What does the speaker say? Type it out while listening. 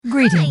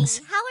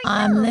Greetings. Hi, how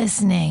are I'm you?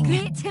 listening.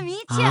 Great to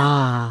meet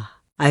you.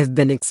 I've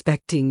been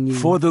expecting you.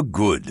 For the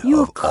good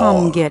You of come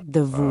all. get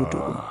the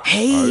voodoo.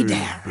 Hey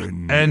there.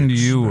 And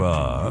you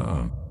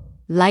are?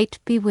 Light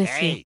be with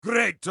you.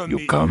 Great to You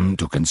meet come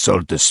to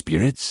consult the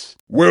spirits?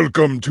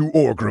 Welcome to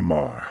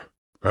Orgrimmar.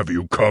 Have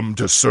you come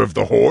to serve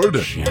the Horde?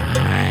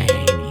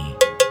 Shiny.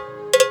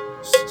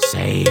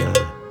 Sail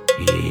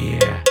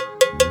here,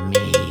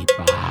 me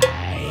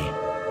buy,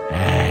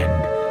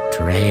 and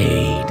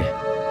trade.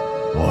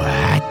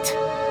 What?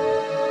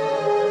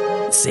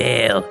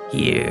 Sail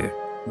here,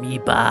 me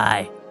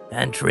buy,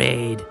 and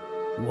trade.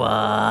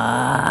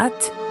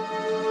 What?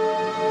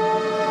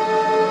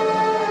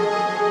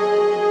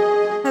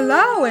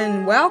 Hello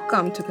and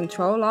welcome to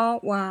Control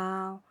Alt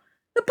WoW,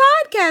 the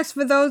podcast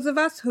for those of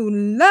us who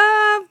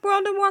love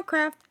World of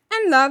Warcraft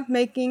and love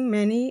making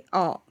many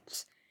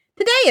alts.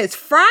 Today is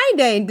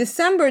Friday,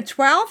 December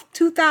 12th,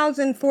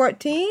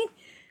 2014,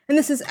 and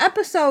this is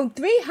episode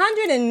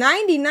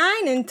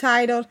 399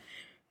 entitled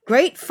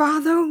Great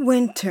Father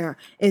Winter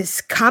is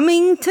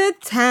Coming to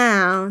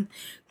Town.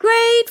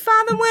 Great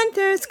Father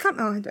Winter is coming.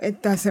 Oh,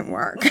 it doesn't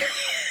work.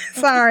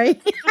 Sorry.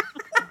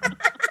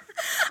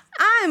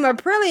 I'm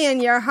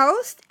Aprillian, your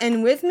host,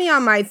 and with me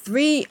are my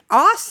three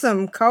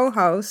awesome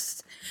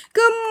co-hosts.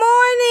 Good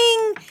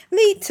morning,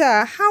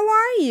 Lita. How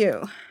are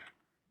you?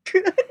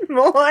 Good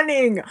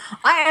morning.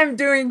 I am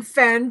doing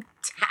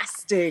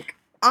fantastic.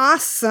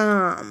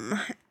 Awesome.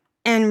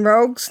 And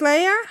Rogue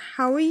Slayer,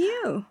 how are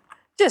you?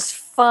 Just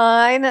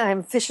fine.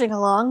 I'm fishing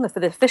along with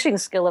the fishing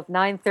skill of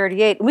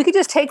 938. We could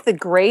just take the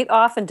great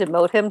off and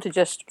demote him to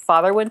just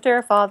Father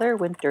Winter. Father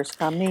Winter's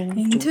coming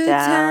Into to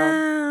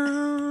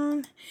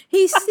town. town.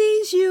 He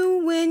sees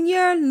you when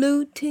you're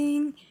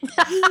looting.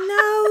 He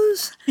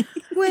knows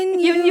when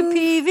You you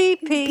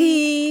PvP.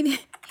 peed.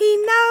 He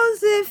knows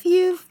if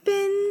you've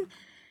been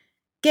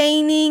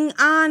gaining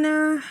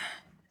honor.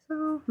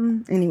 So,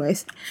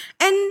 anyways.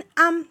 And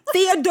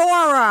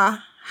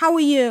Theodora, how are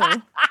you?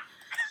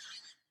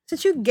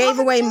 Since you gave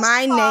away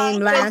my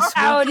name last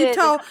week,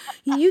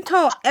 you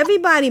told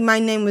everybody my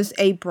name was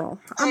April.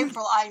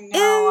 April, I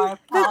know. In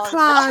the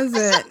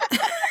closet.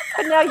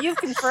 But now you've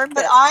confirmed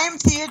But it. I am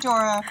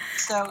Theodora,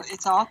 so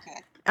it's all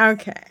good.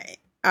 Okay.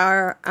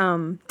 Our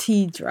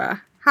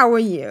Tidra, how are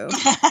you?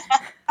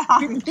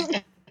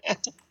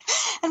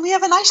 And we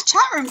have a nice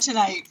chat room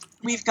tonight.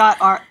 We've got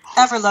our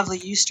ever lovely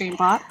Ustream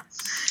bot,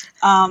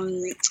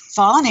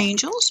 Fallen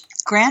Angels,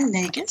 Grand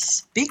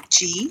Nagus, Big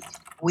G,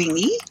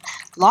 Wingy,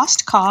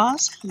 Lost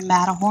Cause,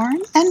 Matterhorn,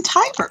 and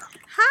Tiber.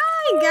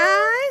 Hi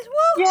guys!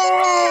 Woo!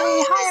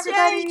 Yay! Hi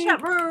everybody! Yay,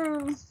 chat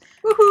room.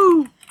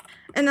 Woohoo!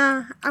 And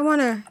I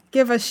want to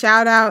give a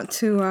shout out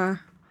to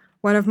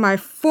one of my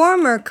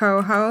former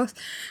co-hosts,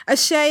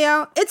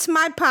 Asheo. It's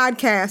my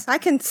podcast. I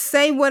can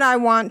say what I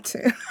want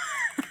to.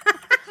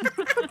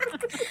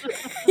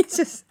 He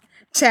just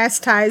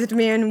chastised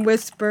me in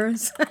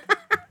whispers.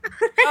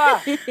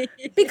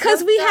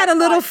 Because we had a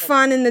little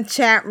fun in the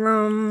chat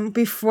room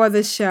before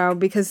the show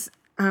because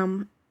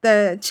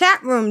the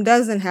chat room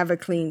doesn't have a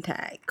clean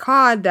tag.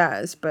 CAW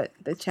does, but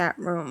the chat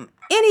room,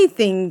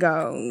 anything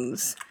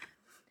goes.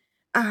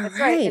 That's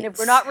right. And if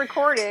we're not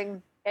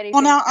recording anything,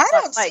 Well, now I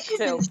don't Mike, see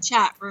him in too. the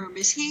chat room.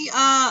 Is he?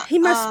 He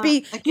must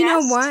be. a You know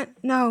guest? what?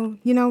 No,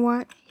 you know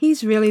what?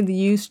 He's really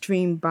the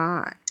Ustream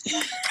bot.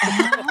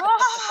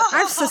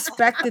 I've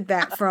suspected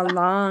that for a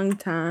long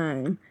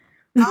time.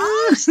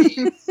 I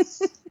see.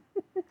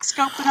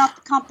 Scoping out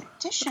the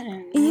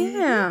competition.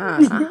 Yeah.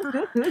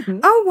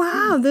 Oh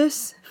wow,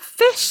 there's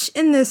fish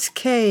in this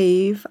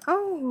cave.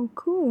 Oh,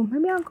 cool.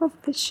 Maybe I'll go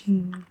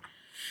fishing.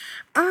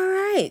 All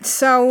right.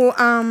 So,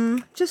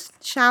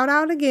 just shout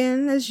out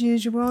again as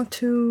usual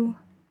to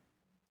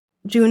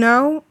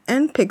Juno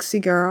and Pixie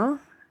Girl.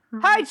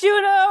 Hi,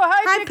 Juno.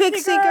 Hi,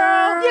 Pixie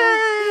Girl.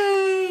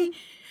 Yay!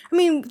 I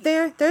mean,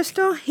 they're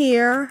still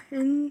here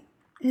in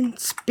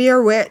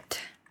spirit.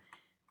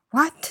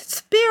 What?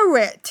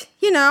 Spirit.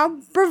 You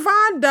know,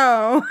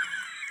 bravado.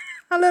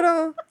 A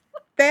little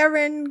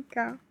therein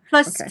go.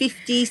 Plus Okay.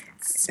 50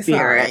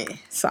 spirit.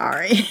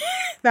 Sorry.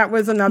 That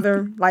was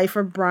another Life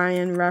of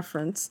Brian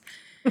reference.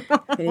 If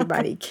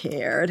anybody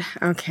cared.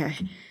 Okay.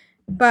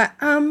 But,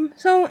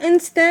 so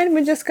instead,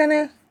 we're just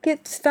gonna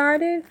get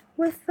started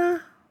with,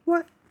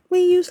 what we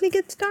usually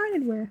get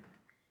started with.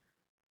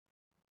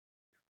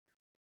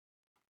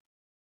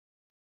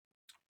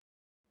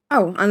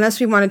 Oh, unless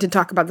we wanted to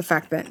talk about the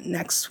fact that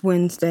next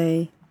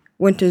Wednesday,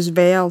 Winter's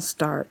Veil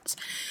starts.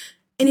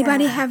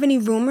 Anybody have any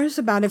rumors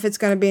about if it's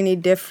going to be any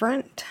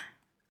different?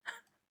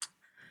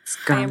 It's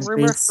I am gonna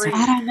rumor be free.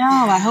 I don't know.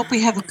 I hope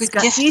we have a good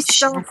got gift. new to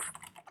share. stuff.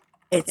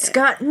 It's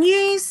got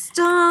new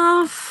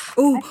stuff.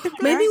 Ooh, could be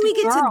maybe very we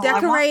good get to girl. I want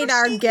decorate to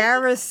our see.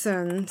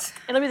 garrisons.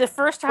 It'll be the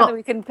first time that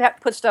we can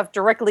put stuff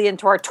directly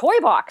into our toy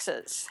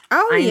boxes.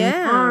 Oh, I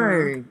yeah.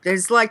 know.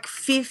 There's like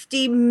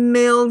 50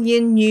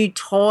 million new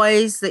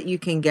toys that you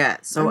can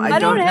get. So I I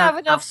don't have know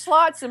enough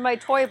slots in my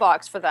toy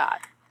box for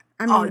that.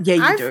 I mean,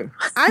 yeah, you do.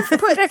 I've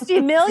put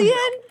 50 million?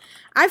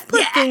 I've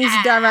put things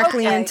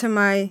directly Okay. into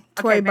my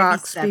toy maybe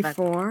box 7.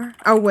 before.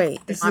 Oh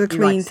wait, this is might a be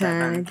clean like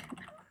 7. tag.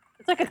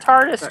 It's like a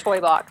TARDIS toy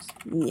box.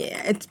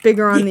 Yeah, it's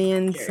bigger on the Yeah.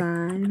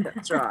 inside.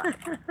 That's right.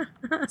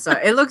 So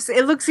it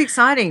looks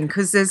exciting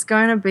because there's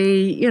going to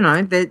be,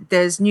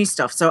 there's new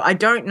stuff. So I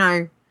don't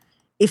know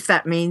if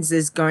that means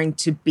there's going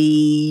to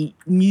be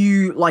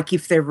new, like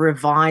if they're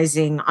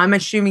revising. I'm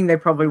assuming they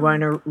probably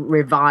won't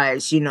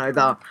revise,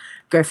 the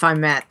go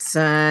find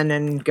Matson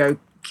and go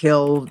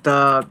kill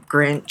the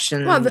Grinch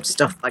and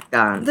stuff like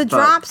that. The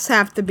drops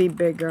have to be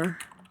bigger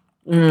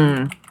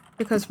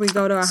because we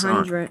go to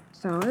 100.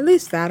 So at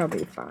least that'll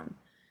be fun.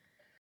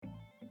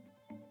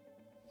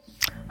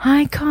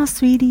 Hi, car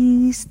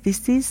sweeties.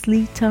 This is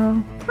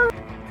Lita.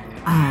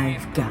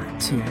 I've got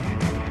to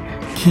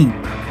keep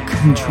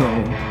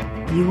control.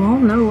 You all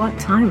know what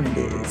time it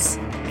is.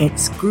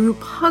 It's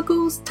group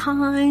huggles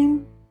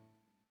time.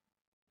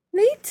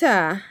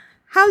 Lita,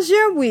 how's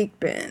your week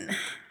been?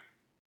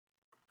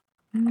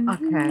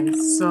 Okay,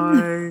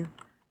 so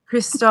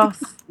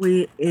Christoph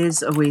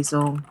is a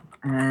weasel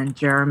and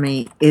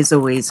Jeremy is a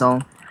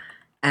weasel.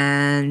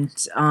 And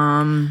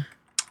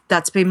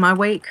that's been my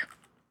week.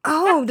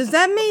 Oh, does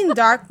that mean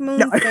Dark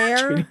Moon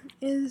Fair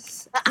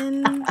is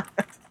in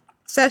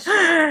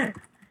session?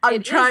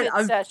 I'm trying.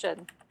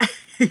 Session.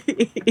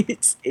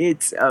 it's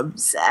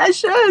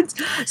obsessions.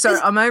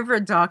 So I'm over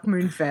at Dark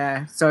Moon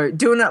Fair. So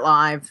doing it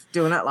live.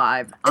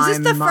 Is this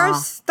the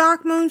first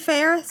Dark Moon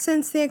Fair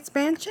since the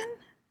expansion?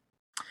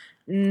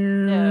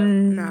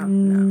 No,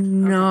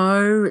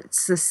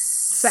 it's the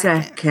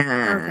second.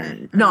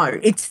 Okay. No,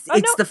 it's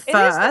the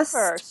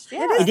first.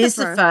 It is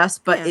the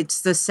first, but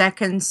it's the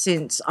second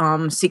since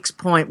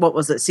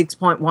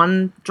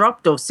 6.1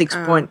 dropped or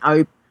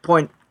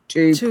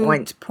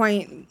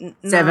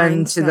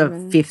 6.0.2.7 to the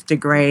 5th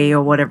degree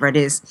or whatever it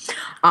is.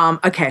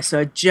 Okay,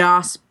 so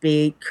just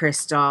beat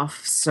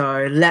Christoph.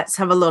 So let's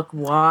have a look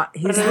what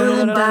his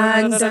little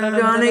bag's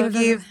gonna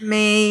give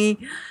me.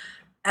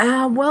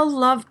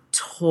 Well-loved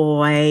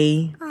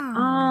toy.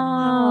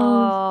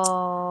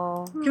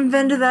 Oh. Can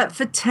vendor that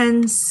for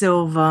 10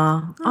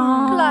 silver.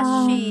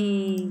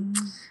 Plushy.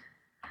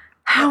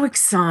 How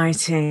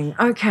exciting.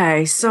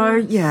 Okay, so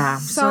yeah.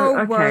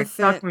 So worth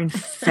it. Dark Moon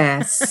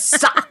Fair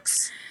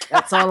sucks.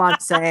 That's all I'm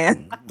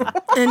saying.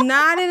 And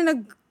not in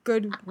a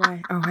good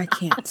way. Oh, I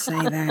can't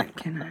say that,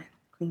 can I?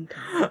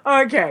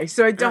 Okay,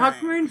 so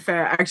Dark Moon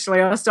Fair.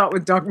 Actually, I'll start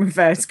with Dark Moon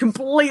Fair. It's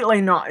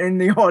completely not in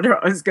the order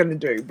I was going to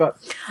do, but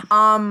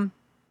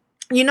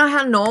you know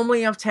how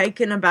normally I've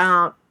taken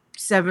about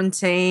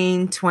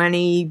 17,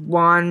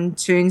 21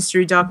 tunes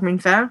through Dark Moon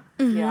Fair?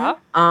 Yeah.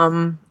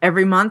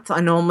 Every month I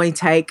normally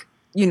take,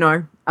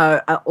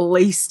 at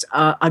least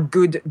a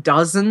good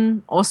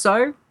dozen or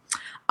so.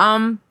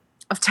 I've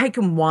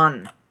taken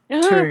one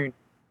tune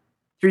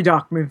through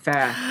Dark Moon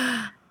Fair.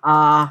 Okay,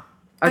 are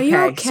you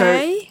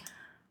okay?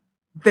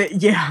 So,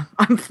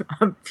 I'm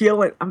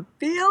feeling a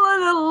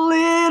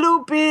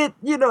little bit,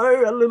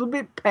 a little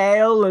bit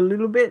pale, a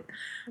little bit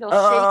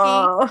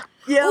shaky.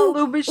 Yeah, a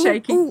little bit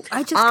shaky. Ooh,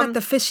 I just got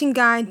the fishing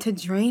guide to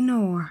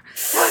Draenor.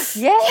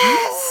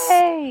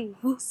 Yay!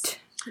 Woot.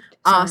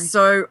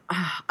 So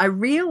I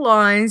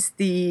realized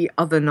the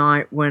other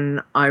night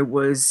when I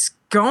was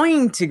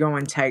going to go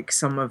and take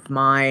some of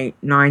my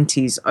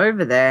 90s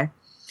over there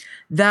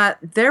that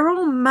they're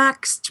all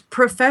maxed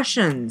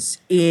professions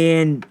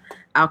in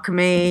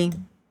alchemy,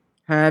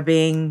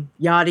 herbing,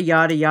 yada,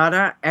 yada,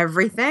 yada,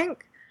 everything.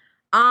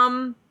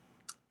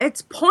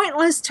 It's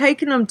pointless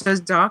taking them to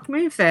Dark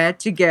Moon Fair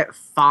to get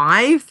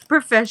 5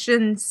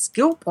 profession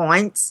skill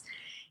points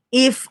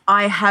if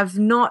I have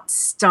not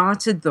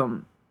started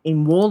them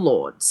in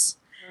Warlords.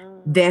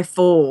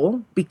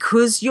 Therefore,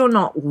 because you're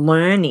not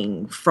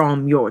learning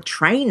from your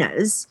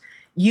trainers,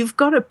 you've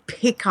got to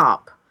pick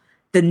up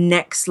the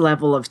next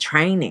level of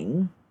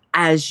training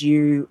as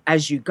you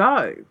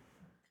go.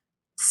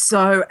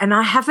 So, and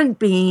I haven't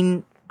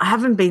been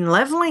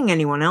leveling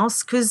anyone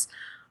else because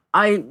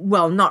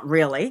not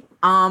really,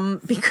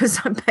 because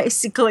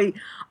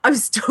I've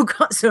still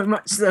got so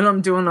much that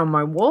I'm doing on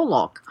my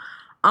Warlock.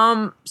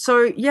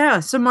 So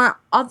my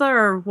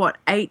other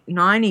 8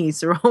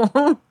 90s are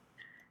all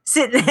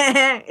sitting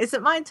there. Is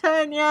it my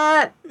turn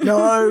yet?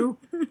 No.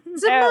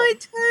 Is it my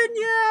turn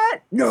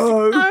yet?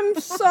 No. I'm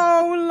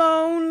so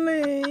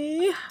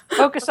lonely.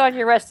 Focus on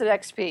your rested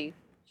XP.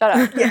 Shut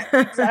up. Yeah,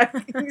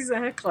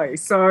 exactly.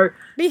 So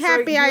be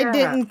happy I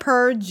didn't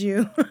purge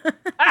you.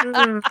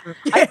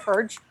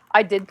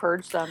 I did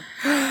purge some.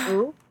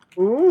 Ooh.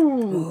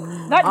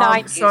 Not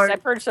 90s. I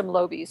purged some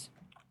lobies.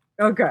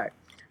 Okay.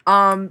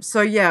 I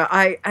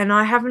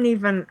haven't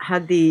even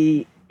had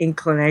the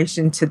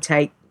inclination to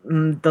take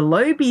the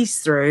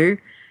lobies through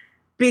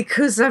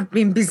because I've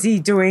been busy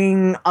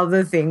doing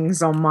other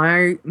things on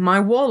my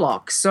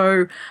Warlock.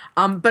 So,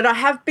 but I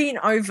have been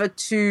over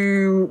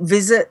to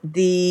visit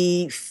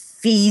the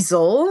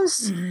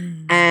Feasels,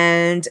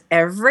 and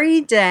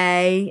every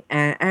day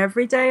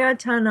I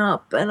turn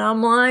up and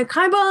I'm like,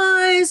 "Hi,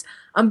 boys,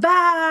 I'm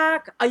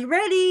back. Are you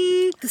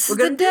ready? This is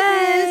the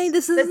day.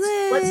 This is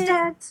it. Let's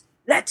dance.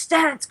 Let's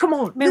dance. Come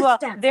on. Meanwhile,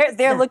 let's dance.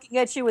 they're looking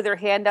at you with their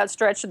hand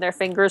outstretched and their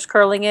fingers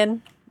curling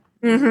in.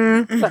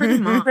 Mm-hmm. Pretty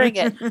much. Bring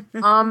it.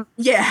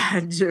 Yeah,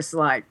 just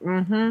like,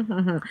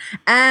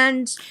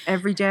 and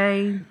every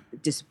day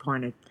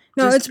disappointed.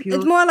 No, Just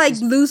it's more like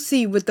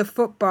Lucy with the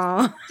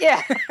football.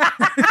 Yeah.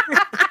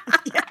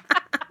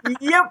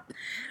 Yep.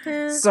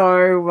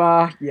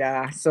 So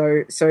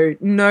so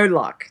no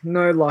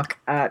luck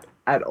at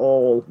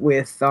all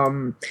with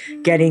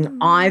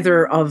getting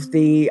either of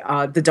the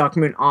Dark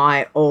Moon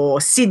Eye or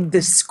Sid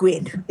the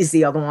Squid is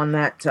the other one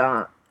that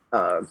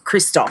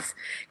Christoph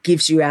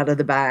gives you out of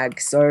the bag.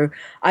 So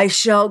I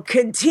shall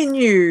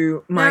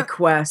continue my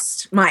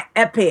quest, my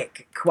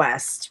epic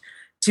quest,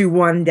 to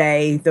one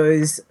day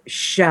those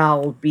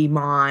shall be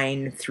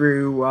mine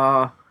through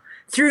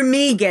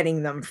me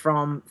getting them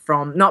from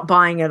not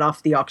buying it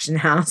off the auction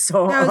house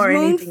or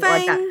anything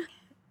like that.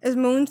 Is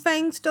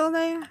Moonfang still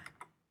there?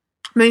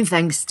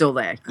 Moonfang's still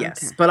there,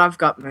 yes. Okay. But I've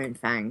got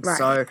Moonfang. Right.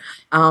 So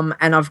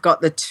and I've got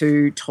the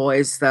 2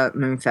 toys that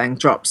Moonfang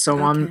dropped.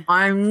 So Okay.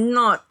 I'm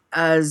not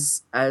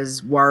as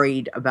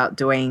worried about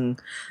doing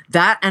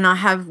that. And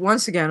I've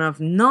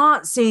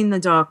not seen the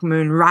Dark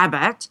Moon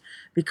Rabbit,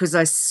 because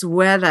I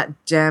swear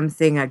that damn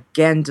thing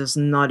again does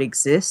not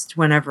exist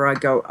whenever I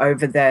go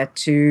over there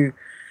to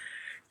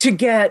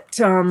get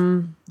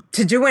to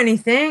do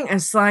anything.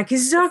 It's like,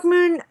 is Dark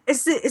Moon,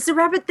 is the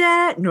rabbit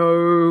there?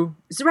 No.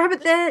 Is the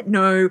rabbit there?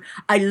 No.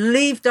 I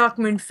leave Dark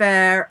Moon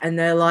Fair and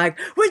they're like,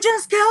 we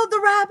just killed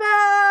the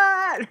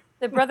rabbit.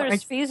 The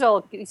brothers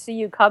Fiesel see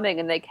you coming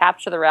and they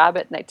capture the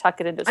rabbit and they tuck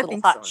it into its little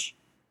hutch.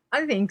 So.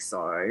 I think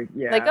so,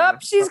 yeah. Like, oh,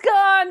 she's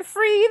gone.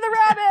 Free the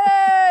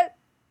rabbit.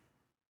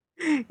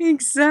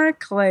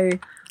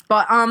 Exactly.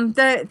 But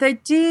they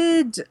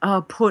did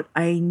put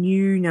a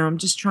new, now I'm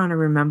just trying to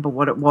remember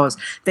what it was.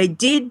 They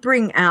did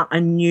bring out a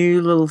new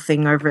little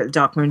thing over at the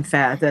Dark Moon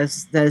Fair.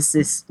 There's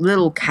this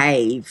little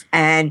cave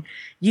and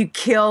you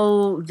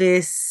kill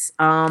this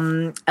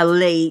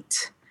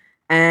elite,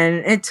 and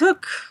it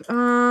took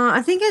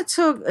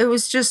it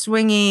was just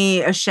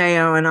Wingy,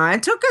 Asheo, and I.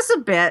 It took us a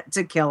bit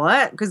to kill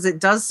it because it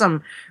does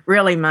some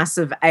really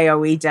massive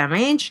AoE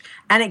damage,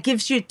 and it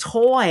gives you a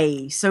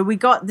toy. So we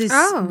got this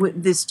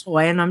this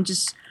toy, and I'm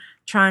just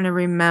trying to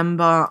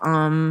remember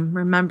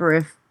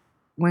if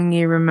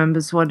Wingy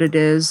remembers what it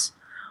is.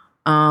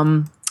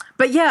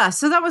 But yeah,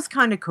 so that was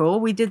kind of cool.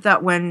 We did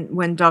that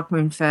when Dark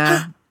Moon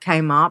Fair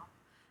came up,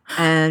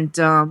 and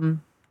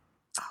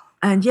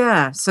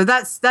yeah, so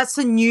that's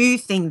a new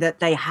thing that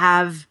they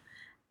have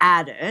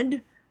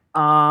added,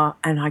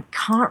 and I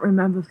can't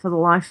remember for the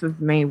life of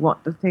me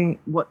what the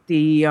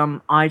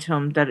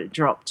item that it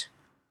dropped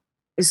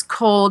is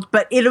called,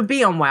 but it'll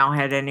be on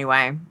Wowhead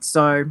anyway.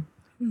 So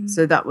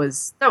that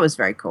was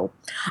very cool.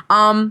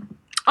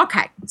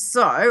 Okay,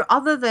 so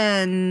other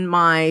than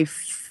my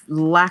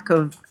lack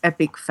of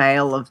epic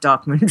fail of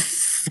Dark Moon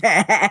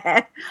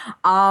Fair,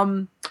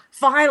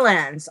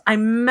 Firelands. I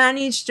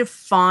managed to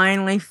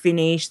finally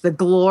finish the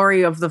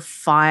Glory of the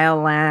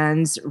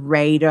Firelands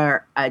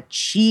Raider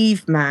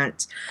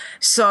achievement.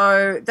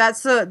 So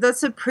that's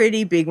a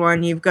pretty big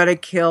one. You've got to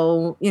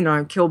kill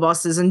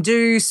bosses and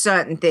do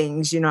certain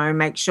things,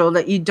 make sure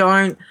that you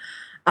don't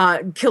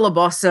kill a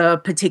boss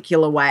a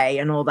particular way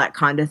and all that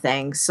kind of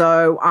thing.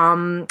 So,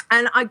 and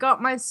I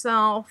got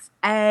myself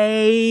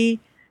a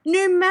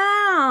new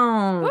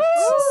mount. Ooh.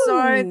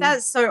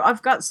 So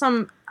I've got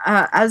some,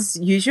 as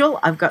usual,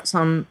 I've got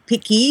some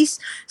pickies.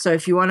 So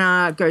if you want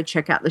to go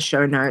check out the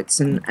show notes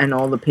and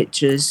all the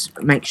pictures,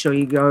 make sure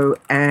you go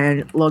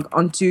and log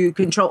onto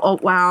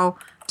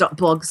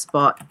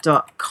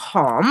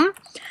controlaltwow.blogspot.com.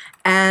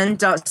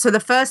 And so the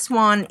first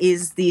one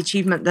is the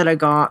achievement that I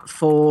got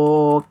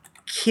for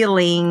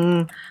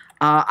killing.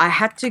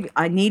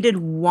 I needed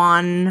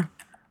one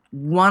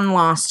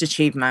last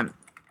achievement.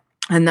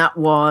 And that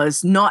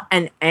was not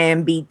an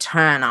Ambi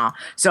Turner.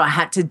 So I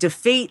had to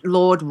defeat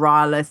Lord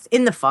Rylith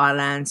in the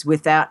Firelands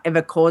without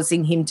ever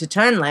causing him to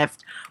turn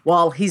left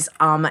while his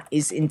armor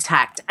is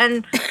intact.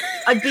 And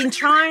I've been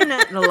trying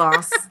it the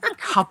last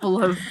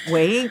couple of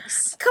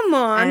weeks. Come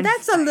on,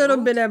 that's a little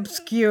bit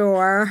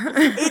obscure.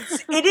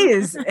 It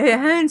is.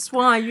 Hence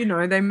why,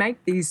 they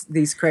make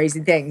these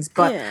crazy things.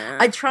 But yeah.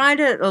 I tried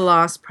it the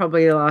last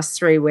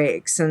 3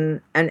 weeks,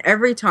 and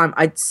every time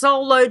I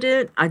soloed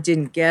it, I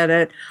didn't get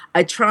it.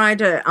 I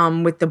tried it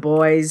with the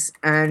boys,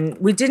 and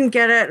we didn't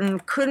get it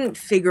and couldn't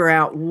figure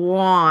out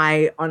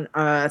why on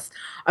earth.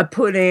 I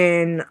put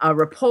in a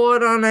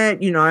report on it,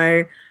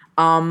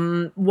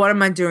 what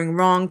am I doing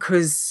wrong?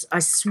 Because I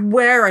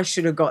swear I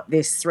should have got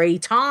this 3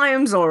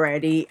 times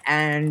already.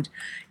 And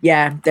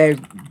yeah, they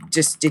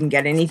just didn't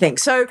get anything.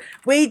 So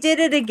we did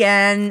it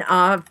again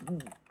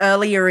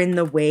earlier in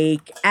the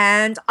week,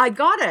 and I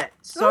got it.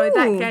 So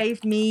that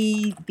gave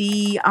me a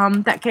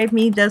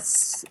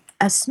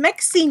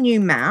Smexy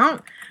new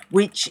mount,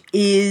 which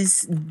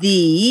is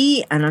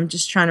and I'm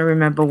just trying to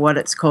remember what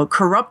it's called,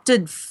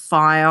 Corrupted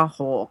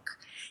Firehawk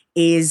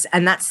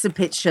and that's the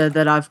picture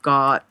that I've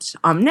got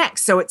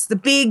next. So it's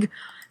the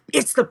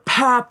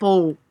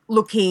purple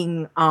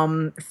looking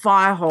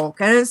Firehawk,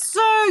 and it's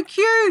so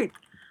cute.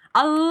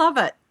 I love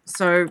it.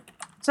 So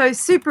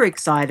super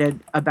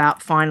excited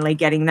about finally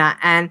getting that.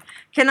 And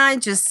can I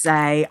just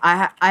say,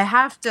 I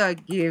have to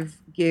give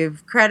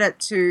credit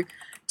to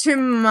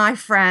my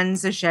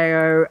friends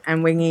Asheo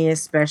and Wingy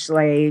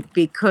especially,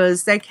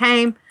 because they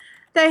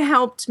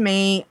helped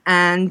me,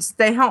 and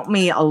they helped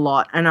me a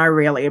lot, and I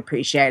really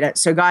appreciate it.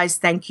 So guys,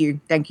 thank you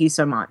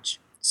so much.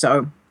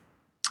 So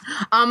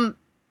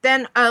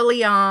then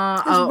earlier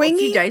a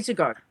few days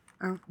ago,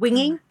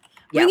 Wingy.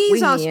 Yeah,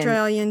 Wingy's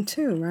Australian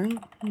too, right?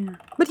 Yeah.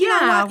 But you know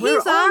what?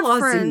 He's our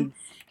friend.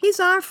 He's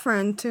our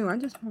friend too. I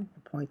just want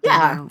to point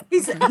that out.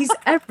 He's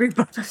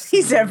everybody.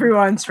 He's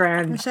everyone's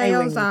friend.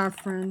 Shayo's our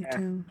friend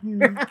too. You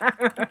know.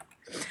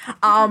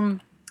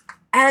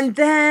 And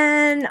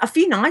then a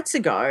few nights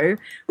ago,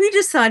 we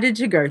decided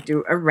to go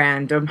do a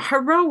random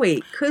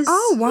heroic because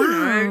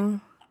why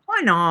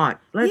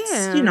not?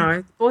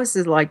 The boys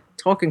is like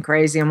talking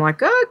crazy. I'm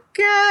like,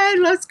 okay,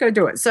 let's go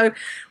do it. So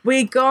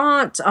we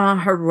got a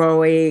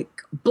heroic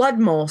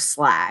Bloodmore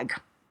Slag.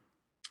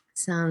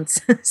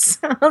 Sounds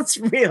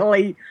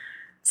really.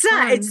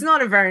 It's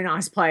not a very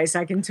nice place,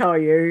 I can tell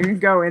you. You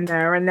go in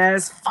there and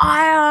there's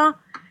fire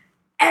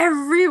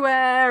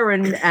everywhere,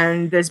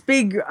 and there's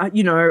big,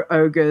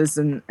 ogres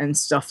and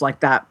stuff like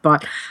that.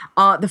 But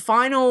the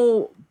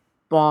final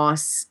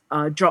boss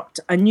dropped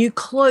a new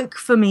cloak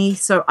for me,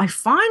 so I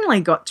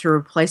finally got to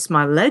replace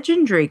my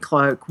legendary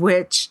cloak,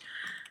 which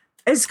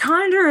is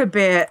kind of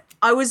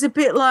I was a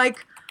bit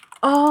like,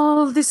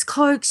 oh, this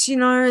cloak's,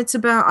 it's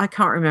about, I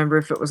can't remember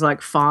if it was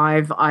like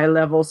 5 eye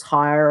levels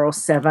higher or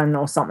 7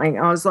 or something.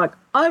 I was like,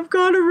 I've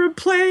got to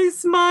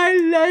replace my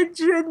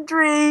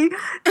legendary.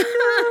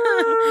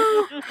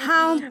 No.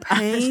 How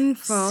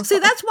painful. See,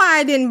 that's why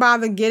I didn't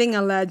bother getting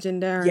a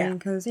legendary.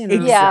 Because,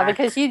 Exactly. Yeah,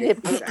 because you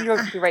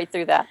were right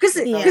through that. Because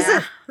it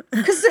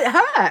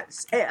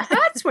hurts. It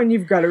hurts when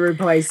you've got to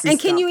replace it. And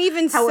can you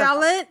even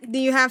sell it? Do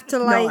you have to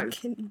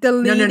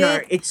delete it?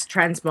 No. It's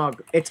transmog.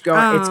 It's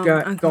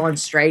gone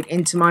straight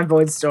into my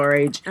void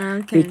storage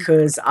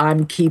because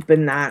I'm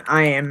keeping that.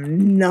 I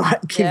am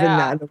not giving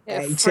that away to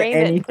anything. Frame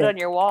it and put it on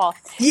your wall.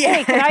 Yeah,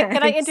 hey,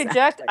 can I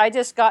interject? Exactly. I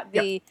just got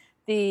the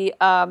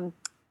abyssal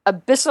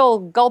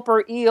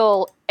gulper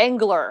eel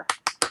angler.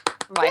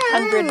 My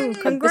 100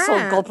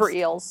 abyssal gulper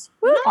eels.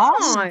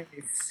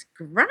 Nice,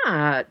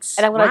 congrats!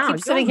 And I'm going to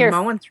keep sitting here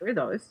mowing through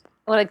those.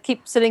 I'm going to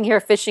keep sitting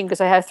here fishing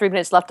because I have 3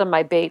 minutes left on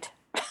my bait.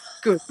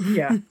 Good.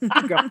 Yeah.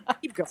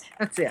 Keep going.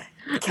 That's it.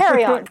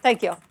 Carry on.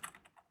 Thank you.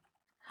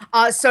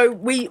 So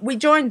we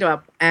joined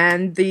up,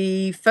 and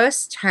the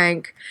first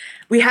tank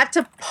we had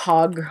to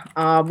pug.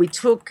 We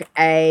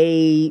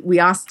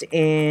asked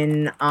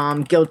in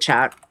guild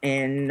chat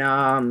in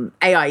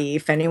AIE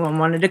if anyone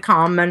wanted to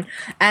come, and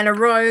a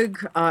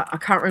rogue, I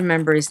can't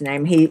remember his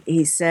name.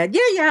 He said,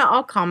 yeah,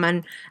 I'll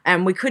come,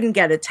 and we couldn't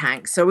get a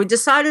tank, so we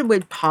decided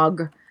we'd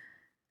pug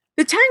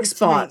the tank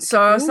spot.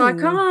 So I was like,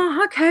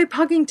 oh, okay,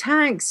 pugging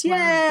tanks. Yay! Wow,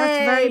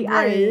 that's very brave.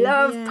 I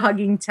love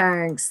pugging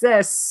tanks.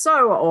 They're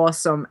so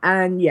awesome.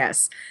 And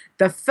yes,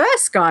 the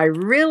first guy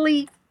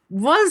really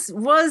was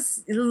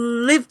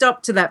lived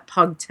up to that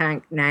pug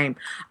tank name.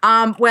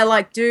 We're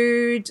like,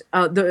 dude,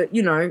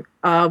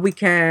 we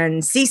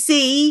can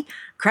CC,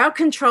 crowd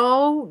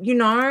control,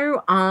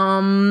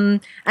 and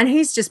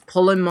he's just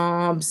pulling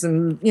mobs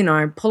and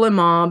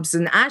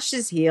Ash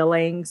is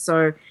healing.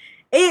 So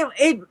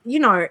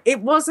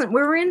it wasn't,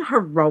 we were in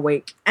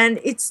heroic, and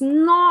it's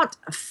not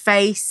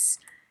face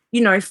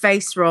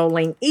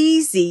rolling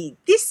easy.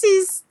 This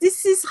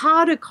is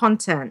harder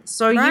content.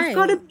 So you've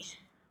got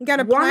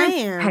to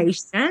plan.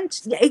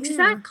 Patient. Yeah,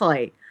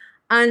 exactly.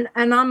 And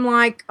I'm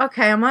like,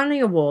 okay, I'm only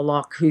a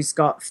warlock who's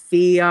got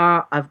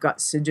fear. I've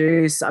got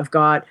seduce. I've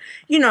got,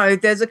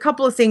 there's a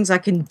couple of things I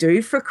can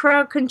do for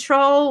crowd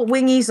control.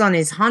 Wingy's on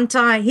his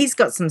hunter. He's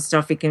got some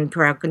stuff he can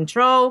crowd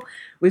control.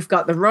 We've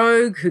got the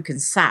rogue who can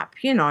sap,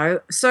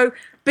 So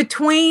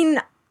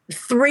between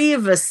 3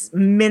 of us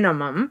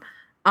minimum,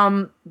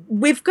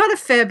 we've got a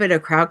fair bit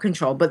of crowd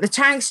control, but the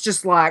tank's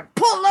just like,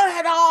 pull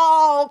it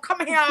all,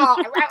 come here.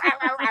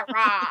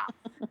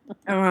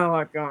 And we're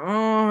like,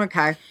 oh,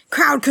 okay.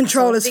 Crowd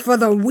control is for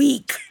the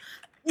weak.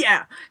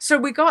 Yeah. So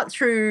we got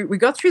through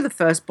the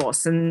first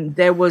boss, and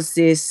there was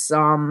this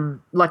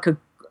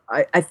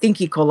I think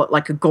you call it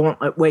like a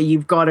gauntlet where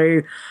you've got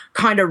to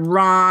kind of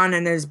run,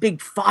 and there's big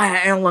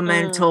fire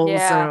elementals,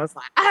 and I was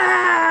like,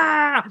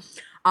 ah.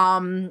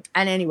 And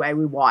anyway,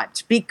 we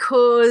wiped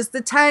because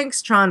the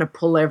tank's trying to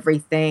pull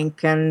everything,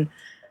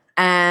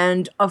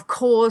 and of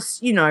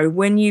course,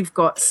 when you've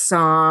got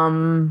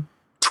some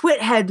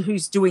twithead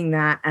who's doing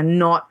that and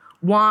not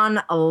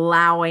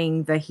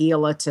allowing the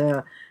healer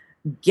to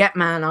get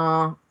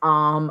mana,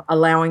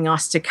 allowing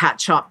us to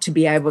catch up to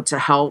be able to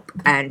help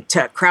and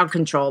to crowd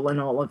control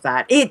and all of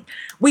that.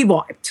 We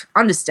wiped,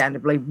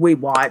 understandably, we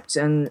wiped.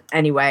 And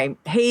anyway,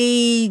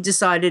 he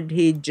decided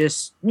he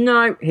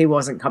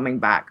wasn't coming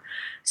back.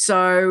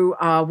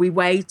 So we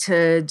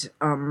waited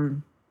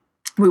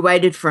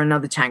for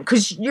another tank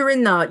because you're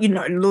in the,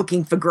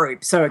 looking for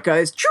groups. So it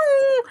goes,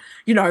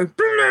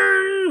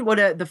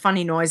 the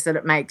funny noise that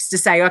it makes to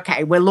say,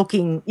 okay, we're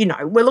looking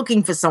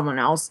for someone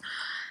else.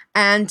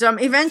 And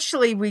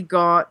eventually we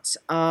got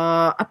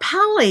a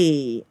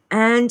Pally,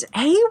 and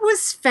he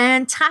was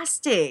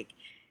fantastic.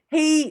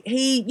 He,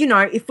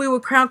 if we were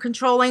crowd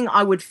controlling,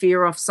 I would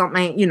fear off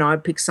something,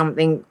 pick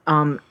something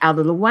out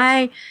of the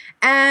way.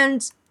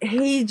 And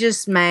he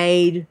just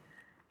made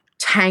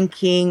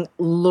tanking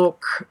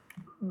look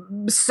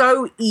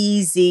so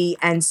easy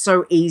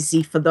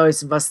for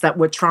those of us that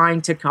were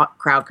trying to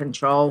crowd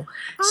control.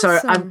 Awesome.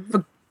 So I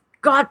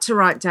forgot to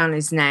write down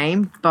his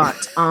name,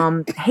 but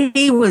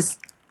he was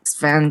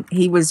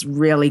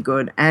really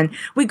good, and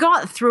we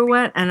got through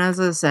it. And as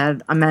I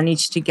said, I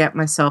managed to get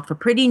myself a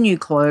pretty new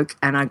cloak,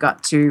 and I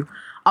got to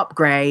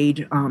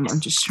upgrade. I'm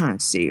just trying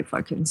to see if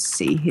I can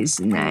see his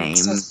name. It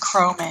says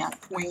Crowman.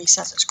 Wingy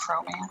says it's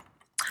Crowman.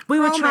 We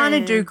were trying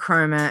to do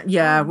Crowman.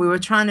 Yeah, we were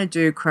trying to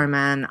do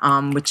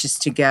Crowman, which is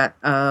to get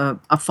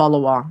a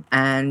follower,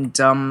 and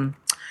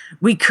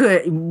we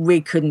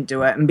couldn't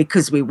do it, and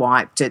because we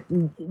wiped it,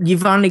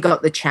 you've only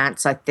got the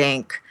chance, I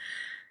think,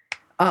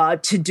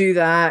 to do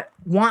that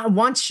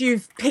once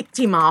you've picked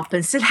him up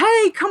and said,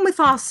 hey, come with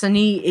us, and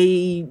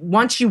he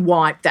once you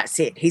wipe, that's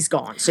it, he's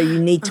gone. So you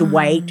need to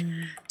wait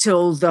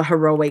till the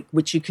heroic,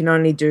 which you can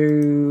only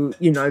do,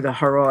 the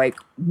heroic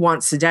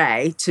once a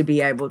day to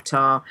be able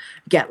to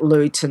get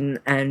loot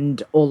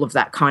and all of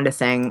that kind of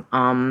thing.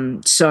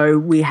 So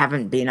we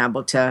haven't been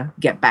able to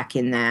get back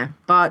in there,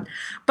 but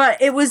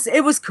it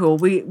was cool.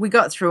 We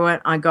got through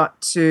it. I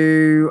got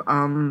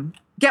to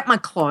get my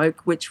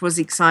cloak, which was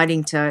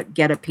exciting to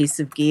get a piece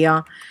of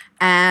gear.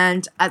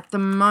 And at the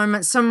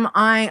moment, some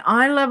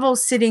eye level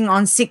sitting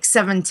on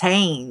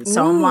 617.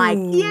 So I'm like,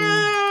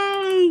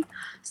 yay!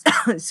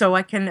 So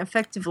I can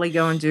effectively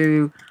go and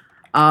do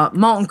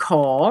molten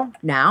core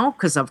now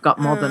because I've got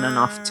more than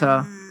enough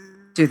to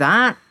do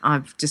that.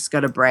 I've just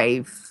got to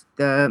brave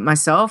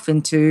myself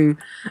into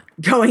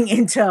going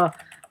into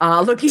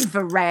looking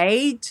for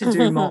raid to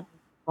do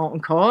molten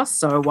core.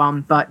 So,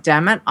 but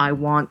damn it, I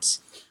want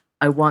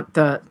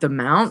the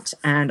mount,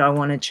 and I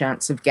want a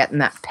chance of getting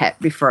that pet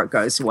before it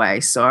goes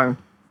away. So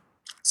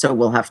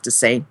we'll have to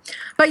see.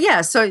 But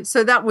yeah, so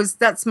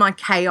that's my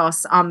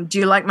chaos. Do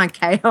you like my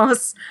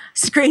chaos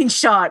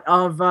screenshot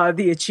of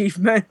the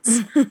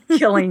achievements?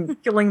 killing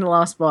the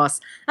last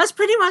boss. That's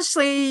pretty much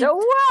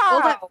all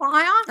that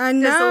fire. I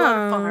know. There's a lot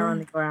of fire on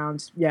the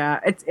ground. Yeah,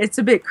 it's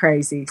a bit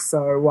crazy.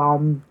 So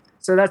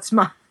that's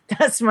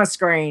my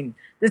screen.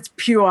 It's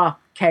pure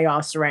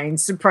chaos reign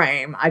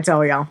supreme, I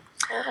tell you.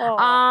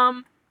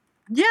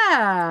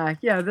 Yeah,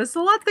 there's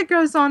a lot that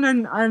goes on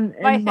in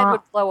my head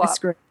would blow up.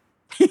 Screen.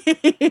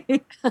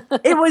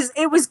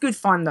 It was good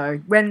fun though.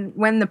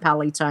 When the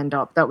Pally turned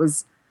up,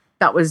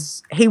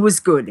 he was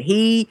good.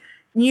 He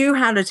knew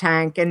how to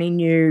tank, and he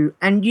knew,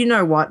 and you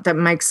know what, that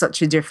makes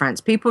such a difference.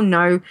 People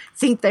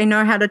think they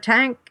know how to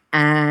tank,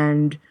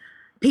 and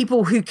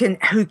people who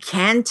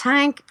can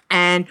tank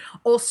and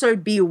also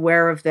be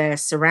aware of their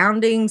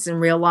surroundings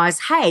and realize,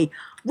 hey,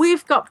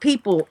 we've got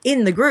people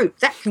in the group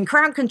that can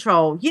crowd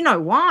control. You know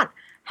what?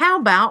 How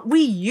about we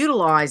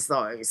utilize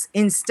those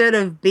instead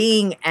of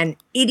being an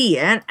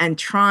idiot and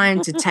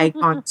trying to take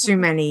on too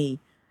many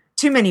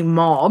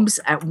mobs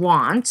at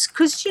once?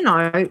 Because,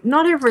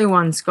 not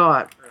everyone's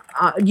got,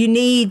 you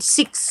need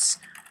 6-10,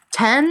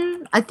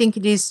 I think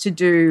it is, to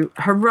do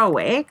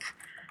heroic.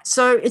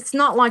 So it's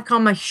not like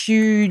I'm a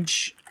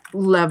huge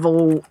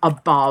level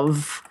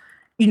above,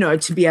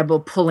 to be able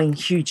to pull in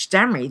huge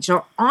damage,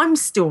 or I'm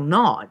still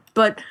not.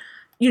 But,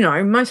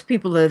 most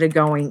people that are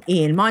going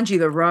in, mind you,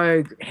 the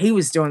rogue, he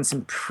was doing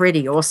some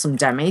pretty awesome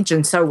damage,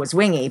 and so was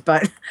Wingy.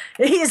 But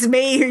here's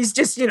me who's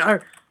just,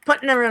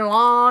 putting her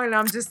along, and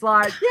I'm just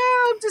like,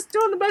 yeah, I'm just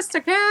doing the best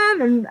I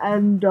can.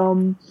 And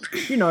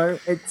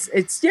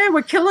it's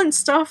we're killing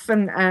stuff,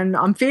 and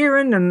I'm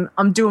fearing, and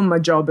I'm doing my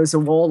job as a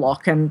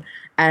warlock, and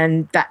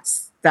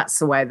that's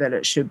the way that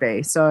it should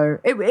be. So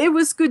it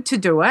was good to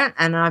do it,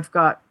 and I've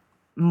got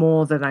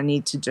more that I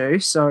need to do.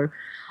 So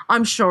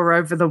I'm sure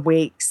over the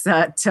weeks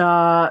that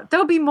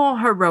there'll be more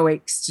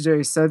heroics to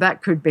do. So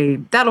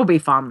that'll be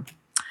fun.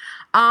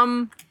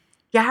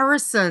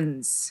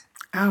 Garrisons.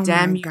 Oh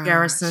damn my you, gosh.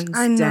 Garrisons.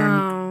 I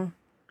know.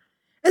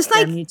 It's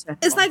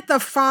like the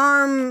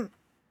farm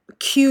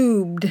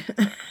cubed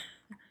to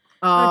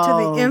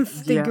the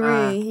nth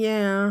degree.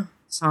 Yeah.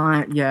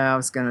 I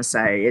was going to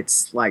say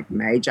it's like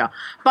major.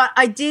 But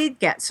I did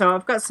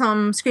I've got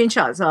some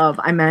screenshots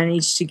of, I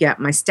managed to get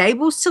my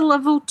stables to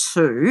level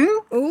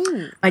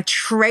 2, my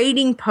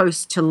trading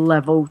post to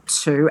level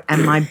 2,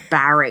 and my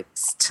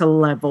barracks to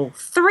level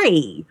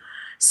 3.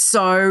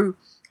 So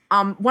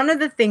one of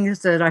the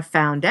things that I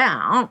found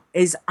out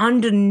is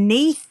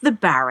underneath the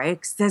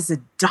barracks, there's a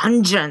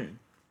dungeon.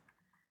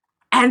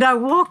 And I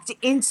walked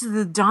into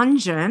the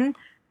dungeon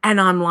and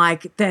I'm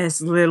like,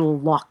 there's little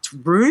locked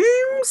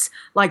rooms,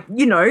 like,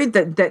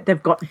 that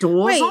they've got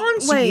doors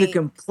on so you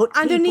can put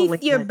people underneath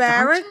in your the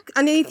barrack, dungeon.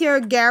 underneath your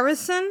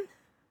garrison.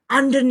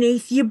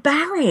 Underneath your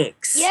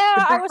barracks. Yeah,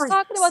 The I was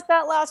talking about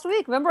that last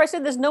week. Remember I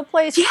said there's no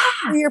place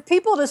for your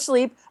people to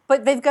sleep,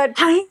 but they've got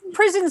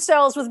prison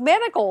cells with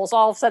manacles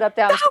all set up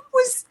down. That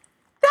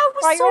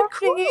was so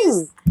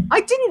cool.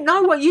 I didn't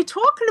know what you were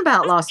talking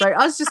about last night.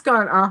 I was just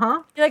going,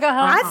 uh-huh. You're like,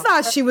 I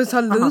thought she was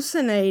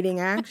hallucinating,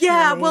 actually.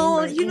 Yeah,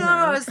 well, but,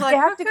 I was like,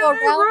 you have to go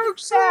around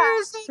the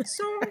stairs.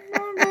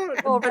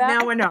 But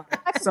now I know.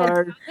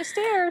 So the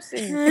stairs.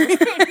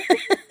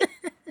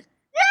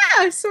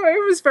 yeah, so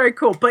it was very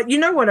cool. But you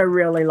know what I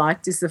really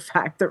liked is the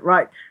fact that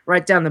right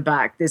down the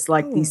back, there's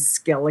like these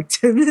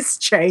skeletons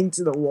chained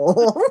to the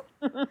wall.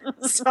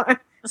 So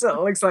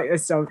it looks like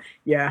there's some.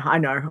 Yeah, I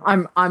know.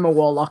 I'm a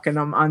warlock and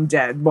I'm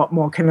undead. What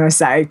more can I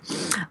say?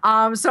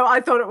 So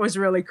I thought it was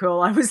really cool.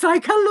 I was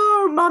like,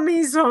 "Hello,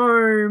 Mummy's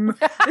home.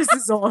 This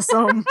is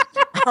awesome."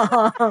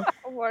 Oh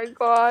my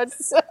god.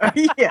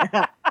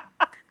 Yeah.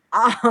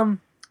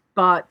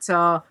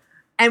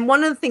 And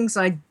one of the things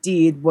I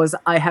did was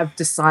I have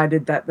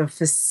decided that the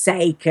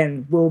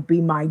Forsaken will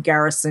be my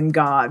garrison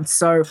guard.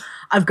 So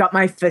I've got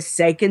my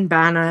Forsaken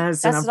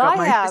banners and I've got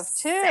my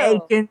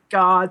Forsaken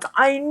guards.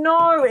 I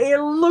know,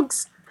 it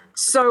looks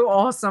so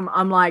awesome.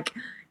 I'm like,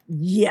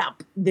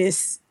 yep,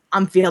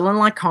 I'm feeling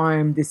like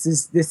home. This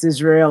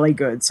is really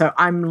good. So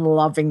I'm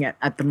loving it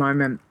at the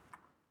moment.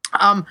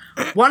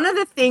 One of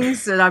the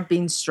things that I've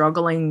been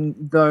struggling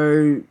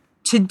though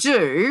to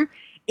do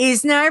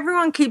is now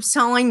everyone keeps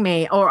telling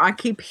me, or I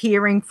keep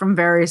hearing from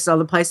various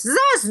other places,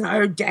 there's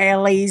no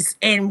dailies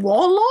in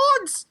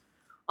Warlords.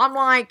 I'm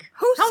like,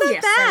 who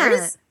said that?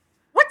 There is.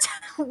 What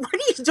are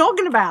you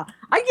talking about?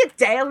 I get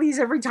dailies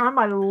every time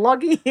I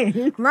log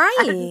in at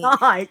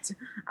night.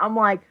 I'm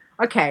like,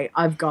 okay,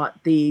 I've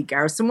got the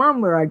Garrison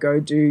one where I go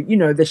do,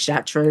 the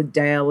Shatra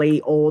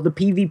daily or the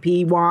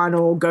PvP one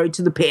or go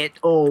to the pit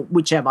or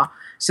whichever.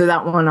 So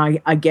that one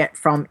I get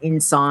from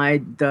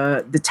inside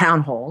the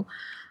town hall.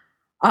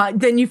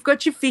 Then you've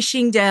got your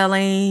fishing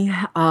daily.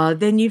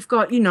 Then you've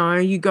got,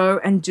 you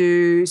go and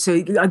do,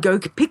 so I go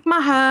pick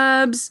my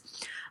herbs.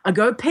 I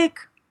go pick,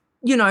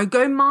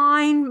 go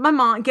mine,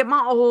 get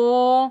my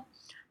ore,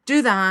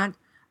 do that.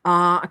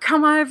 I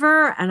come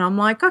over and I'm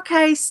like,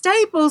 okay,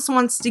 Staples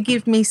wants to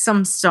give me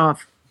some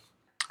stuff.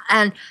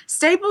 And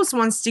Staples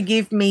wants to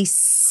give me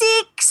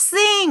 6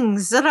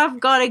 things that I've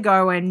got to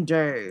go and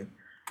do.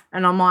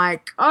 And I'm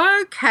like,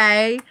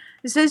 okay.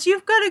 It says,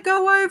 you've got to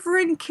go over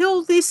and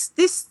kill this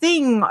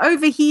thing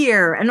over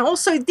here and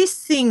also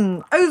this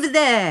thing over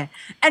there.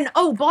 And,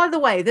 oh, by the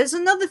way, there's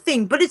another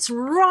thing, but it's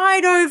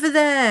right over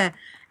there.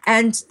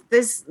 And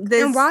there's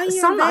and while you're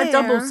some there,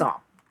 doubles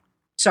up.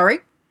 Sorry?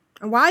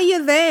 While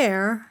you're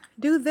there,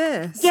 do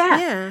this.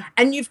 Yeah.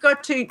 And you've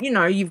got to,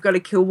 you've got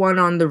to kill one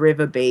on the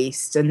river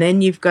beast and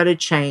then you've got to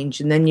change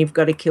and then you've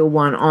got to kill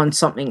one on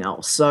something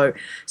else. So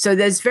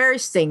there's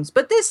various things,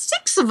 but there's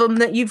 6 of them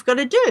that you've got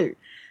to do.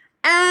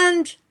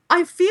 And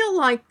I feel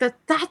like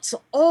that's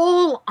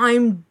all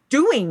I'm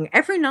doing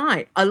every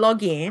night. I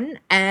log in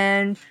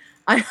and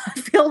I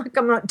feel like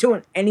I'm not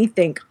doing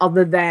anything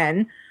other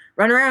than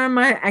run around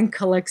and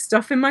collect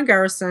stuff in my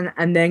garrison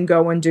and then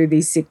go and do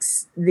these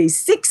six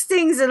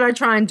things that I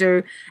try and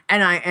do.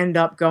 And I end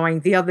up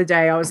going, the other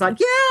day I was like,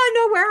 yeah, I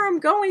know where I'm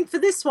going for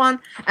this one.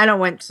 And I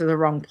went to the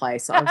wrong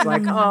place. I was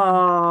like,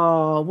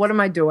 oh, what am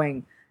I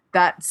doing?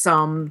 That's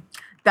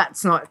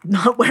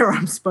not where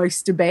I'm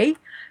supposed to be.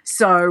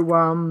 So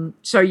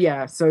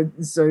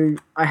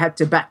I had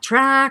to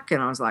backtrack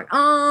and I was like,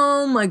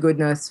 oh my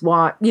goodness,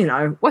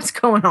 what's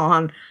going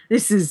on?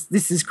 This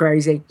is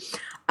crazy.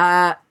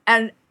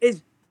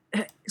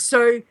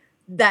 So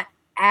that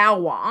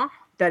hour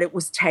that it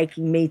was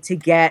taking me to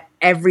get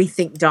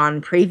everything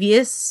done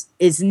previous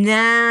is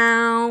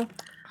now,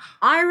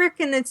 I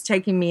reckon it's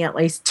taking me at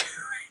least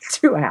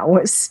 2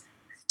 hours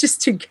just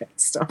to get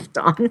stuff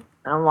done. And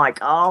I'm like,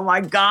 oh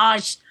my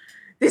gosh,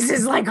 this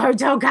is like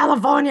Hotel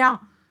California.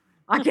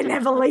 I can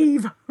never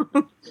leave.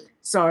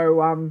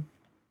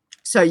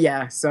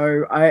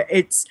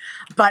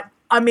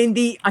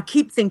 I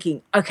keep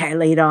thinking, okay,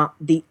 leader,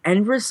 the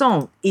end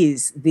result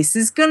is this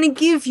is going to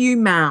give you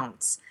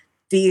mounts.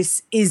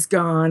 This is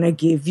going to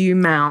give you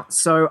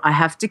mounts. So I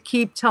have to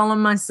keep telling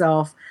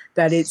myself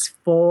that it's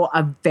for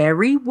a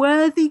very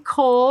worthy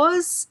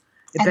cause.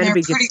 And they're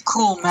pretty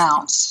cool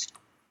mounts.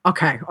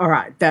 Okay, all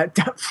right. They're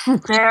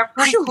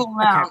pretty cool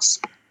mounts.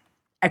 Okay.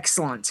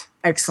 Excellent.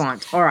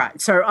 All right.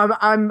 So I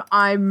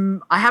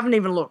haven't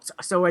even looked,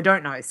 so I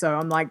don't know. So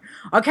I'm like,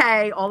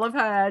 okay, all I've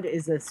heard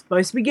is they're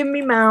supposed to be giving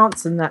me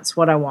mounts and that's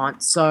what I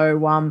want. So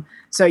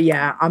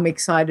yeah, I'm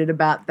excited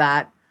about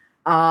that.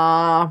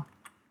 Now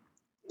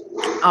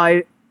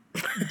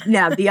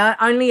the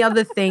only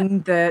other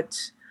thing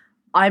that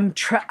I'm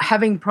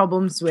having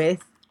problems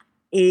with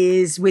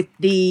is with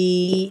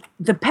the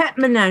pet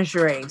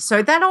menagerie.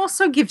 So that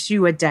also gives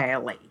you a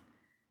daily.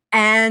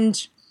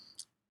 And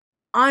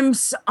I'm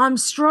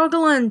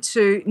struggling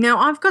to now.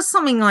 I've got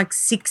something like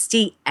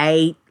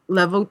 68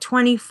 level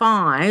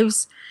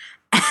 25s,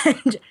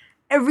 and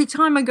every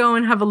time I go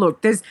and have a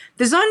look,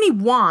 there's only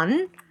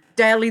one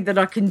daily that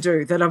I can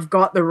do that I've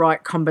got the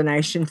right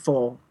combination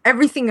for.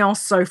 Everything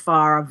else so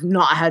far I've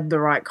not had the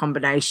right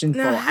combination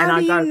Now, for. how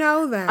do you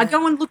know that? I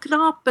go and look it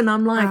up, and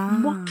I'm like,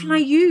 what can I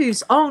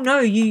use? Oh no,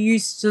 you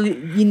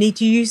need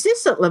to use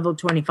this at level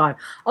 25.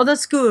 Oh,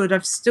 that's good.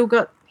 I've still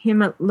got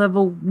him at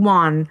level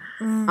 1.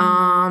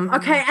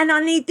 Okay, and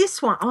I need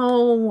this one.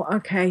 Oh,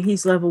 okay,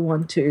 he's level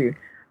 1 too.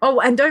 Oh,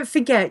 and don't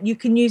forget, you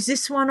can use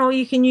this one or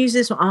you can use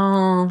this one.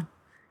 Oh,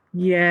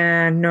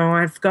 yeah, no,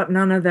 I've got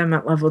none of them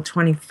at level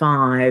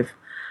 25.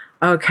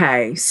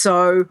 Okay,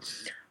 so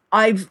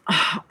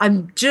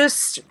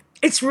it's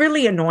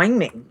really annoying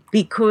me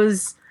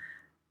because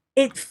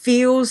it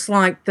feels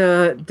like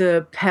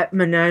the pet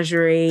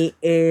menagerie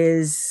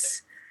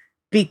is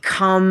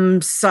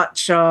become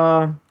such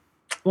a,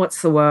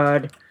 what's the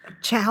word?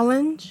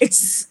 Challenge?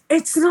 It's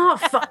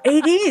not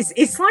it is.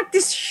 It's like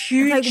this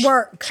huge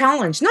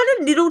challenge. Not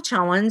a little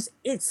challenge.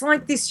 It's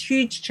like this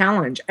huge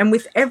challenge. And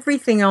with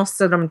everything else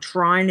that I'm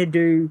trying to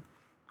do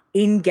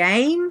in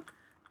game,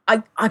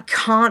 I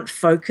can't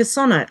focus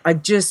on it. I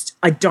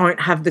don't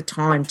have the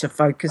time to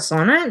focus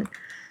on it.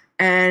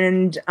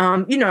 And,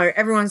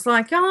 everyone's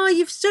like, oh,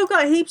 you've still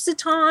got heaps of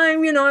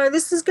time.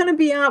 This is going to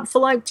be out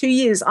for like 2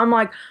 years. I'm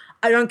like,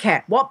 I don't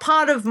care. What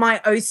part of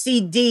my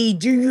OCD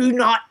do you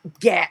not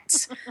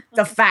get?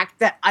 The fact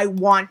that I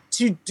want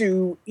to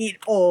do it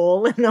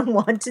all and I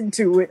want to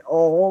do it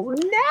all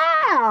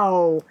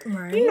now.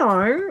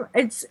 Right.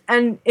 It's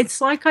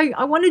like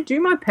I want to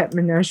do my pet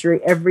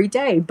menagerie every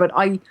day, but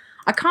I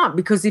can't,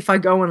 because if I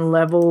go and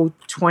level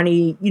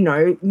 20,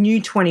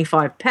 new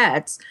 25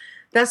 pets,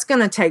 that's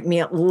going to take me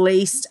at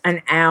least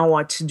an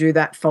hour to do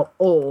that for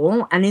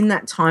all. And in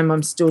that time,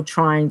 I'm still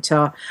trying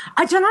to,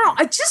 I don't know,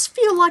 I just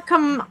feel like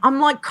I'm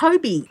like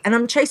Kobe and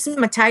I'm chasing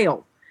my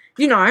tail.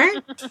 He's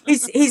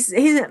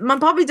my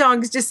puppy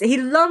dog is he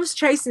loves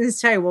chasing his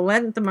tail. Well,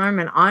 at the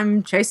moment,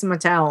 I'm chasing my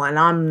tail and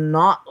I'm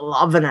not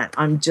loving it.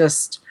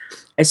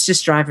 It's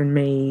just driving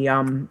me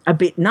a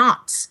bit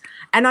nuts.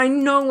 And I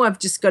know I've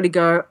just got to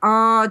go,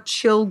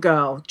 chill,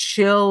 girl,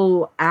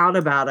 chill out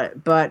about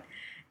it. But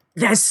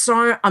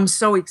I'm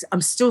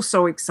still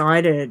so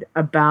excited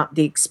about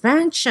the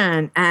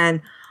expansion,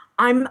 and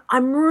I'm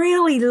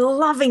really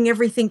loving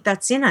everything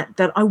that's in it,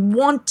 that I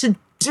want to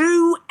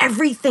do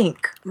everything.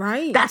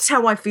 Right. That's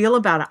how I feel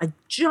about it. I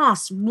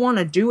just want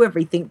to do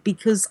everything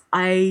because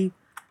I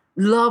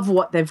love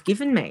what they've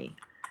given me.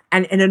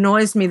 And it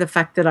annoys me the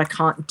fact that I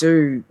can't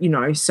do,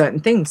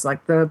 certain things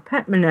like the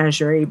pet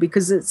menagerie,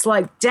 because it's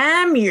like,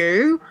 damn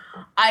you,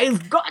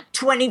 I've got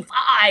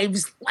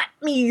 25s.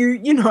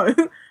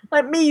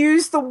 Let me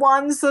use the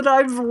ones that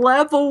I've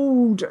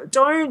leveled.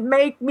 Don't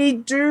make me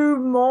do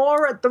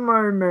more at the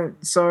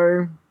moment.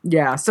 So,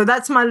 yeah. So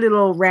that's my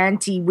little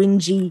ranty,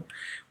 whingy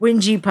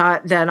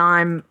part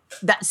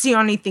that's the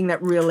only thing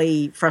that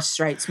really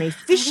frustrates me.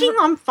 Fishing,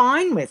 I'm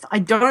fine with. I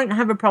don't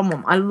have a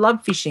problem. I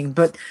love fishing,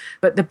 but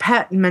the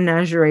pet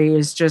menagerie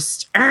is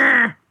just,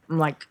 I'm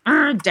like,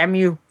 damn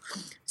you.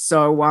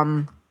 So,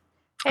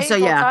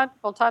 yeah.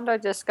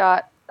 Voltando just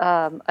got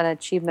an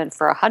achievement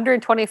for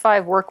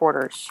 125 work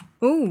orders.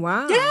 Oh,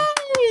 wow. Yay!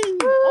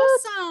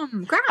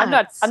 Awesome.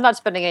 Congrats. I'm not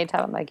spending any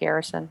time at my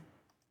garrison.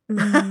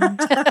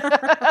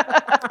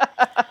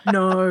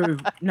 No,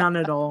 none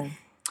at all.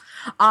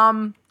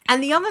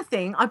 And the other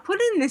thing, I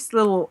put in this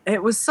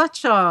it was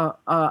such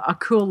a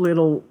cool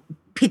little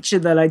picture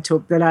that I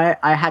took that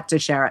I had to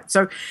share it.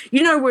 So,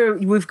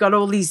 we've got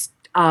all these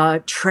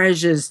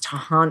treasures to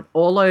hunt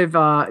all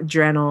over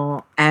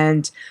Draenor,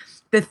 and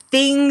the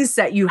things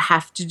that you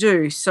have to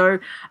do. So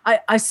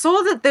I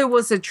saw that there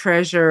was a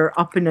treasure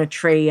up in a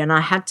tree, and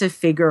I had to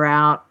figure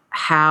out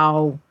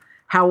how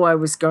I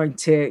was going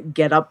to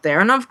get up there.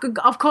 And of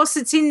course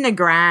it's in the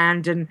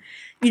ground, and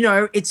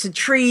it's a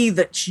tree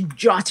that's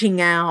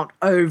jutting out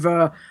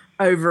over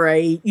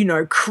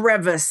a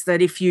crevice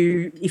that if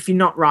you're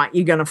not right,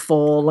 you're going to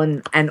fall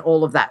and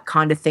all of that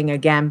kind of thing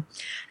again.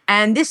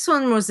 And this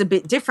one was a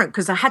bit different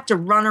because I had to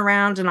run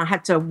around and I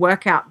had to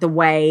work out the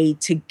way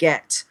to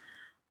get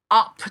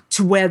up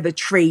to where the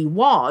tree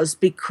was,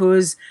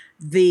 because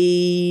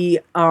the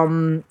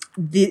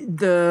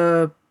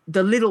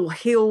little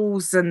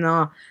hills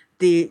and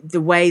the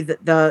way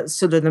that the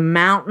sort of the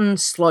mountain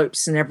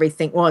slopes and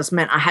everything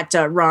meant I had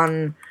to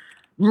run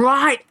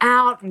right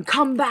out and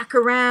come back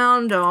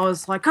around. I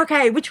was like,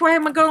 okay, which way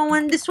am I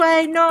going? This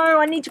way? No,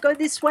 I need to go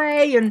this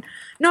way. And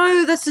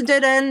no, that's a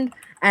dead end.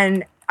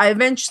 And I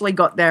eventually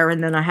got there,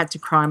 and then I had to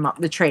climb up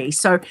the tree.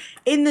 So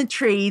in the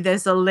tree,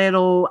 there's a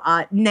little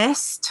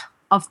nest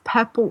of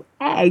purple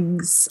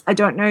eggs. I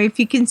don't know if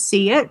you can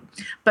see it,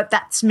 but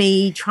that's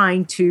me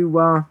trying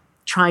to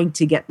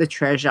get the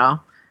treasure.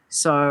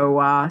 So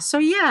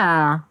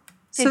yeah.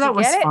 So that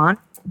was fun.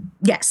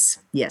 Yes,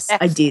 I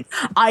Excellent. did.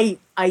 I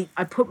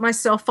put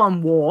myself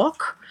on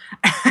walk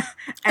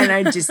and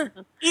I just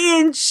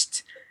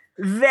inched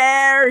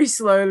very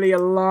slowly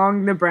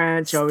along the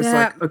branch. I was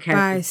like, Step okay.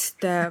 by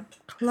step,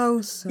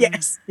 closer.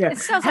 Yes, yeah. It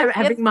sounds like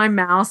Having my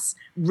mouse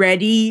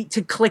ready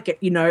to click it,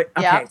 okay,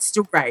 Yeah. it's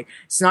still gray.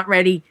 It's not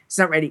ready.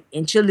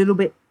 Inch a little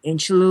bit.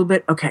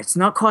 Okay, it's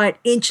not quite.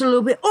 Inch a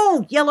little bit.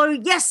 Oh, yellow.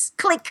 Yes,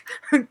 click.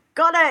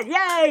 Got it.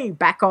 Yay.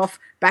 Back off.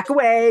 Back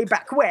away.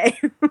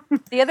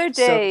 The other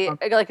day,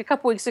 like a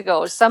couple weeks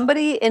ago,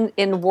 somebody in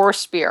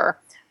Warspear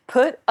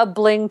put a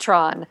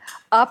Blingtron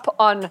up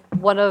on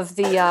one of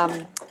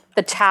the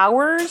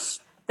towers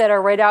that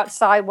are right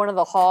outside one of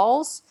the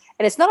halls.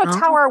 And it's not a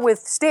tower with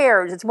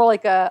stairs. It's more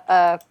like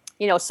a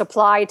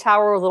supply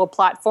tower with little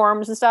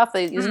platforms and stuff.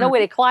 There's no way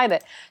to climb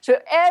it. So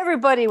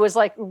everybody was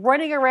like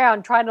running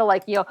around trying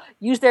to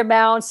use their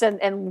mounts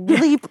and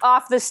leap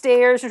off the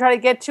stairs to try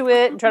to get to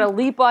it and try to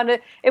leap on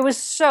it. It was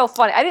so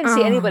funny. I didn't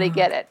see anybody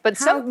get it, but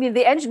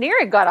the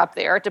engineering got up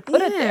there to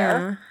put it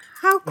there.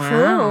 How cool.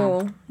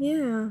 Wow.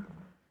 Yeah.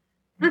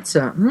 That's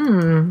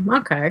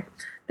okay.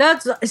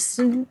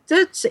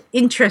 That's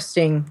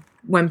interesting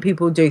when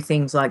people do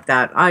things like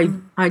that. I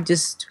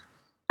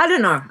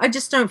don't know. I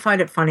just don't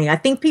find it funny. I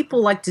think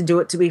people like to do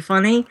it to be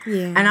funny.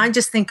 Yeah. And I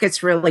just think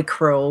it's really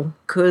cruel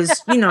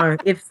because,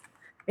 if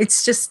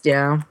it's just,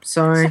 So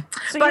So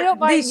but you don't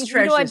mind, these you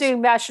treasures. don't want to do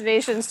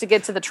machinations to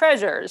get to the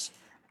treasures.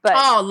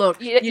 But Look.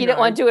 you don't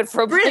want to do it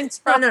for a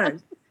Blingtron. No.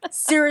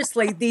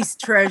 Seriously, these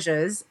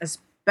treasures,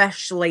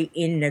 especially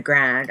in the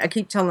Grand. I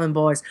keep telling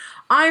boys,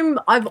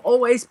 I've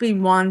always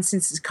been one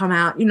since it's come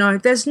out,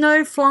 there's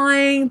no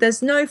flying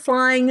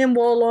in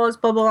Warlords,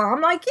 blah, blah, blah.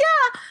 I'm like,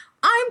 yeah,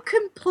 I'm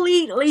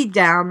completely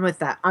down with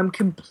that. I'm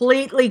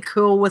completely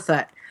cool with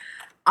it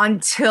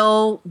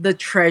until the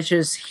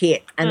treasures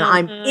hit and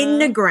I'm in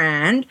the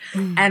Grand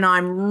and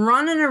I'm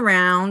running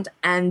around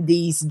and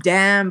these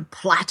damn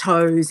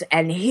plateaus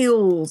and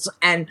hills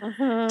and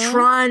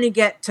trying to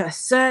get to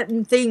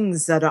certain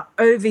things that are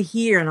over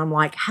here and I'm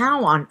like,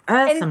 how on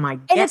earth am I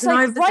getting and it's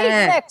like over right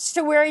there? next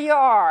to where you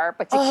are,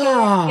 but you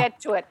can't get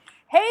to it.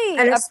 Hey,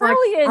 And a it's like,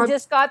 Brilliant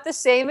just got the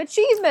same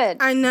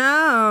achievement. I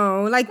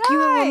know. Like you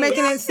were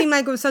making it seem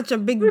like it was such a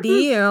big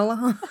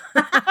deal.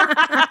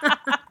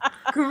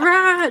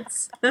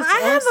 Congrats. That's I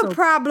have awesome. a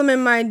problem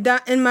in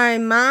my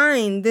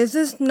mind. There's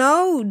this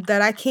node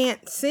that I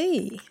can't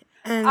see.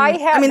 And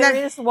there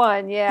is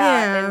one,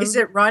 yeah. Is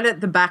it right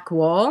at the back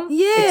wall?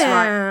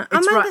 Yeah.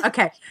 It's right.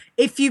 Okay.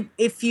 If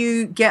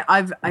you get,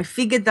 I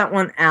figured that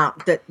one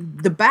out. That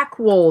the back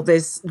wall,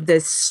 there's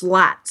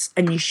slats,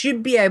 and you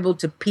should be able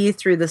to peer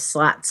through the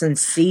slats and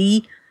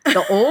see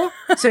the ore.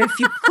 So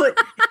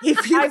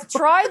I've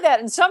tried that,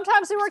 and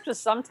sometimes it works, but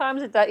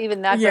sometimes that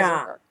doesn't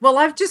work. Well,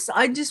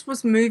 I just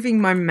was moving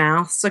my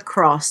mouse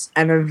across,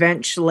 and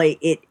eventually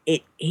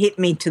it hit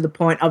me to the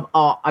point of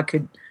I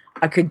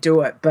could do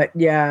it, but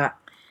yeah,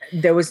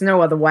 there was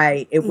no other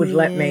way it would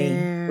let me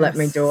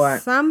do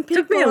it. Some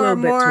Took me people a are little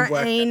bit to more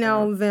work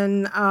anal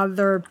than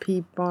other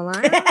people.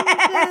 I'm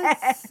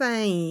just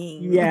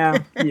saying. Yeah.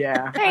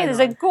 Hey, there's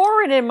a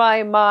Gorin in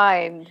my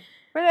mind.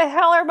 Where the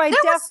hell are my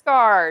death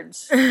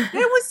guards? There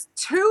was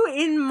two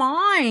in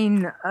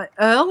mine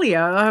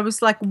earlier. I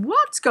was like,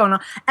 what's going on?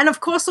 And of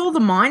course, all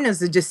the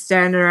miners are just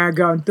standing around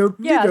going,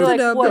 yeah, they're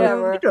like,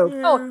 whatever.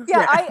 Oh,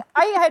 Yeah.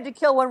 I had to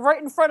kill one right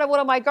in front of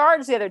one of my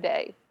guards the other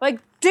day. Like,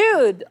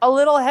 dude, a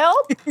little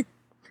help?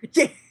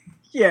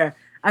 Yeah.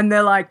 And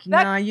they're like,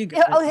 no, you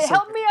got it.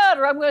 Help me out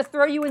or I'm going to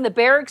throw you in the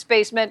barracks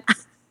basement.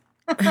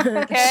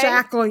 Okay?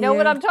 Shackle Know you.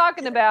 what I'm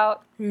talking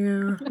about.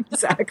 Yeah.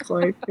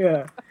 Exactly.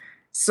 Yeah.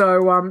 So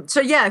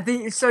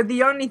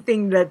the only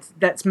thing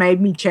that's made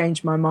me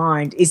change my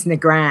mind is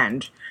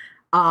Nagrand.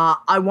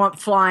 I want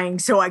flying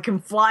so I can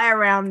fly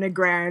around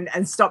Nagrand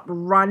and stop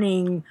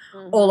running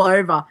all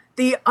over.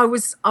 I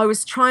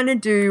was trying to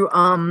do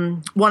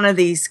one of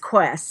these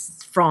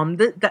quests from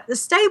that the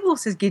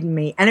stables has given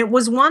me, and it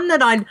was one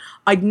that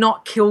I'd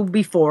not killed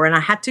before, and I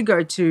had to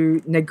go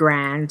to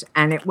Nagrand,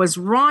 and it was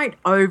right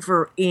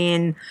over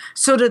in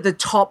sort of the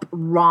top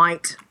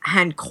right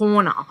hand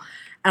corner.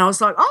 And I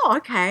was like, oh,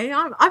 okay,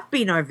 I've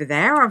been over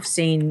there. I've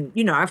seen,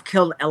 I've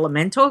killed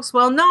elementals.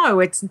 Well, no,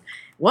 it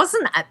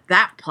wasn't at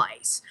that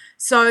place.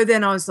 So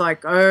then I was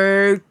like,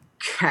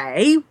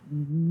 okay,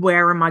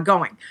 where am I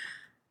going?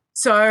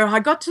 So I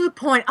got to the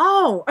point,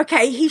 oh,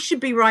 okay, he should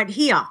be right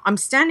here. I'm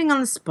standing on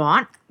the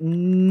spot.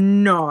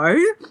 No.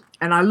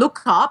 And I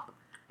look up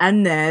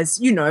and there's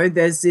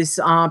this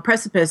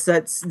precipice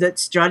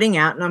that's jutting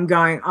out. And I'm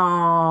going,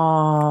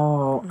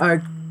 oh,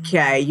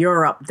 okay,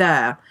 you're up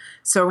there.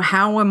 So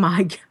how am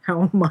I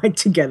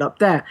to get up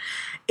there?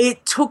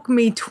 It took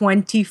me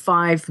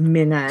 25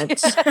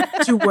 minutes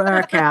to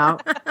work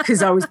out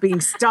because I was being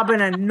stubborn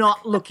and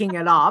not looking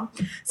it up.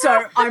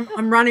 So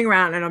I'm running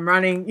around and I'm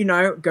running,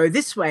 go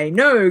this way,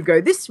 no, go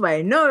this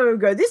way, no,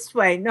 go this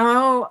way,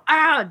 no,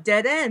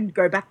 dead end,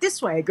 go back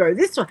this way, go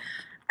this way.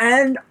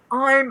 And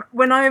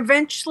when I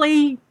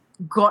eventually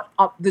got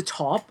up the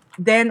top,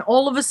 then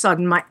all of a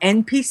sudden my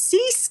NPC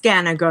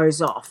scanner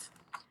goes off.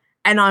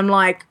 And I'm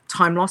like,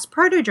 time lost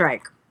proto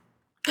Drake.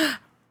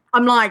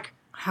 I'm like,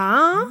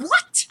 Huh?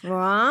 what?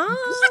 What?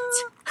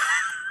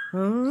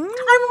 Time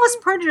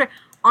lost proto Drake.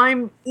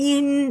 I'm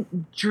in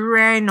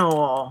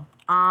Draenor.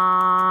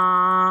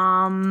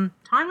 Time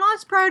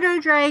lost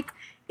proto Drake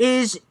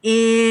is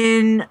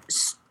in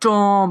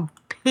Storm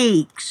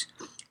Peaks.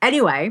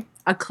 Anyway,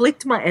 I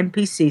clicked my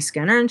NPC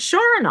scanner, and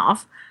sure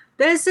enough,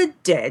 there's a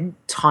dead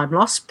time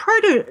lost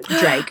proto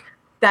Drake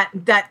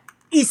that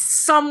is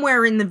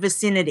somewhere in the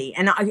vicinity.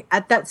 And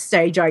at that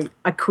stage, I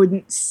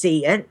couldn't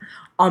see it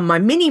on my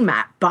mini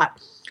map, but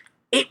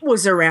it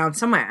was around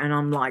somewhere. And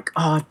I'm like,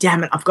 oh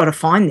damn it, I've got to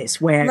find this.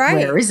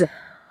 Where is it?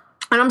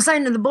 And I'm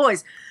saying to the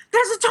boys,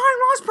 there's a time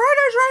lost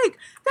proto Drake.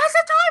 There's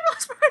a time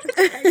lost proto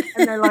Drake.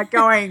 And they're like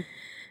going,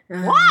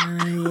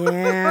 what?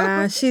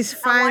 Yeah, she's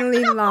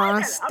finally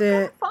lost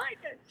it.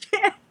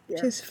 Yeah.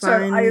 She's So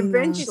finally I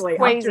eventually,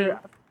 Crazy.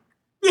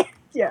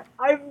 I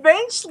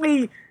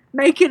eventually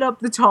make it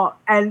up the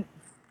top and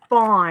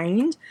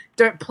find.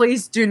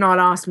 Please do not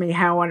ask me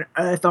how on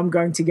earth I'm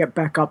going to get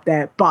back up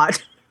there,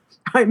 but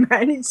I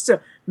managed to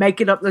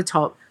make it up the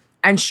top.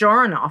 And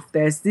sure enough,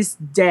 there's this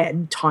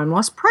dead time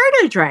lost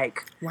proto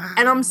Drake. Wow.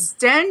 And I'm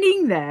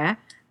standing there,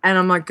 and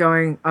I'm like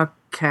going,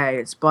 okay,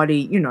 its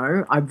body,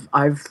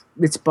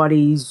 its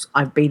bodies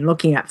I've been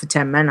looking at for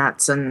 10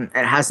 minutes and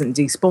it hasn't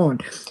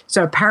despawned.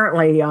 So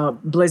apparently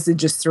Blizzard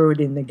just threw it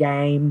in the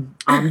game.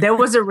 There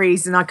was a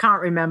reason. I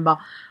can't remember.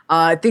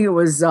 I think it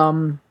was,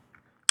 I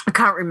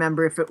can't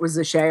remember if it was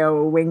Asheo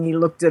or Wingy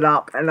looked it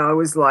up, and I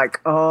was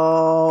like,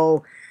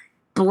 oh,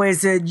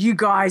 Blizzard, you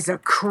guys are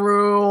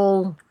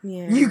cruel.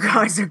 Yeah. You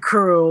guys are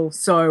cruel.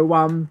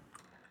 So,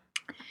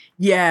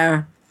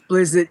 yeah.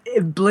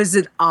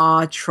 Blizzard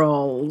are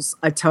trolls.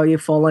 I tell you,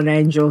 Fallen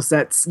Angels,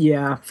 that's,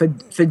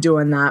 for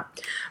doing that.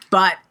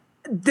 But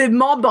the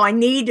mob I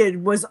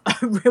needed was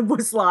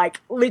like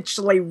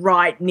literally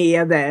right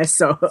near there.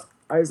 So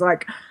I was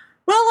like,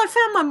 well, I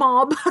found my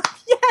mob.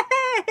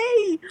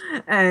 Yay!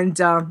 And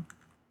so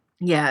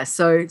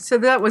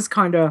that was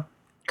kind of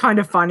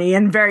funny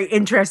and very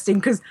interesting,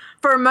 because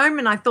for a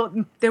moment I thought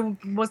there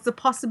was the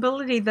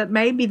possibility that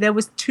maybe there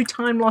was 2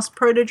 time lost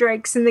proto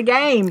Drakes in the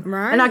game,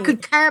 right, and I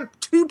could camp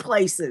 2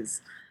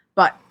 places.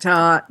 But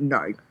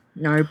no,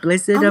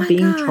 Blizzard are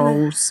being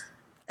trolls.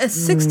 A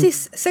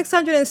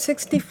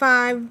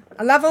 665,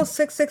 a level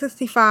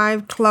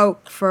 665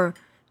 cloak for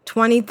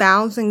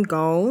 20,000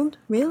 gold.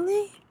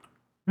 Really?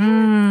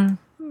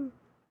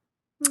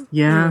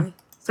 Yeah,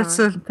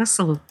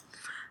 Anyway,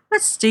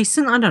 that's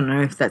decent. I don't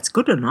know if that's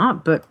good or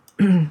not, but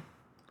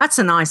that's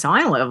a nice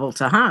eye level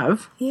to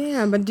have.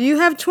 yeah, but do you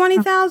have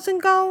 20,000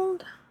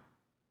 gold?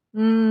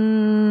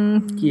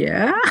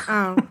 Yeah.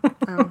 Oh,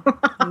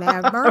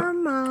 never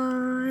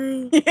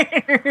mind.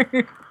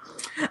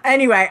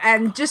 Anyway,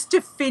 and just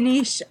to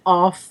finish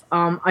off,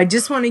 I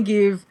just want to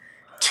give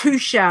 2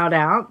 shout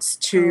outs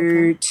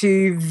to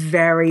 2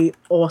 very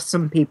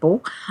awesome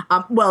people.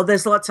 Well,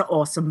 there's lots of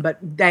awesome, but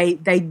they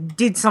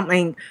did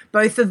something,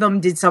 both of them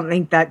did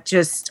something that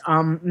just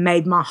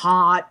made my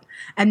heart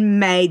and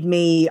made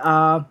me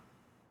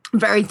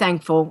very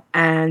thankful,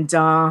 and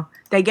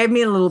they gave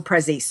me a little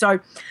prezi.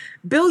 So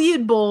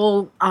Billiard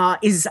Ball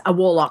is a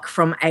warlock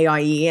from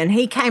AIE, and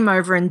he came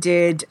over and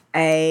did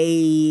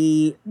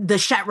the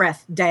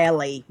Shatreth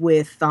daily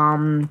with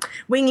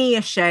Wingy,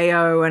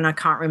 Asheo, and I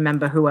can't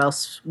remember who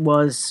else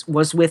was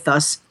with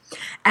us.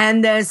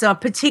 And there's a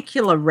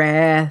particular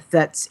rare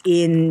that's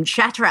in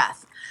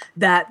Shatreth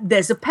that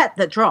there's a pet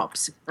that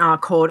drops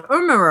called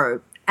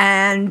Umaro,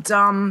 and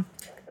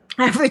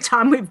every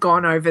time we've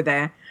gone over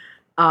there,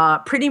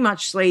 pretty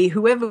much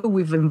whoever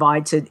we've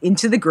invited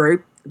into the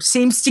group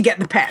seems to get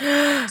the pet.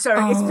 So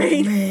it's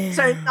been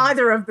so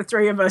neither of the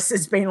 3 of us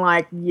has been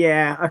like,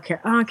 yeah,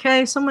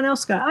 okay, someone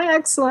else go. Oh,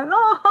 excellent.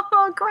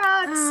 Oh,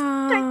 congrats.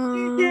 Thank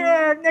you.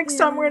 Yeah, next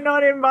time we're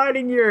not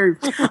inviting you.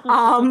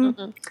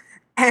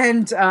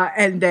 And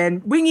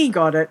then Wingy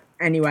got it.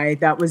 Anyway,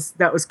 that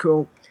was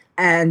cool.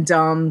 And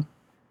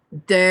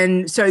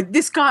then so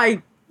this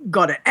guy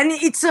got it. And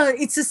it's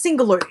a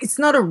single loot. It's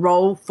not a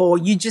roll for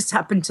you just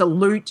happen to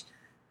loot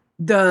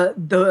the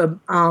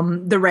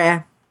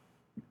rare.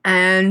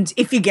 And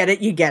if you get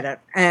it, you get it.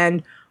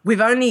 And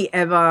we've only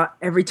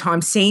every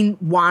time seen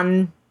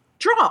 1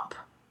 drop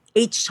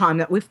each time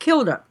that we've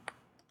killed it.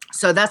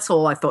 So that's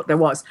all I thought there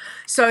was.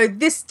 So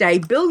this day,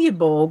 Billiard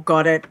Ball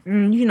got it.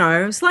 And,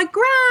 it's like,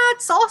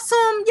 grats,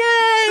 awesome,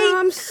 yay.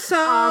 I'm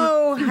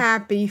so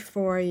happy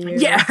for you.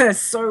 Yeah,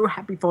 so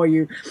happy for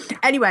you.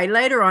 Anyway,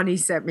 later on, he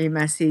sent me a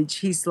message.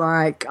 He's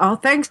like, oh,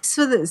 thanks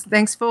for this.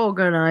 Thanks for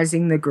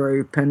organizing the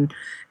group and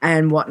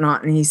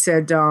whatnot. And he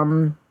said,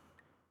 no,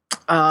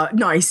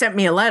 he sent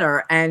me a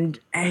letter, and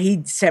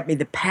he sent me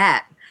the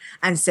pet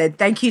and said,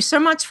 thank you so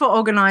much for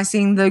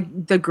organizing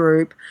the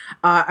group.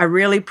 I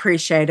really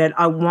appreciate it.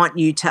 I want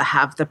you to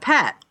have the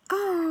pet.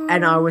 Oh.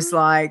 And I was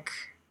like,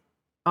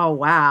 oh,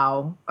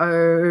 wow.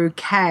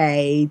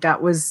 Okay.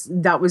 That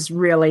was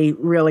really,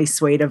 really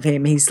sweet of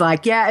him. He's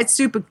like, yeah, it's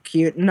super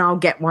cute and I'll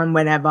get one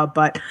whenever.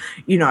 But,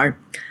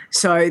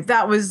 So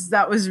that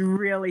was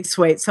really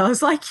sweet. So I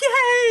was like,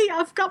 yay,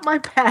 I've got my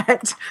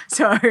pet.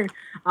 So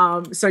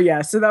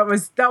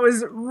that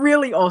was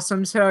really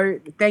awesome. So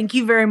thank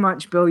you very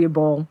much, Billy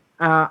Ball.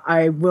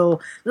 I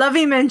will love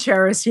him and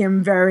cherish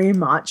him very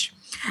much.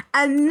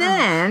 And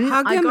then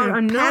hug I him got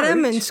and a pet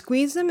him note. and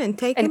squeeze him and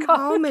take him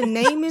home and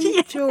name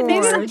him George.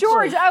 Name him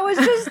George. I was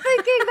just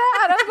thinking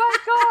that. Oh my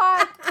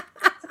God.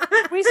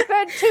 We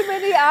spent too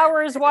many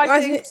hours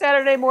watching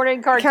Saturday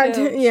morning cartoons.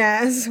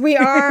 Yes, we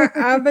are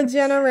of a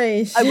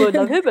generation. I would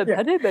love him and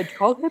pet him and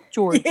call him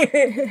George.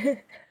 Yeah.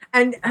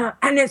 And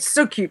it's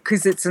so cute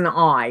because it's an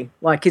eye,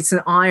 like it's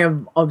an eye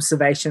of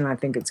observation, I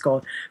think it's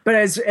called. But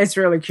it's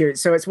really cute.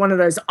 So it's one of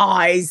those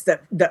eyes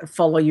that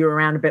follow you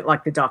around a bit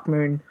like the Dark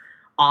Moon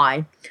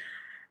eye.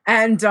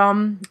 And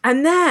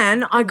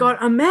then I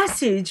got a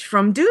message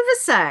from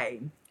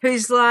Duvasay,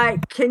 who's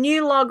like, "Can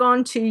you log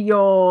on to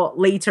your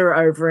Lita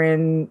over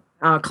in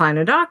Clan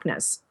of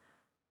Darkness?"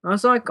 I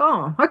was like,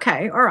 "Oh,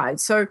 okay, all right."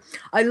 So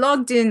I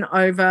logged in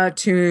over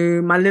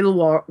to my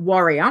little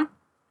warrior.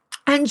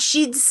 And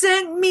she'd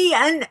sent me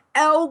an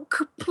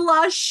elk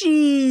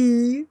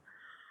plushie.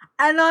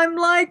 And I'm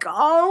like,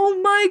 oh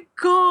my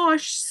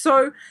gosh.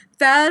 So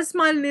there's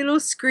my little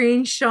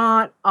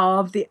screenshot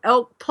of the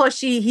elk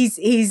plushie. He's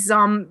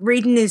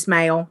reading his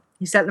mail.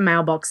 He's at the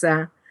mailbox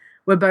there.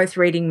 We're both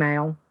reading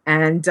mail.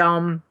 And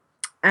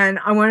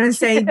I want to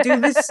say,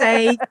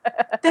 Duvasay,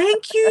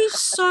 thank you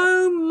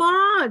so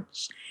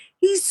much.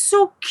 He's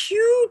so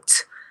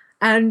cute.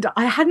 And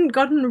I hadn't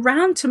gotten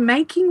around to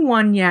making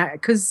one yet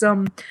because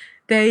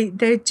they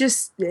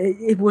just,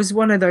 it was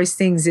one of those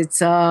things. It's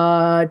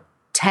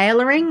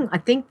tailoring, I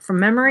think, from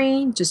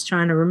memory, just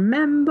trying to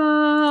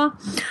remember.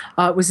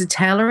 It was a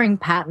tailoring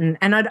pattern,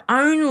 and I'd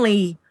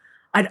only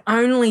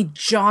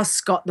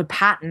just got the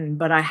pattern,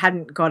 but I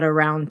hadn't got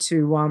around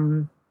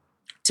to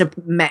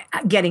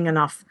getting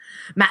enough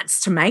mats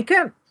to make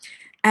it.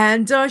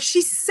 And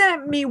she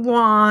sent me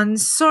one.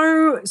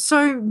 So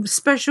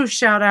special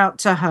shout out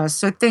to her.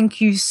 So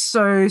thank you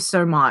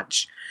so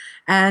much.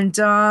 And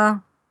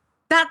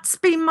that's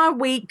been my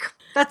week.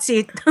 That's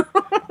it.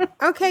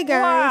 Okay,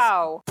 guys.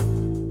 Wow.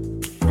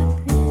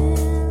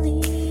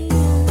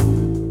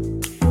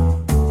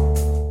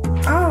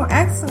 Oh,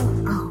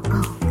 excellent. Oh.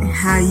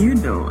 How you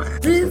doing?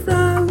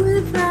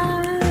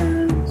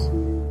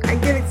 I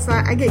get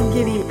excited. I get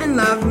giddy and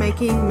love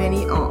making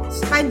many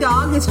alts. My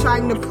dog is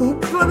trying to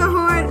poop for the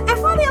Horde and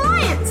for the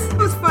Alliance. It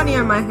was funny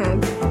on my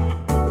head.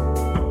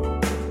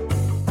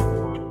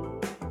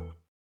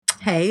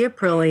 Hey,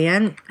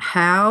 Aprillian,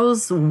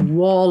 how's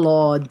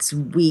Warlord's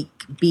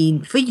week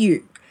been for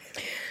you?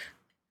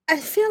 I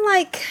feel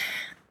like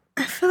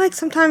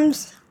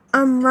sometimes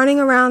I'm running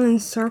around in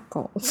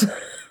circles.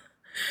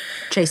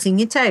 Chasing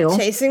your tail.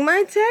 Chasing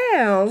my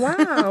tail.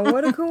 Wow,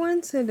 what a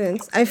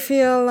coincidence. I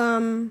feel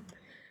a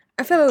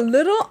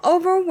little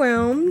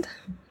overwhelmed.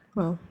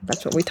 Well,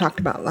 that's what we talked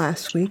about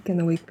last week and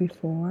the week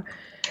before.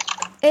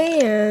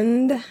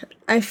 And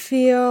I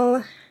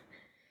feel,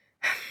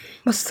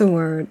 what's the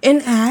word?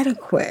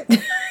 Inadequate.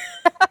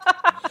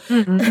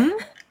 Mm-hmm.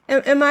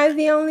 Am I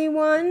the only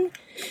one?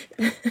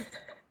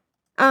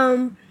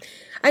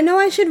 I know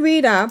I should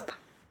read up.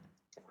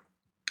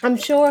 I'm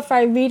sure if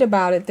I read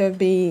about it, there'd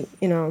be,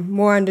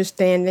 more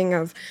understanding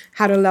of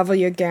how to level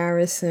your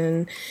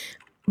garrison.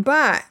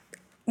 But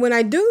when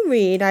I do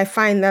read, I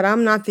find that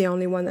I'm not the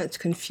only one that's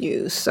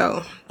confused.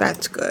 So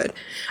that's good.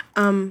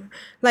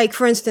 Like,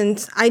 for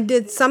instance, I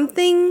did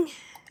something.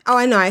 Oh,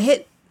 I know. I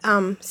hit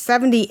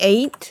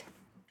 78.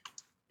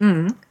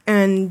 Mm-hmm.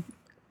 And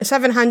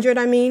 700,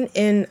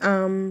 in...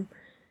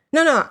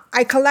 No.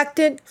 I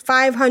collected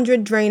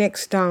 500 Draenic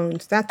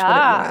stones. That's what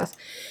it was.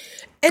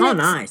 And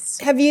nice.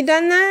 Have you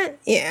done that?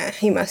 Yeah,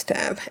 he must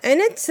have. And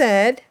it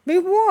said,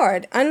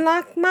 reward,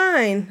 unlock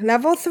mine,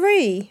 level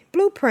 3,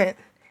 blueprint.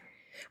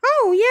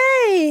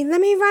 Oh, yay, let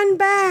me run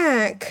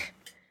back.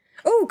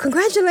 Oh,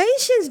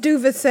 congratulations,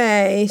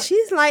 Duvasay.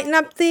 She's lighting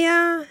up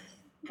the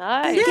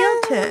Nice.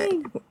 skill check.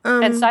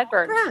 And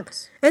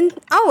sideburns. And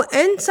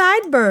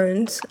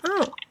sideburns.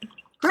 Oh.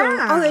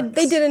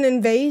 They did an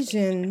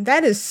invasion.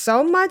 That is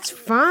so much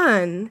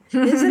fun,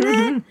 isn't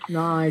it?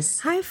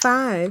 Nice. High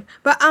five.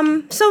 But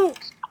so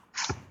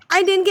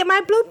I didn't get my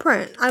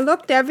blueprint. I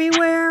looked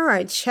everywhere.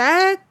 I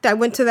checked. I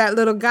went to that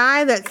little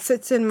guy that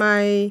sits in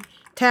my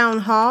town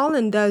hall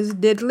and does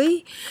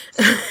diddly.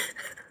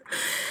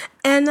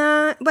 And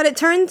but it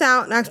turns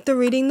out after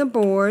reading the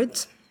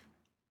boards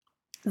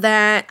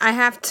that I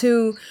have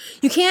to.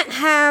 You can't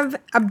have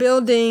a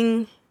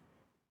building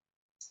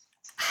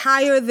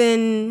higher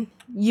than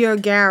your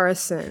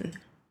garrison.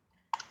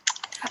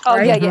 Oh,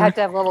 right? yeah, you have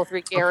to have level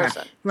 3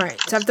 garrison. Okay. Right.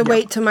 So I have to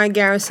wait till my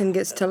garrison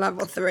gets to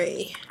level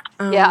 3.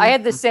 Yeah, I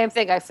had the same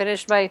thing. I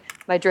finished my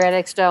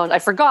Draenic stones. I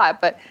forgot,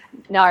 but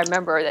now I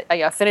remember that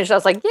I finished. I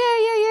was like,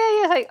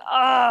 yeah. Like,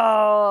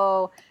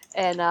 oh.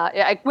 And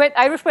I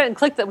just went and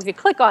clicked that. If you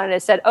click on it,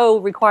 it said, oh,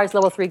 requires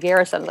level 3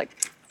 garrison. I was like,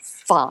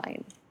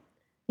 fine.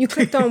 You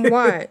clicked on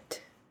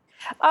what?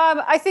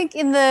 I think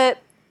in the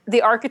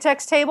the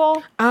architect's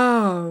table.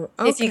 Oh,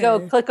 okay. If you go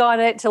click on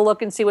it to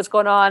look and see what's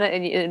going on,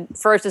 and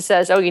first it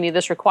says, "Oh, you need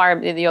this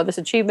requirement, this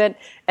achievement,"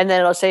 and then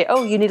it'll say,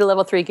 "Oh, you need a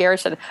level 3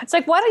 garrison." It's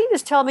like, why don't you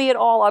just tell me it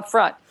all up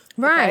front?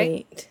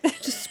 Right. Okay?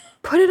 Just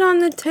put it on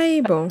the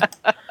table.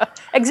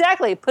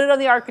 Exactly. Put it on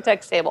the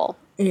architect's table.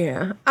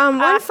 Yeah.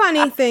 One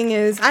funny thing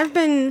is I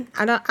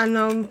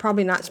know I'm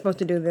probably not supposed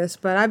to do this,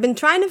 but I've been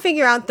trying to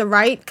figure out the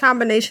right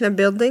combination of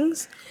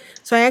buildings.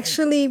 So I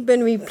actually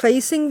been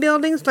replacing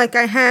buildings. Like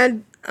I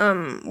had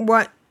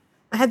I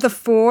had the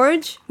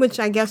forge, which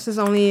I guess is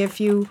only if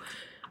you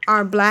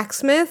are a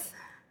blacksmith.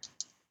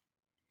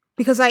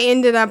 Because I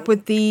ended up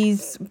with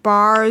these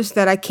bars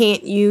that I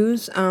can't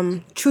use,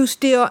 true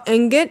steel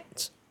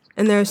ingots,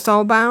 and they're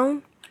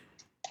soulbound.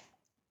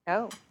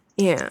 Oh.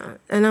 Yeah,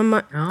 and I'm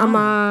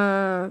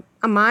a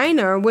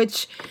miner,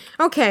 which,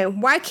 okay,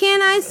 why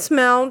can't I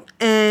smelt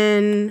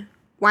and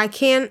why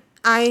can't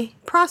I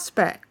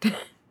prospect?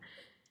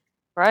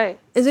 Right.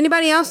 Is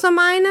anybody else a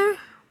miner?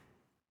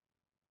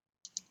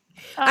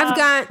 I've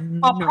got.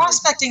 Well,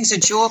 prospecting's a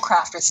jewel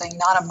crafter thing,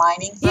 not a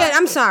mining thing. Yeah,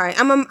 I'm sorry.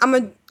 I'm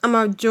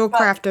a jewel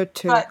crafter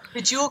too. But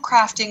the jewel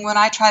crafting, when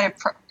I try to,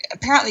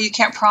 apparently you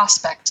can't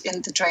prospect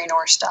in the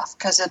Draenor stuff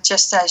because it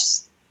just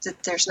says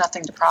that there's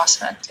nothing to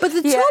prospect. But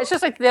the it's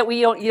just like that.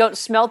 You don't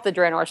smelt the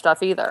Draenor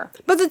stuff either.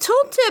 But the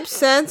tooltip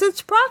says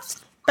it's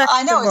prospectable.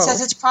 I know it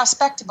says it's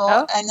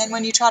prospectable, and then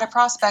when you try to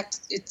prospect,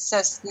 it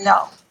says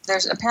no.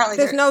 There's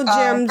no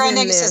gems in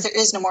there. Says there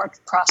is no more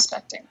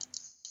prospecting.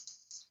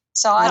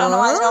 So I don't know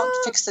why they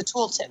don't fix the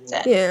tooltip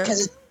then. Yeah.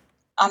 Because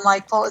I'm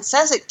like, well, it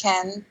says it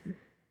can,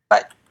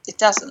 but it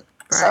doesn't.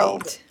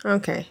 Right. So.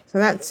 Okay. So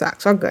that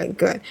sucks. Okay,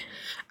 good.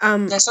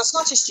 Yeah, so it's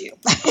not just you.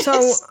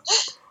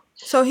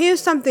 So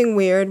here's something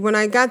weird. When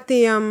I got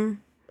the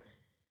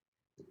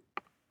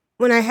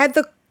when I had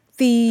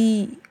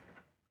the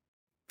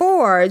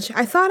forge,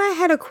 I thought I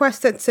had a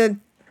quest that said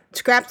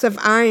scraps of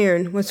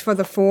iron was for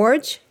the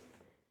forge.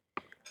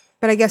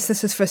 But I guess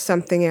this is for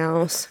something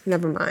else.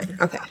 Never mind.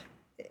 Okay.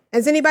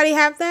 Does anybody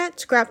have that?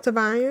 Scraps of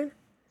iron?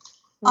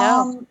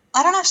 No.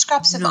 I don't have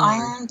scraps of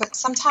iron, but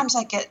sometimes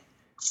I get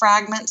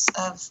fragments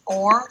of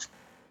ore.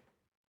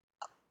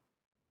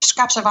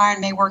 Scraps of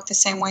iron may work the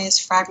same way as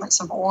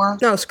fragments of ore.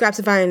 No, scraps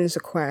of iron is a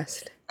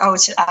quest. Oh,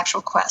 it's an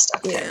actual quest.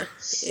 Okay.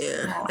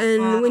 Yeah.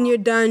 And when you're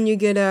done, you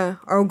get a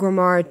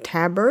Orgrimmar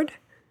tabard.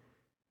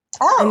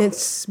 Oh. And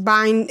it's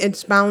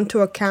bound to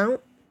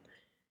account.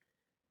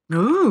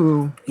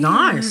 Ooh,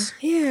 nice.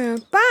 Yeah,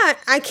 but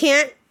I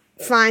can't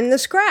find the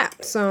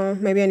scrap, so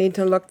maybe I need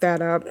to look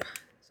that up.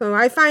 So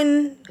I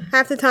find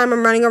half the time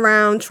I'm running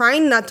around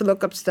trying not to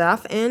look up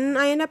stuff, and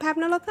I end up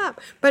having to look up.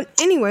 But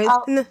anyways,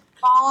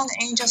 Fallen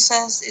Angel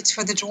says it's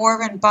for the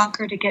Dwarven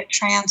bunker to get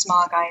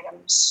transmog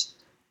items.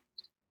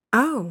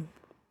 Oh,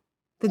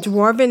 the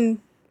Dwarven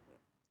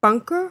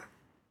bunker?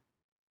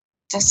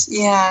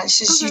 Yeah, it's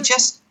just, you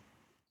just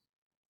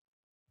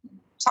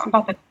something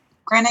about the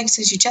Grand Egg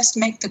says you just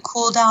make the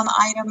cooldown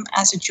item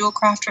as a jewel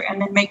crafter and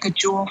then make a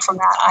jewel from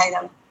that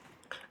item.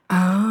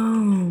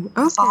 Oh,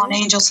 okay. Fallen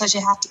Angel says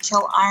you have to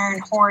kill Iron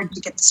Horde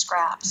to get the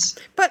scraps.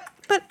 But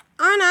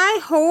aren't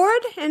I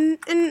Horde?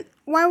 And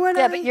why would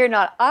I? Yeah, but you're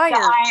not Iron.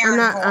 I'm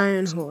not Horde.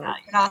 Iron Horde.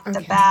 You're not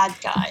the bad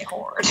guy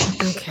Horde.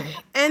 Okay.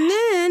 And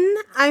then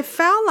I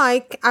felt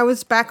like I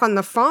was back on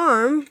the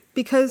farm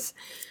because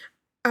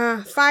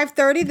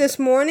 5:30 this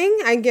morning,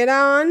 I get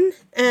on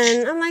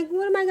and I'm like,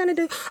 what am I going to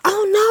do?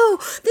 Oh no,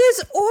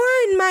 there's ore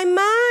in my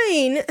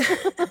mine.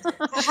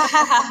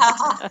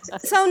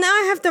 So now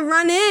I have to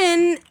run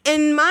in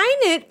and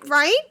mine it,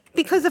 right?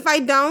 Because if I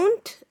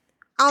don't,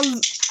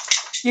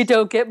 you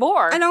don't get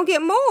more. I don't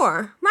get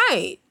more,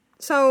 right?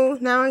 So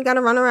now I got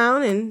to run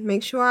around and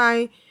make sure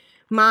I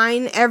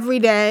mine every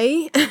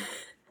day.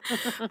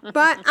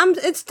 But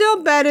it's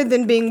still better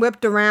than being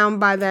whipped around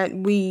by that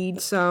weed.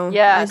 So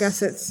I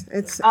guess it's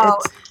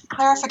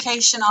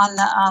clarification on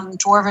the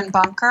Dwarven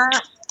bunker.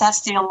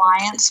 That's the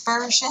Alliance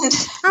version.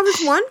 I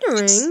was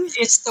wondering.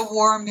 It's the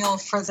war mill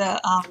for the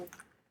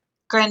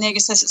Grand Naga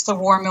says it's the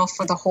war mill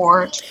for the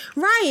Horde.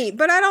 Right,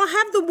 but I don't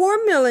have the war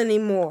mill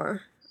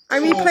anymore. I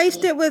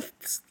replaced it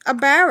with a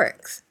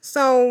barracks.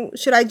 So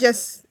should I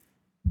just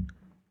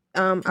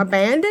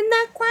abandon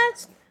that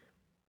quest?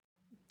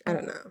 I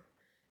don't know.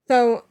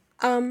 So,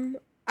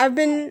 I've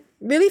been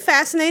really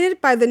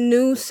fascinated by the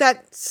new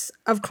sets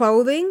of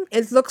clothing.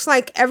 It looks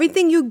like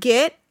everything you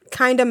get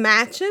kind of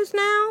matches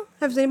now.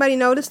 Has anybody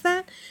noticed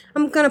that?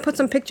 I'm going to put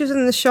some pictures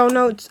in the show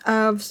notes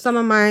of some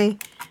of my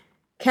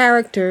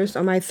characters,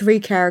 or my 3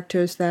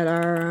 characters that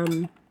are,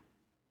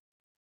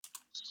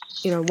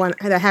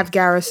 that have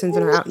garrisons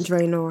and are out in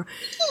Draenor.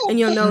 And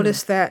you'll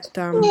notice that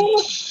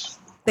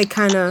they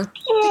kind of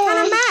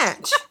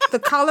match. The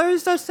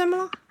colors are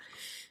similar.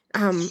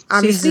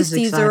 Obviously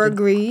Caesar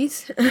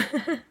agrees.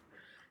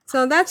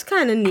 So that's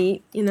kind of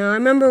neat. I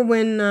remember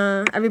when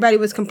everybody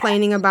was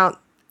complaining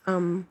about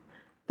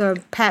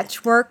the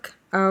patchwork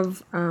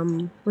of,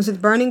 was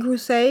it Burning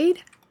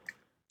Crusade?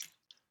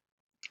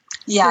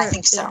 Yeah, I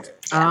think so.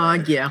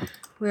 Yeah.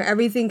 Where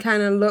everything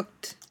kind of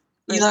looked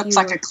You Like look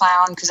like a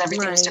clown because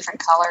everything was Right.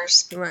 different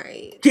colors.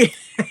 Right.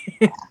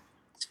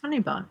 It's funny,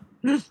 but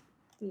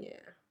Yeah.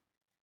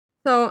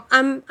 So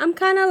I'm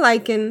kind of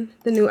liking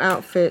the new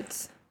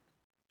outfits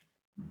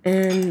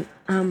and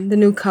the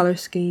new color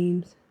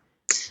schemes.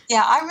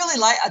 Yeah, I really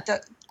like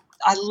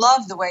I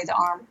love the way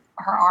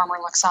her armor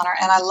looks on her,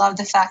 and I love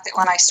the fact that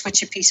when I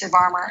switch a piece of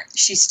armor,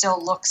 she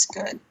still looks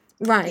good.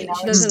 Right. You know,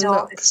 She doesn't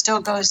look. it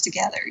still goes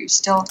together.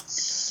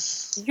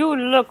 You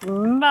look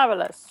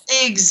marvelous.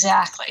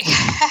 Exactly.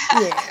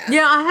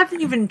 yeah, I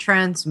haven't even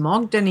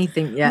transmogged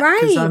anything yet.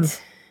 'Cause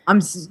Right. I'm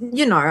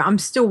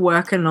still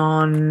working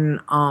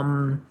on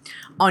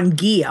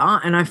gear,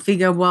 and I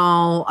figure,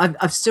 well,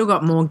 I've still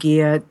got more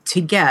gear to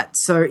get,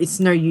 so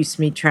it's no use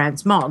me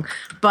transmog.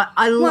 But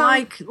I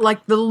like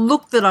the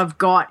look that I've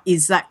got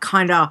is that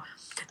kind of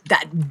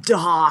that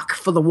dark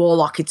for the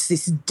warlock. It's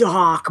this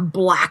dark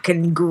black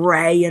and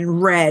grey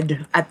and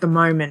red at the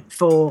moment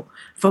for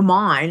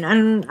mine,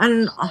 and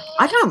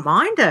I don't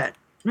mind it.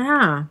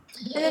 Yeah.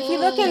 And if you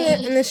look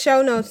in the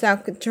show notes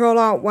at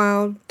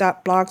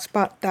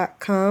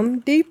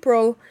controlaltwow.blogspot.com,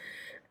 Deepril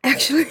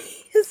actually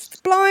is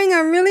blowing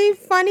a really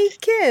funny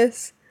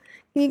kiss.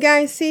 Can you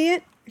guys see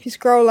it? If you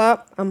scroll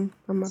up, I'm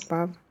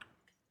above.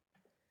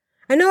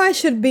 I know I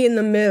should be in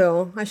the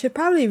middle. I should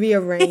probably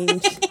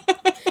rearrange.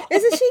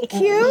 Isn't she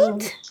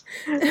cute?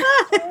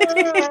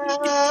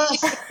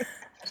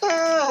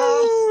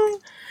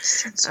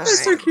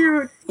 She's so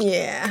cute.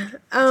 Yeah.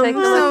 Take a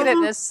look at it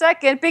in a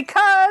second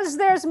because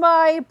there's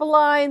my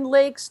blind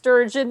lake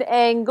sturgeon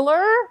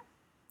angler.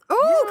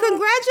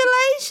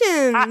 Oh,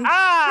 congratulations!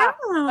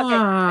 Okay,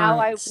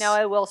 now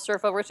I will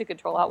surf over to Okay.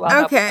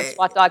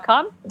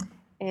 controlaltwow.blogspot.com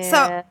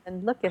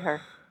and look at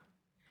her.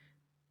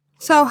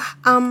 So,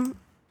 how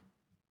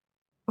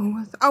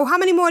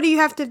many more do you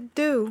have to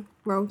do,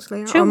 Rogue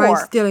Slayer? 2 or am I more.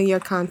 stealing your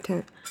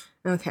content?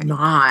 Okay.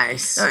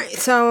 Nice. All right,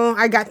 so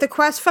I got the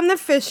quest from the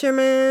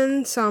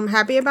fisherman, so I'm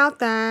happy about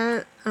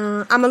that.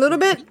 I'm a little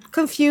bit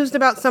confused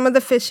about some of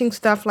the fishing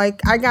stuff. Like,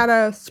 I got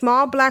a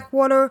small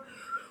blackwater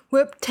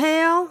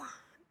whiptail,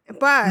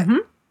 but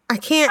I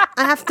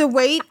have to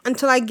wait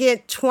until I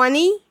get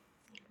 20.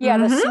 Yeah,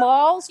 the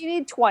smalls you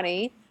need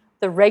 20,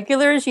 the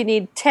regulars you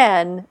need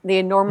 10, the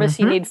enormous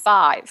you need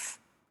 5.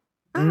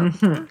 Oh,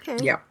 okay.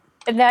 Yeah.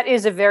 And that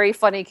is a very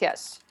funny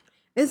kiss.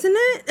 Isn't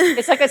it?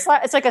 It's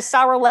like a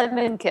sour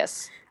lemon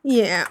kiss.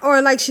 Yeah,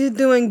 or like she's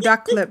doing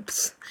duck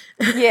lips.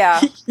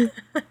 Yeah.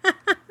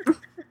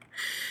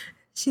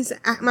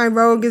 My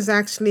rogue is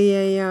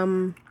actually a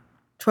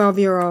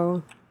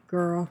 12-year-old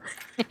girl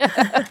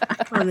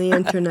on the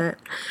internet.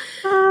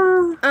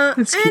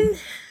 And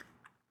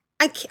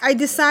I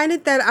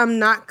decided that I'm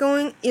not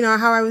going,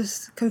 how I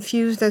was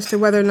confused as to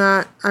whether or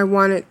not I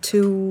wanted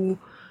to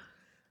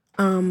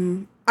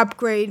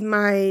upgrade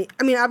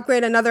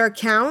another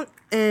account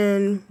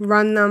and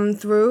run them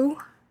through.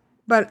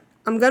 But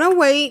I'm going to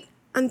wait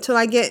until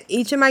I get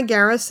each of my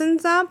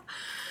garrisons up.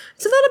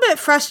 It's a little bit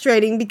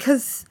frustrating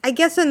because I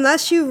guess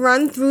unless you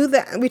run through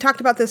that, we talked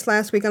about this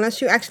last week, unless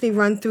you actually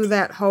run through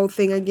that whole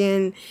thing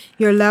again,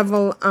 your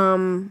level,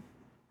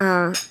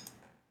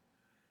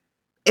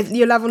 if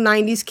your level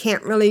 90s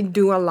can't really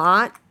do a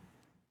lot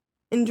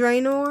in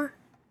Draenor.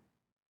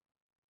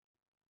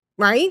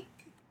 Right?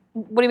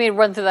 What do you mean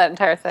run through that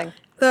entire thing?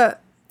 The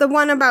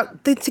one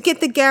about to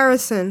get the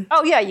garrison.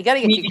 Oh yeah, you got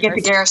to You need to get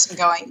the garrison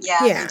going.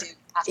 Yeah, Yeah. you do.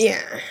 Have to.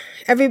 Yeah.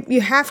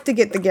 You have to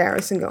get the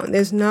garrison going.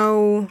 There's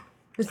no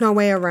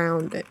way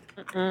around it.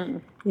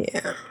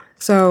 Yeah.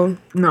 So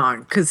No,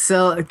 because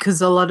a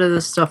lot of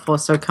the stuff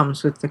also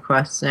comes with the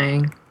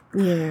questing.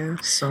 yeah.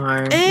 So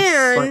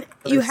And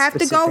you have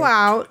to go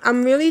out.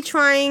 I'm really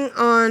trying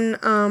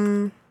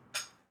on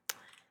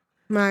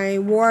my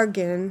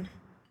Worgen,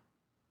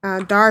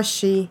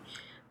 Darshi,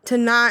 to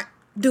not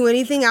do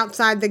anything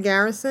outside the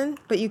garrison,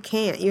 but you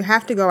can't. You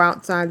have to go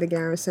outside the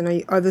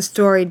garrison, or the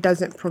story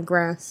doesn't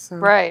progress. So.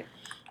 Right.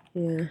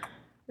 Yeah.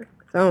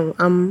 So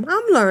I'm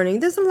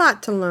learning. There's a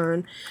lot to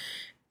learn.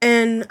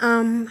 And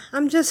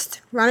I'm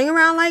just running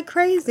around like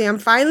crazy. I'm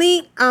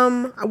finally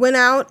I went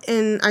out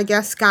and I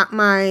guess got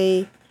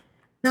my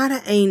not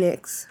an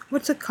annex.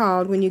 What's it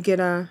called when you get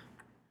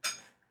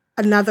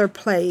another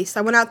place?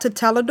 I went out to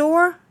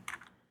Teledor.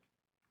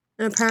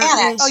 And apparently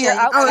Annex. Your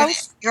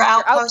outpost. Your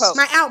outpost.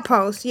 my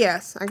outpost,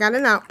 yes. I got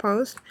an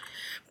outpost.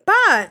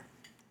 But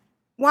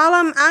while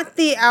I'm at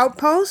the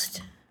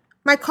outpost,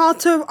 my call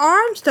to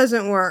arms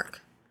doesn't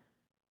work.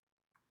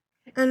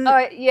 And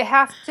You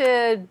have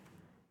to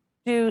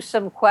do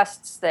some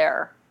quests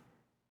there,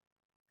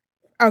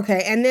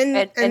 okay, and then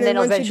and then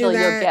once eventually you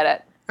do that, you'll get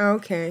it.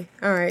 Okay,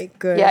 all right,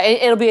 good. Yeah,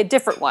 it'll be a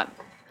different one.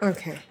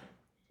 Okay.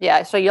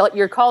 Yeah, so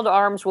your call to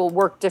arms will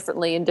work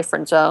differently in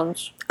different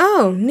zones.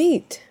 Oh,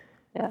 neat.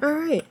 Yeah. All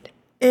right,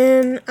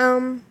 and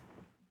I'm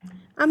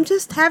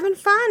just having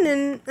fun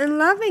and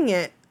loving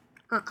it.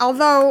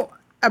 Although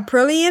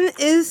Aprillian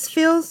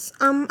feels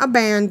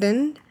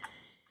abandoned.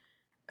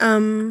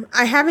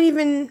 I haven't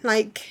even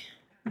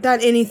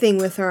done anything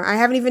with her. I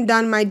haven't even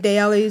done my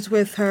dailies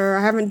with her.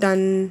 I haven't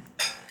done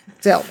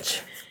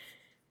zilch.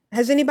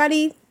 Has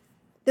anybody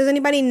Does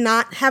anybody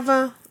not have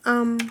a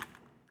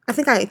I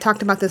think I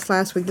talked about this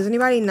last week. Does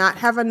anybody not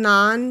have a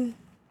non-warlog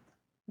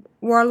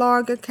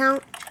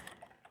account?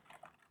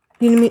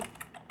 You know what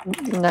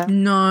I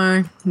mean?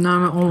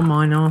 No, all of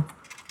mine are.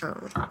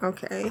 Oh,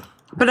 okay.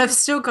 But I've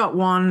still got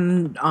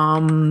one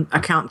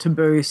account to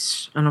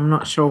boost, and I'm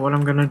not sure what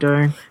I'm gonna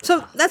do.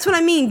 So that's what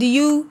I mean.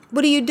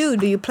 What do you do?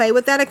 Do you play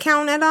with that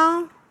account at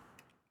all?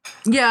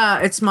 Yeah,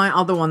 it's my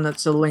other one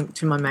that's a link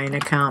to my main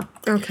account.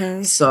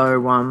 Okay.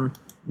 So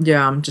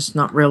yeah, I'm just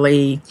not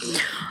really.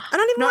 I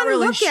don't even Not want to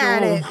really look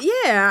at it.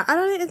 Yeah, I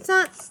don't. It's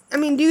not. I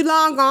mean, do you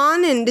log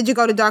on and did you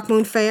go to Dark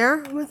Moon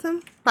Fair with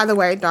them? By the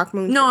way, Dark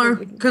Moon. No,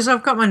 because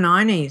I've got my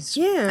 90s.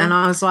 Yeah. And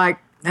I was like,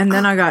 and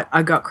then I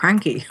got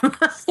cranky.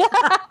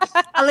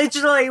 I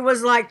literally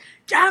was like,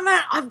 damn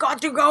it, I've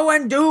got to go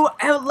and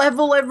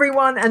level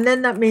everyone. And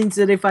then that means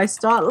that if I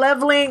start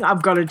leveling,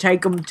 I've got to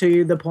take them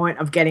to the point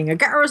of getting a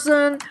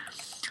garrison.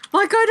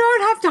 Like, I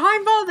don't have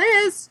time for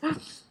this.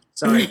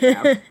 So,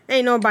 yeah.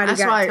 Ain't nobody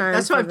got time.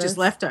 That's why I've just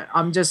left it.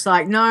 I'm just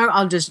like, no,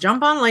 I'll just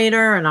jump on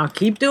later and I'll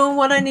keep doing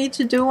what I need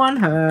to do on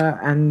her.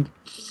 And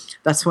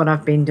that's what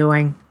I've been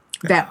doing.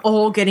 They're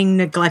all getting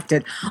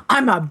neglected.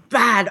 I'm a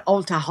bad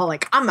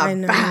alcoholic. I'm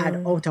a bad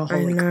alcoholic.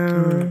 I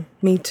know.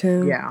 Me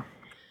too. Yeah.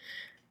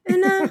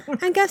 And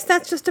I guess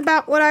that's just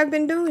about what I've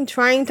been doing,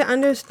 trying to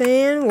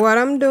understand what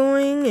I'm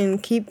doing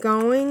and keep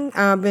going.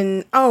 I've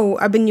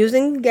been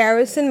using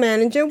Garrison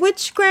Manager,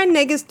 which Grand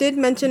Negus did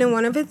mention in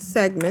one of his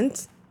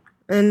segments.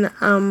 And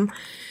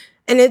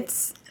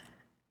it's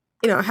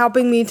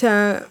helping me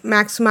to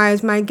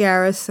maximize my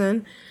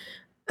garrison.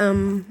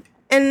 I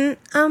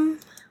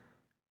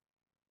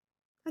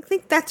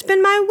think that's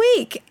been my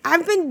week.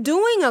 I've been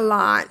doing a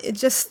lot. It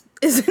just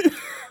isn't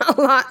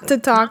a lot to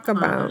talk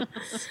about.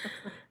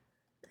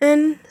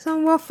 And so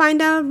we'll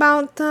find out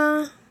about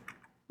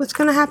what's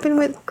going to happen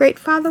with Great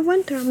Father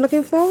Winter. I'm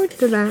looking forward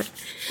to that.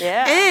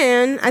 Yeah.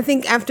 And I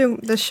think after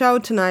the show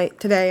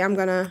today, I'm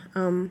going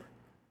to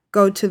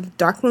go to the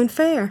Dark Moon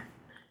Fair.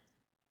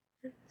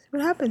 See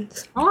what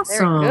happens.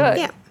 Awesome. Very good.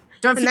 Yeah.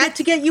 Don't forget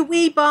to get your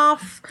Wii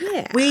buff.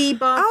 Yeah. Wii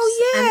buffs.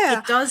 Oh, yeah. And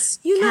it does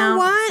You know count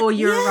what? for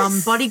your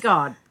Yes.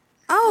 bodyguard.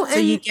 Oh, So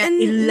you get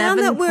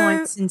 11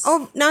 points.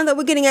 Now that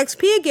we're getting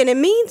XP again, it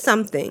means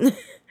something.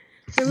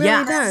 It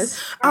really does.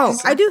 Oh,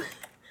 I do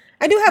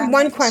have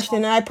one question,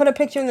 and I put a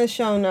picture in the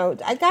show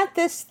notes. I got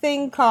this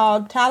thing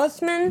called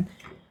Talisman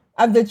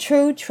of the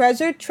True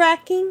Treasure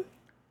Tracking.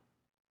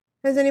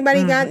 Has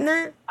anybody gotten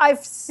that?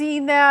 I've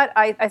seen that.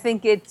 I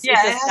think it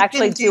doesn't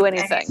actually do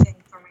anything.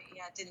 For me.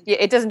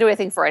 It doesn't do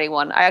anything for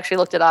anyone. I actually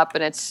looked it up,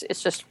 and it's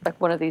just like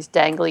one of these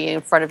dangling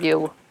in front of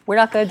you. We're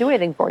not going to do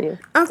anything for you.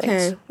 Okay.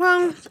 Thanks.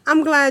 Well,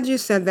 I'm glad you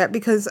said that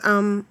because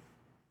one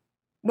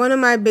of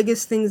my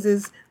biggest things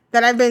is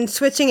that I've been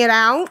switching it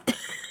out.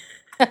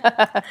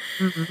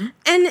 Mm-hmm.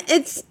 And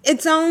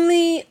it's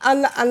only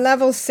a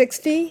level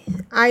 60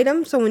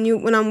 item, so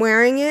when I'm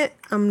wearing it,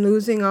 I'm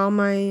losing all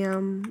my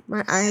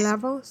my eye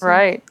levels. So,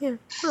 Right. Yeah.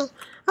 Oh,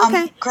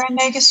 okay. Grand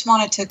Nagus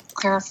wanted to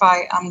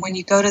clarify, when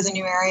you go to the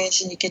new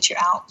areas and you get your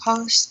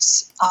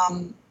outposts,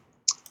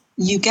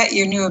 you get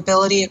your new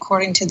ability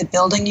according to the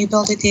building you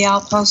build at the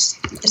outpost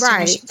as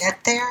soon as you get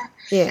there.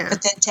 Yeah.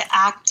 But then to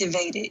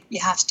activate it,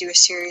 you have to do a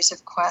series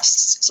of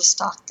quests to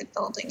stock the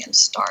building and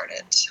start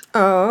it.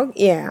 Oh,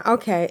 yeah.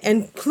 Okay.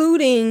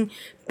 Including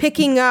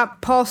picking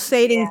up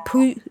pulsating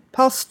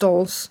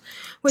pustles,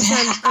 which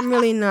I'm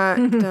really not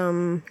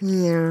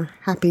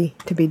happy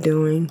to be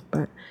doing,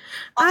 but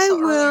Also, I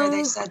will. earlier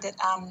they said that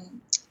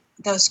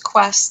those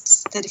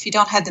quests, that if you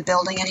don't have the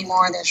building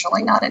anymore, there's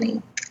really not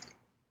any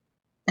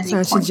So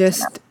I should point to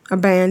just them.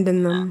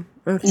 abandon them.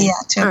 Okay. Yeah,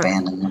 to All right.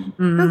 abandon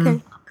them.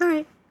 Okay. All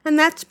right. And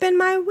that's been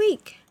my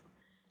week.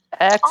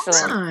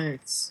 Excellent.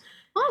 Nice.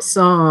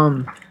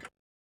 Awesome.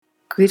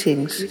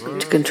 Greetings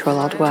to Control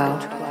Alt WoW.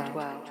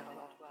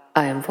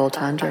 I am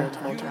Voltandra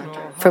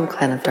from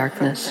Clan of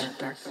Darkness.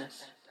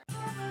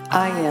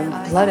 I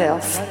am Blood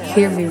Elf,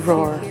 hear me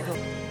roar.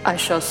 I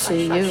shall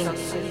see you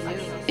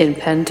in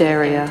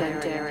Pandaria.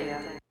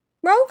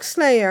 Rogue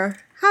Slayer,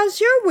 how's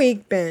your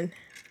week been?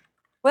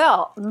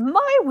 Well,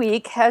 my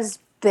week has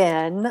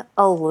been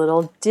a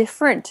little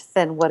different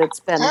than what it's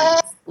been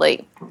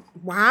lately.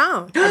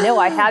 Wow. I know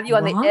I have you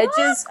on the What?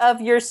 edges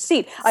of your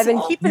seat. I've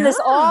been keeping this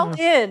all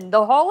in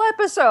the whole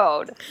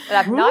episode, and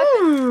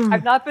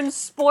I've not been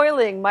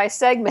spoiling my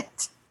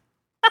segment.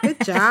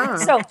 Good job.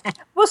 So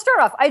we'll start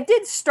off. I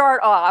did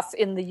start off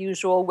in the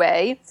usual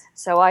way.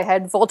 So I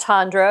had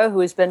Voltandra,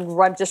 who has been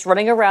just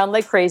running around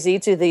like crazy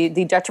to the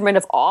detriment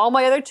of all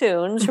my other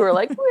tunes, who are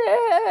like,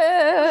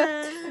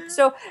 "Wah."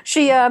 So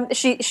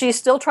she's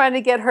still trying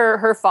to get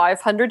her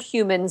 500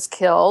 humans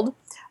killed,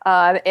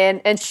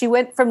 and she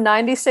went from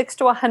 96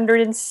 to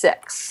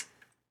 106.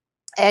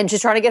 And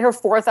she's trying to get her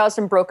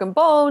 4,000 broken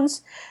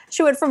bones.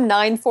 She went from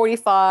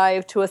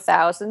 945 to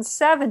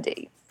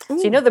 1,070.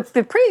 So,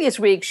 the previous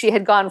week, she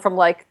had gone from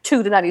like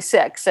 2 to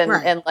 96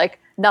 and like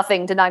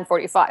nothing to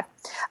 945.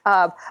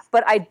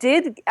 But I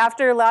did,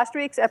 after last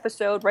week's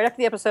episode, right after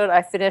the episode,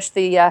 I finished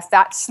the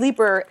Fat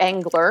Sleeper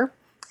Angler.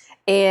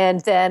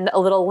 And then a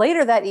little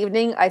later that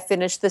evening, I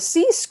finished the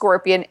sea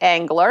scorpion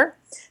angler.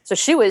 So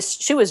she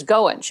was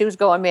going,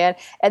 man.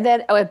 And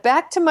then I went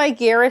back to my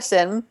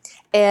garrison,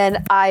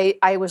 and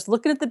I was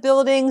looking at the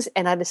buildings,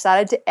 and I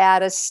decided to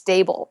add a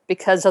stable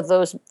because of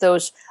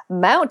those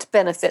mount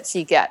benefits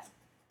you get,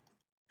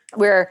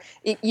 where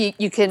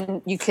you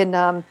can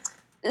interact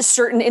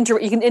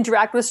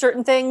with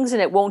certain things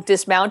and it won't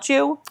dismount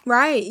you.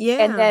 Right. Yeah.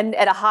 And then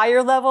at a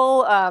higher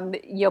level,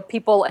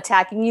 people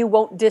attacking you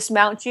won't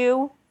dismount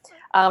you.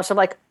 So I'm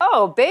like,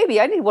 oh, baby,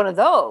 I need one of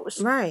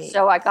those. Right.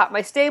 So I got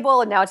my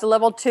stable, and now it's a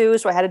level 2.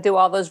 So I had to do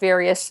all those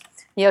various,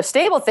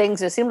 stable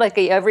things. And it seemed like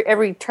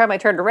every time I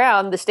turned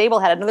around, the stable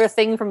had another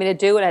thing for me to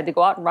do, and I had to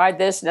go out and ride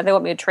this, and then they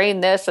want me to train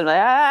this, and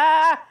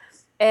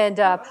And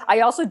I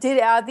also did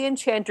add the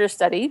enchanter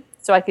study,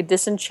 so I could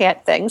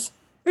disenchant things,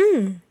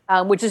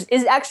 which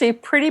is actually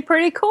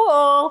pretty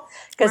cool,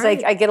 because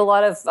I get a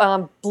lot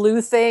of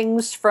blue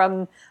things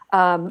from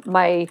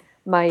my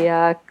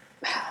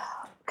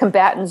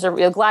combatants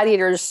or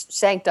gladiators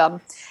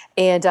sanctum,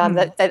 and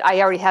that I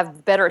already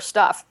have better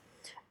stuff.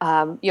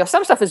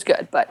 Some stuff is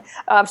good, but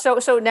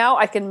so now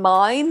I can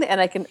mine and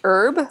I can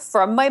herb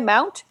from my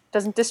mount.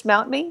 Doesn't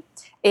dismount me.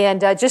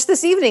 And just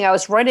this evening, I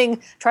was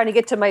trying to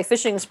get to my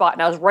fishing spot,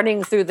 and I was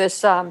running through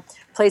this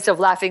place of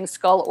Laughing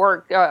Skull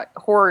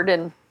horde,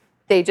 and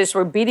they just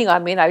were beating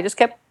on me, and I just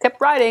kept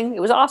riding.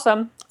 It was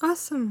awesome.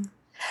 Awesome.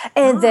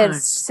 And then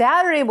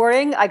Saturday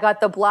morning, I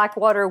got the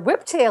Blackwater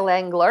Whiptail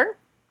Angler,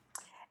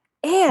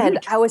 and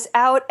I was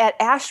out at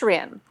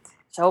Ashran.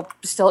 So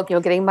still,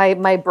 getting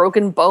my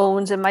broken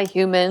bones and my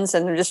humans,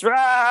 and just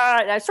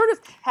and I sort of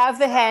have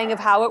the hang of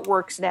how it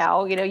works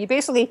now. You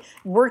basically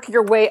work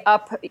your way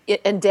up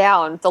and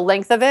down the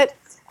length of it,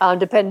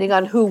 depending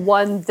on who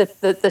won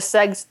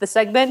the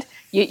segment.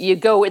 You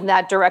go in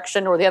that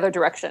direction or the other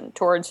direction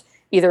towards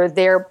either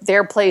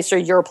their place or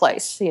your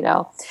place.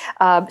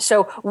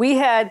 So we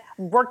had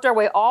worked our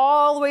way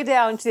all the way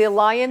down to the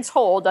Alliance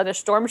hold on a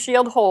Storm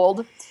Shield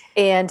hold.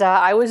 And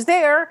I was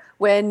there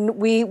when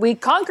we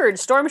conquered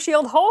Storm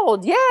Shield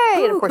Hold. Yay!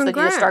 Ooh, and of course, then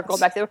you just start going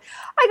back there.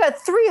 I got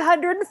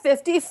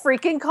 350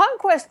 freaking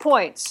conquest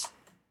points.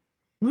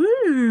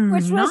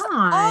 Which was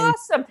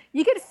awesome.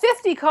 You get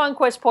 50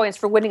 conquest points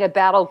for winning a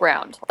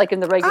battleground, like in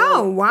the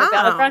regular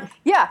battleground.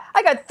 Yeah,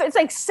 it's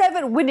like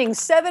winning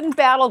 7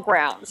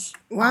 battlegrounds.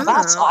 Wow.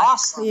 That's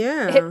awesome.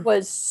 Yeah. It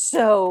was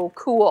so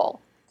cool.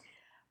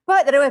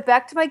 But then I went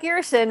back to my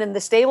garrison, and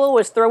the stable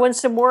was throwing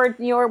some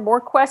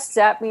more quests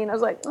at me, and I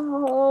was like,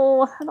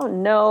 oh, I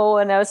don't know.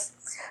 And I was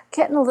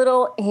getting a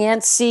little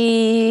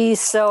antsy.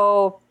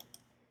 So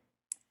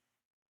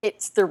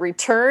it's the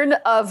return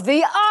of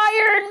the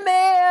Iron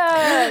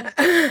Man.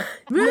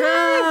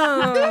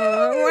 Wow.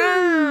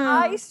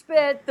 I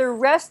spent the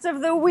rest of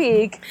the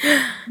week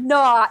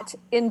not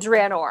in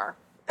Draenor.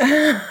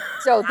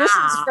 So this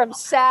is from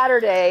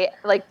Saturday,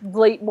 like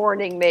late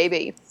morning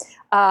maybe.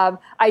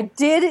 I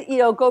did,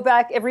 go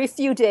back every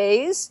few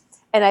days,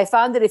 and I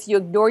found that if you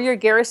ignore your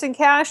garrison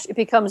cache, it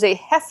becomes a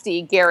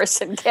hefty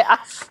garrison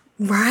cache.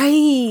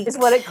 Right. Is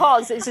what it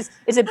calls.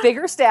 It's a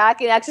bigger stack.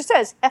 It actually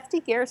says hefty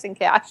garrison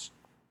cache.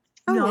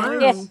 Oh,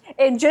 wow.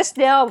 And just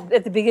now,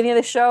 at the beginning of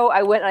the show,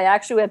 I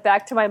actually went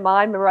back to my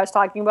mind. Remember I was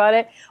talking about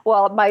it?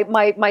 Well,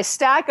 my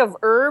stack of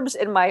herbs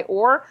and my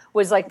ore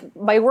was like,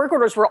 my work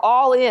orders were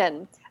all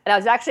in, and I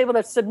was actually able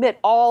to submit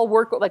all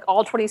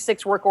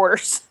 26 work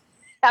orders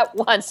at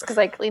once because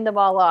I cleaned them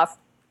all off.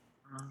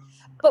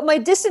 But my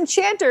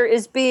disenchanter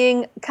is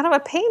being kind of a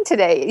pain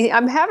today.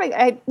 I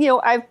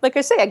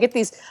get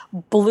these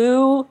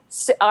blue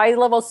eye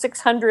level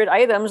 600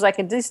 items. I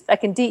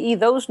can DE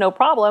those no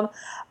problem.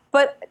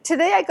 But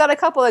today I got a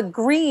couple of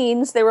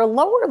greens. They were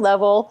lower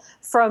level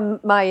from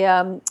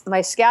my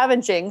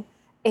scavenging,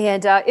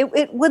 and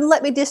it wouldn't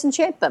let me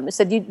disenchant them. It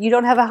said you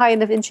don't have a high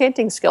enough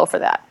enchanting skill for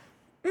that.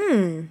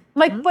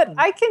 But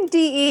I can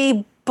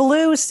DE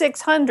blue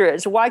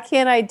 600s. Why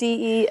can't I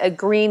DE a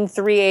green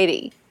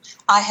 380?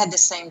 I had the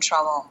same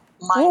trouble.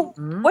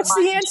 What's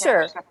the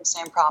answer? Got the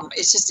same problem.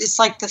 It's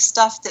like the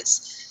stuff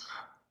that's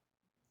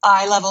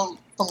eye level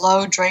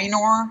below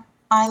Draenor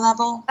eye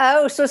level.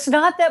 Oh, so it's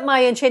not that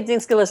my enchanting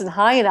skill isn't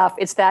high enough.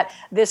 It's that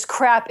this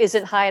crap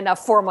isn't high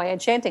enough for my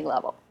enchanting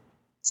level.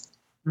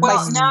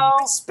 Well,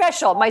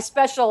 my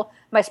special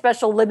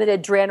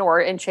limited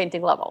Draenor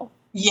enchanting level.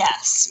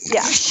 Yes.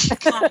 Yeah.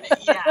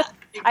 Yeah.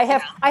 I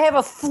have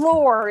a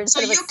floor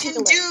instead so of a you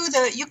ceiling.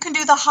 you can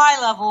do the high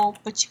level,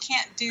 but you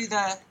can't do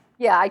the.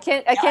 Yeah, I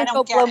can't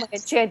go below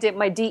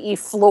my DE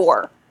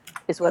floor,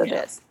 is what it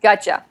is.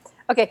 Gotcha.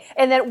 Okay,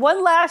 and then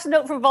one last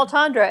note from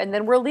Voltandra, and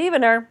then we're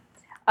leaving her.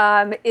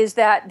 Is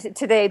that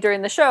today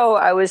during the show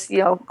I was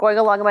going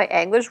along in my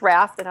angler's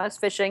raft and I was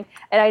fishing,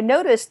 and I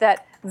noticed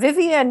that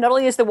Vivienne not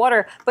only is the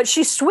water, but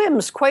she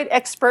swims quite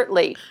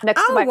expertly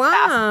next to my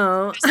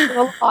raft. She's swimming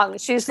along.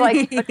 She's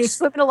like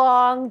swimming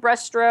along,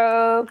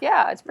 breaststroke.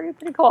 Yeah, it's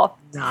pretty cool.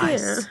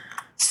 Nice. Yeah.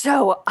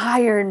 So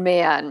Iron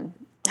Man,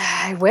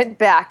 I went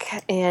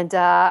back and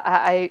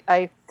I'm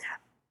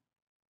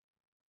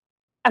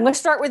going to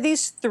start with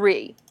these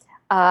 3.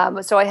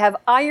 So I have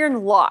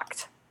Iron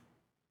Locked.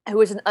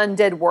 who is an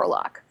undead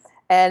warlock.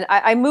 And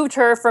I moved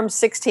her from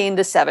 16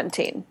 to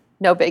 17.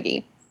 No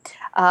biggie.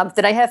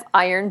 Then I have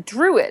Iron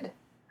Druid,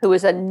 who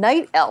is a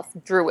night elf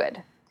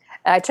druid.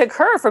 And I took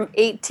her from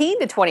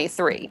 18 to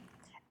 23.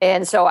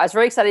 And so I was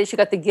very excited. She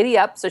got the giddy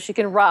up so she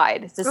can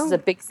ride. This is a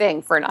big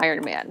thing for an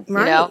Iron Man.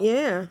 Right, you know?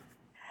 yeah.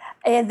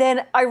 And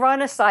then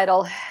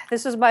Ironicidal.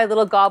 This is my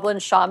little goblin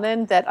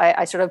shaman that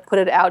I sort of put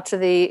it out to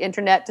the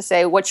internet to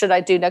say, what should I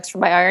do next for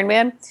my Iron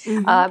Man?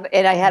 And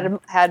I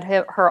had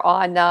her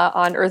on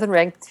Earthen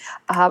Ring.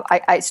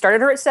 I started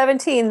her at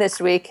 17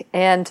 this week,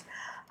 and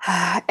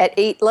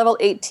at level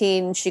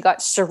 18, she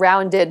got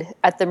surrounded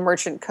at the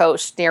Merchant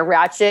Coast near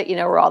Ratchet,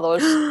 where all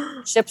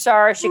those ships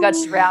are. She got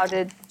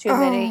surrounded, too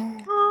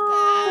many.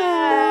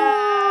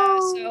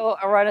 So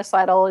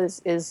Ironicidal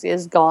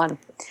is gone.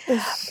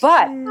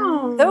 But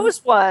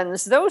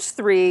those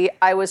three,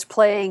 I was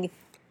playing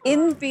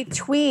in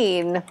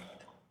between,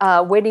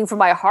 waiting for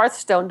my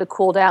Hearthstone to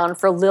cool down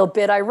for a little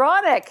bit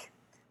ironic.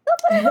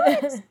 Back,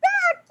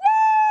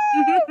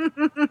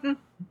 yay!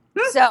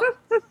 So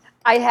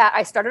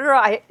I started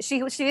her.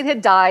 She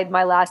had died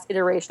my last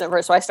iteration of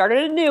her, so I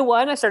started a new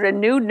one. I started a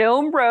new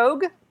gnome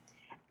rogue,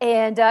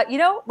 and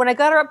when I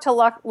got her up to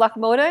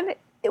Lochmodan,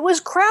 it was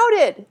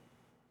crowded.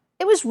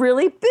 It was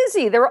really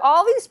busy. There were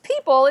all these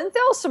people in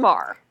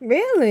Thelsamar.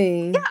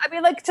 Really? Yeah, I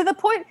mean, like, to the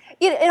point,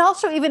 and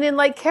also even in,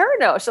 like,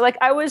 Keranos. So, like,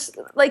 I was,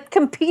 like,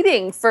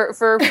 competing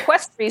for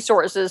quest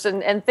resources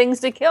and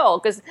things to kill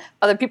because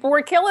other people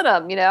were killing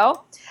them,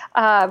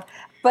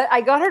 But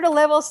I got her to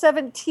level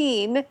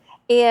 17,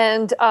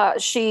 and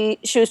she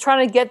was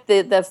trying to get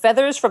the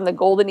feathers from the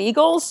golden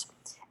eagles,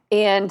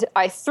 and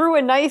I threw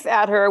a knife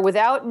at her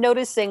without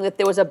noticing that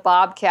there was a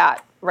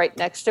bobcat right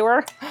next to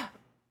her.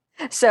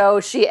 So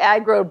she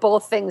aggroed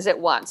both things at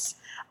once.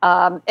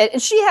 And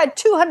she had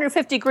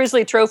 250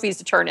 grizzly trophies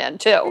to turn in,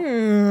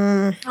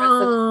 too.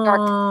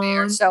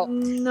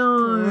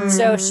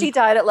 So she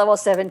died at level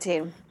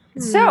 17.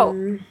 So,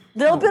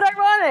 little bit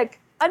ironic.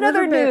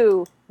 Another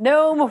new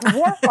gnome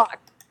warlock.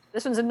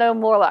 This one's a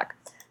gnome warlock.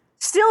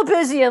 Still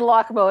busy in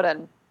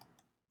Lochmodan.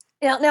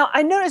 Now,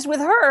 I noticed with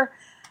her,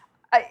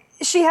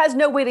 she has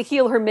no way to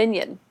heal her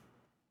minion.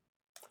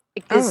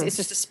 It's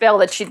just a spell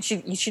that she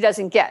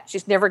doesn't get.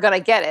 She's never going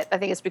to get it. I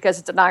think it's because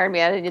it's an Iron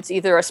Man and it's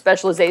either a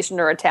specialization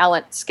or a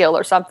talent skill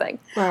or something.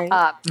 Right.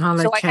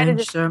 So I had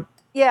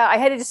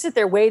to just sit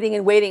there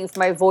waiting for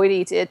my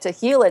Voidy to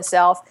heal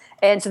itself.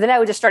 And so then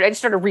I just started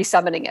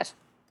resummoning it.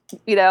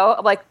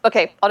 I'm like,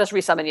 okay, I'll just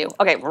resummon you.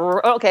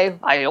 Okay,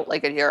 I don't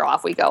like it here.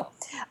 Off we go.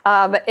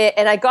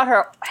 And I got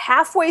her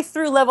halfway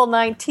through level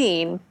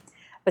 19,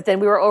 but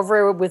then we were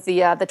over with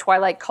the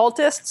Twilight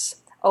cultists.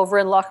 Over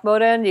in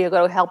Lochmodan, you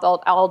go help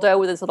out Aldo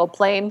with his little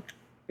plane,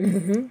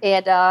 and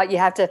you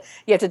have to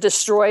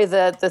destroy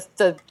the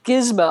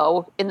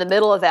gizmo in the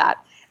middle of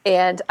that.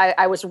 And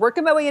I was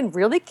working my way in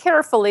really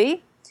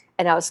carefully,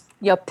 and I was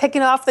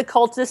picking off the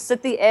cultists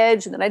at the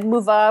edge, and then I'd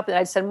move up, and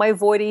I'd send my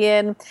Voidy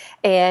in,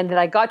 and then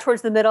I got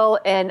towards the middle,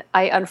 and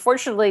I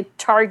unfortunately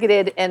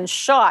targeted and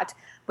shot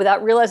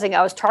without realizing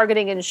I was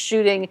targeting and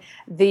shooting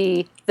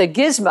the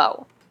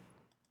gizmo,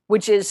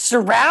 which is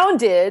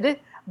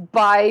surrounded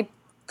by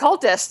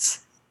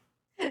cultists.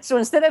 So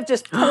instead of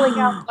just pulling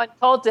out one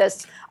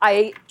cultist,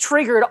 I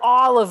triggered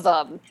all of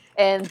them,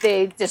 and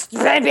they just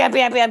bam, bam,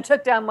 bam, bam,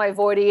 took down my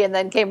Voidy, and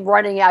then came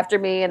running after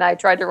me, and I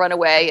tried to run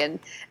away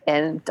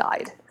and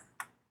died.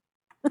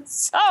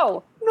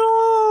 So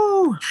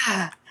no.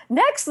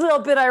 Next little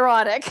bit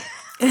ironic.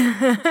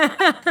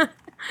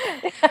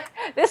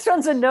 This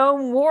one's a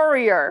gnome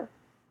warrior.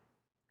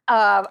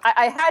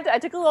 I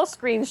took a little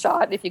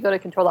screenshot. If you go to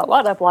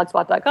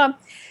control.blogspot.com,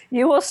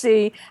 you will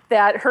see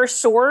that her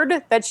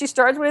sword that she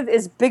starts with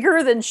is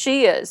bigger than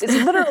she is. It's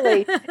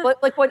literally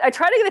like when I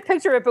try to get a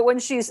picture of it, but when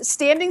she's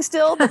standing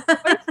still, the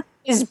sword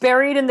is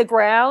buried in the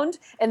ground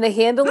and the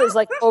handle is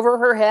like over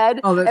her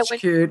head. Oh, that's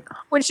cute.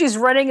 When she's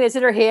running and it's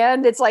in her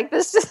hand, it's like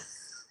this.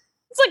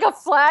 It's like a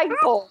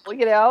flagpole,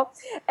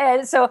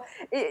 And so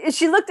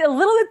she looked a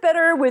little bit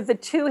better with the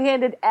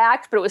two-handed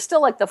axe, but it was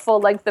still like the full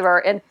length of her.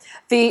 And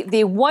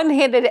the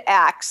one-handed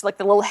axe, like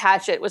the little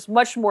hatchet, was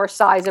much more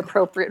size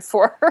appropriate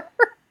for her.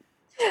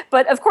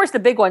 But of course, the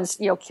big ones,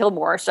 kill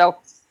more. So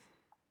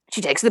she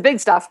takes the big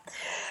stuff.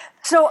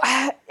 So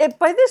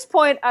by this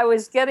point, I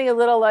was getting a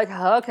little like,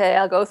 okay,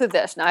 I'll go through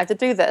this. Now I have to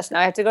do this. Now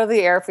I have to go to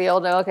the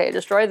airfield. Okay,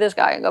 destroy this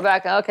guy and go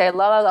back. Okay,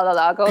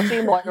 go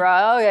see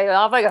Moira. Okay,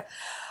 off I go.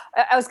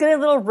 I was getting a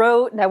little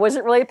rote, and I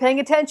wasn't really paying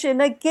attention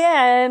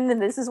again,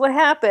 and this is what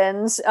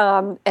happens.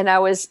 And I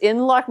was in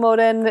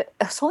Lochmodan.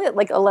 It's only at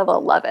like a level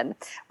 11,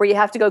 where you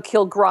have to go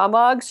kill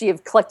Gromog. So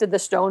you've collected the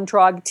Stone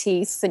Trog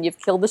teeth, and you've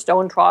killed the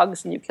Stone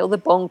Trogs, and you've killed the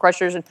Bone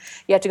Crushers, and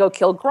you have to go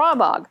kill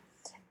Gromog.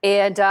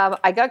 And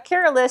I got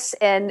careless,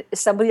 and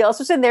somebody else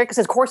was in there, because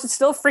of course it's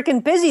still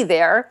freaking busy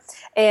there.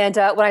 And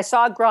when I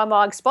saw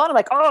Gromog spawn, I'm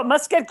like, oh,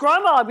 must get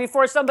Gromog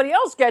before somebody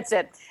else gets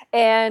it.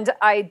 And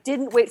I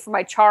didn't wait for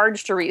my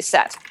charge to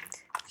reset.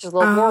 which is a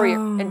little warrior.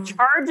 And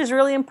charge is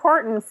really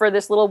important for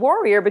this little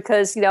warrior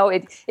because,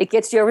 it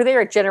gets you over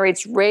there. It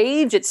generates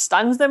rage. It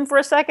stuns them for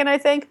a second, I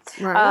think.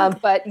 Right.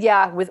 But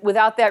yeah,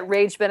 without that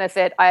rage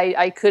benefit,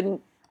 I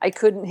couldn't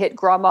hit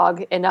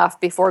Gromog enough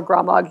before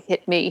Gromog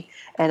hit me.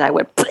 And I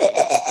went,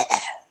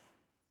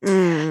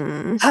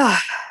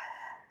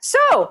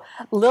 So,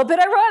 a little bit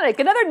ironic.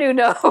 Another new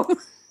gnome.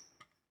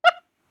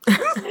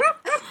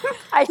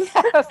 I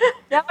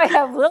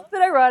have a little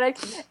bit ironic,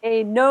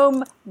 a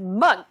gnome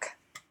monk.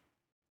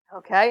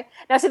 Okay.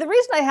 Now, see, the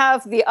reason I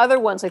have the other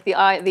ones, like the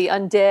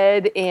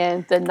undead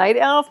and the night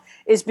elf,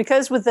 is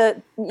because with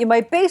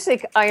my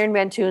basic Iron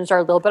Man tunes are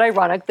a little bit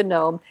ironic, the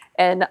gnome,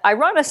 and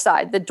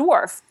Ironicide, the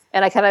dwarf,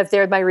 and I kind of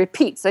they're my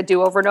repeats I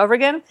do over and over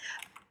again.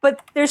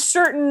 But there's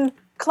certain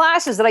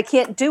classes that I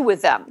can't do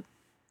with them.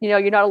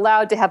 You're not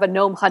allowed to have a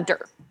gnome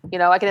hunter.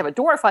 I can have a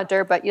dwarf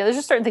hunter, but there's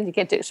just certain things you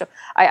can't do. So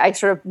I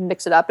sort of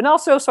mix it up, and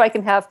also so I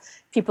can have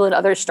people in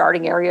other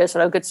starting areas,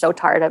 and I don't get so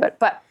tired of it.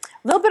 But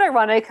a little bit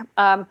ironic.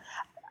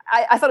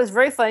 I thought it was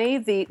very funny.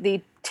 The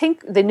new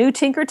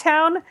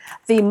Tinkertown,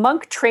 the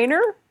monk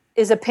trainer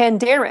is a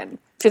Pandaren.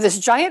 So this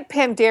giant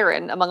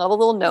Pandaren among all the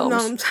little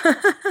gnomes,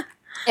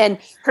 and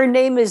her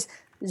name is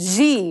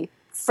Z,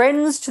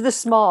 Friends to the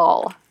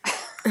Small.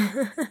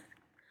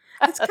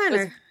 That's kind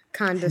of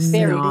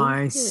condescending.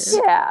 Nice.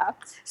 Yeah.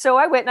 So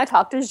I went and I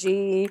talked to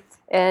Z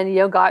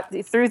and, got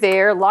through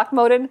there.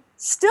 Lochmoden,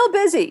 still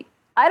busy.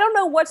 I don't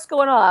know what's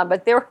going on,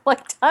 but there were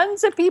like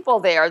tons of people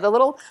there. The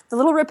little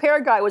repair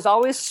guy was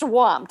always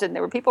swamped, and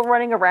there were people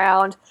running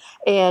around.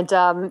 And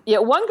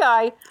one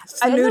guy, it's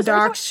the new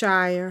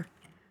Darkshire.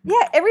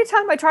 Yeah, every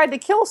time I tried to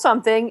kill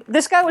something,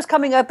 this guy was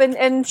coming up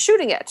and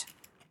shooting it.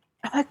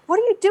 I'm like, what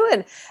are you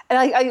doing? And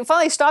I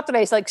finally stopped and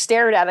I like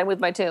stared at him with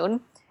my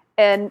tune,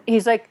 and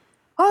he's like,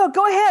 oh,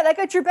 go ahead, I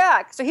got your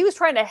back. So he was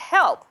trying to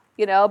help,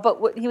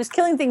 but he was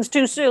killing things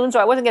too soon, so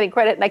I wasn't getting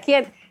credit, and I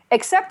can't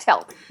accept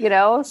help,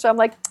 So I'm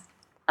like,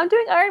 I'm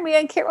doing Iron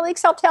Man, can't really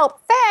accept help.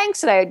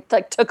 Thanks. And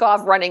I took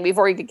off running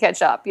before he could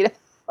catch up,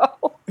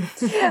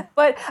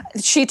 But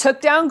she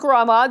took down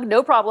Gromog,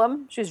 no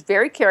problem. She was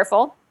very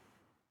careful.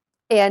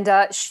 And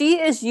she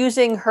is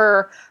using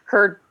her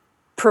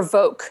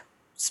provoke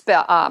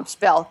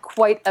spell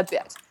quite a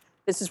bit.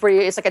 This is where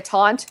it's like a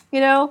taunt,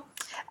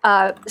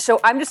 So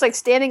I'm just like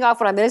standing off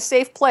when I'm in a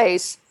safe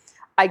place.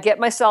 I get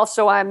myself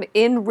so I'm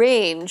in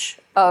range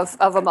of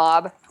a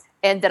mob,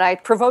 and then I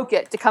provoke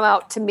it to come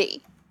out to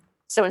me.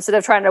 So instead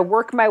of trying to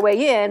work my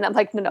way in, I'm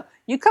like, no,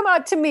 you come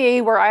out to me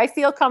where I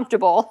feel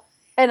comfortable,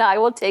 and I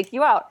will take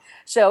you out.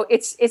 So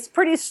it's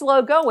pretty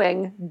slow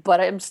going, but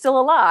I'm still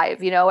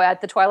alive,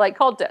 at the Twilight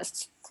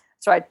Cultists.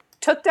 So I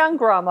took down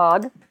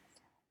Gromog,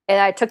 and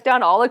I took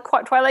down all the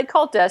Twilight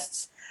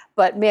Cultists.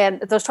 But man,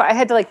 I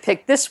had to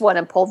pick this one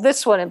and pull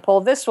this one and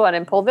pull this one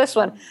and pull this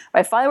one.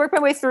 I finally worked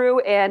my way through,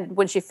 and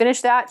when she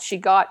finished that, she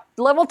got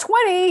level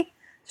 20.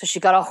 So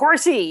she got a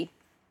horsey.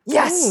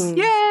 Yes!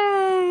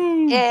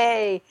 Yay!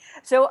 Yay!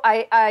 So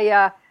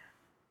I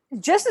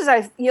just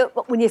as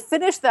when you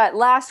finish that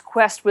last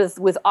quest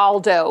with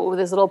Aldo with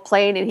his little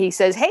plane, and he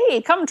says,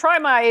 "Hey, come try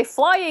my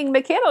flying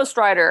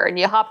Mechanostrider," and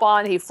you hop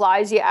on, he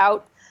flies you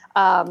out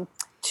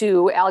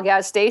to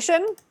Algaz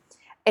Station.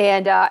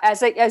 And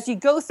as you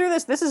go through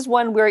this is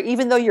one where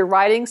even though you're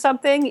riding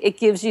something, it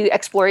gives you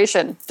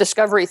exploration,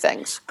 discovery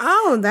things.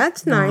 Oh,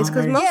 that's nice,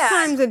 because most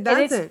times it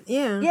doesn't.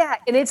 Yeah,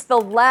 and it's the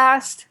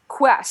last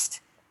quest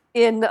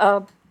in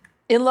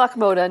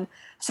Lochmoden.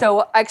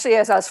 So actually,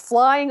 as I was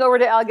flying over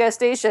to Algaz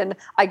Station,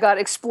 I got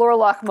Explore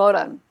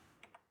Lochmoden,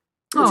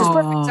 which is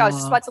perfect. So I was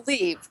just about to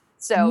leave.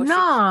 So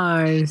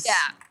nice.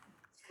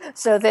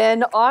 So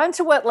then on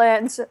to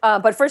Wetlands,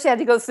 but first I had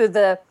to go through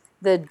the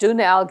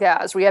Duna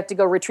Algaz, where you have to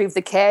go retrieve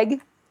the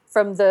keg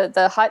from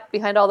the hut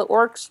behind all the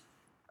orcs.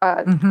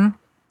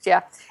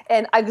 Yeah,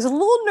 and I was a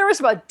little nervous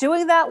about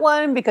doing that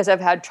one because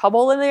I've had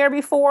trouble in there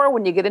before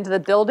when you get into the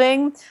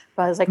building.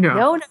 But I was like,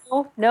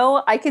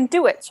 no, I can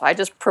do it. So I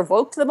just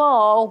provoked them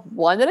all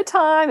one at a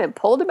time and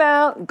pulled them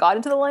out and got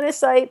into the line of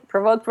sight,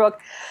 provoked,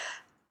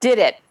 did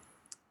it.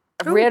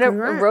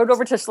 Rode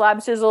over to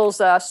Slab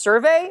Sizzle's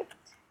survey,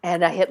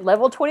 and I hit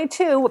level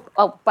 22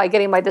 by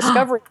getting my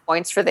discovery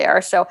points for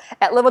there. So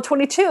at level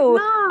 22,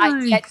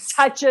 I get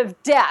Touch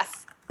of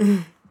Death. Yay!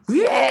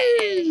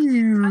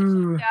 Touch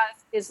of Death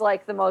is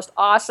like the most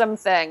awesome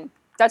thing.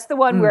 That's the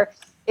one where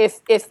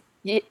if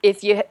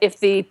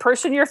the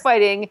person you're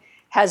fighting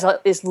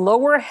is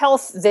lower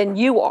health than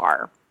you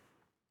are,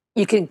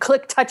 you can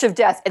click Touch of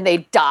Death and they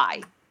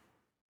die.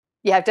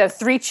 You have to have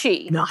 3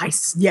 chi.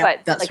 Nice. Yeah,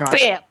 that's right.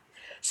 Bam.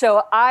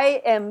 So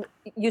I am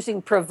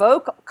using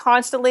Provoke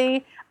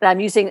constantly,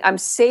 and I'm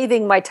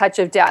saving my Touch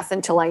of Death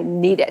until I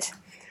need it.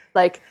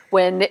 Like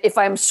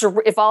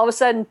if all of a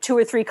sudden 2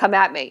 or 3 come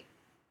at me,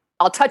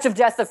 I'll Touch of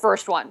Death the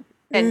first one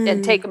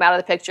and take them out of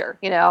the picture,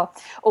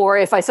 Or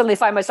if I suddenly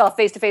find myself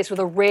face to face with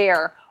a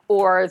rare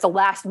or the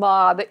last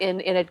mob in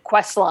a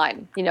quest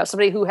line,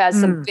 somebody who has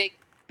some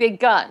big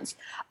guns,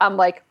 I'm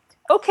like,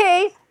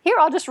 okay, here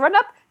I'll just run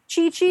up,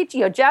 chi,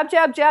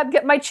 jab,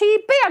 get my chi,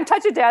 bam,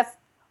 Touch of Death.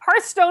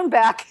 Hearthstone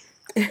back.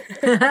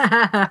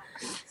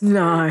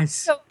 Nice.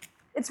 So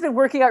it's been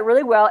working out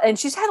really well, and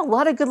she's had a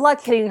lot of good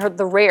luck hitting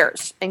the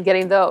rares and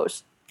getting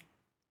those.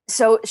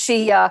 So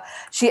she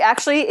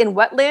actually in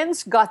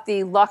Wetlands got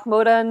the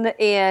Lochmodan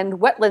and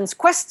Wetlands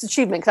Quests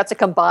achievement. That's a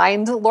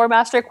combined Lore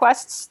Master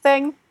Quests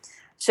thing.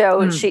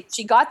 So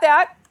she got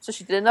that. So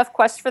she did enough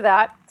quests for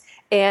that,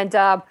 and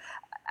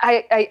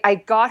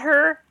I got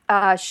her.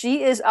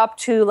 She is up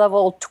to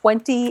level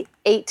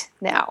 28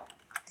 now,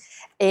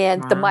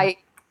 and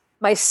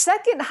my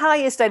second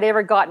highest I'd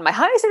ever gotten. My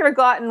highest I'd ever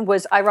gotten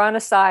was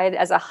Ironicide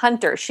as a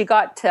hunter. She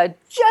got to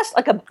just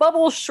like a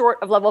bubble short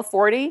of level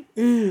 40.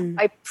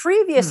 My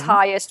previous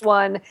highest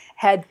one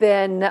had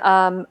been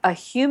a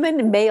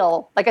human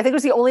male. Like I think it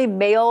was the only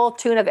male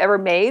toon I've ever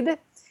made.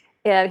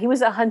 And he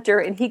was a hunter,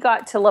 and he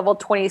got to level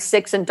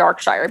 26 in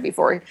Darkshire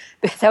before.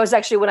 That was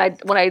actually when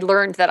I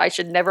learned that I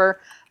should never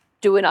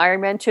do an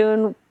Iron Man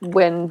toon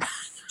when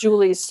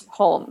Julie's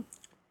home.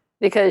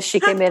 Because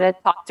she came in and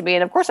talked to me,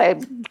 and of course I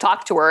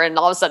talked to her, and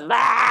all of a sudden,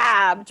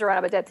 I'm around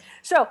about dead.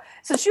 So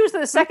she was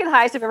the second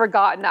highest I've ever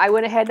gotten. I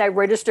went ahead and I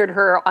registered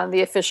her on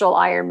the official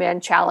Iron Man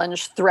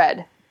Challenge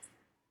thread.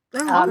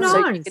 Nice.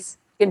 So you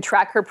can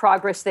track her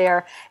progress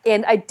there.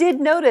 And I did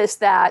notice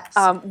that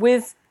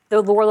with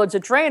the Warlords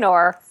of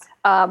Draenor,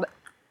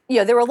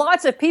 there were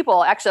lots of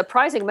people, actually a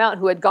surprising amount,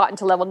 who had gotten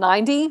to level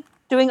 90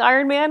 doing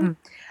Iron Man.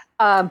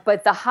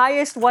 But the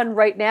highest one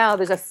right now,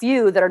 there's a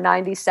few that are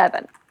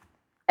 97.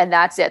 And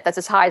that's it. That's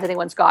as high as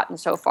anyone's gotten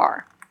so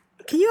far.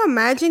 Can you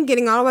imagine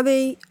getting all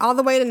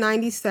the way to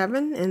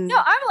 97? And no,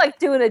 I'm like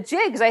doing a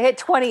jig because I hit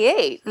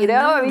 28. You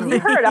know, I mean, you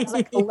heard I was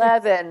like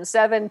 11,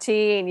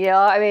 17. You know,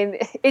 I mean,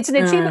 it's an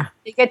achievement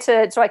to get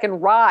to so I can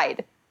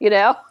ride. You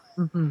know,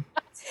 and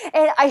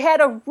I had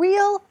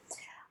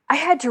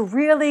to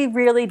really,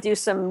 really do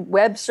some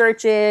web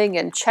searching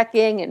and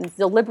checking and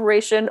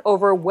deliberation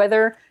over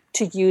whether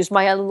to use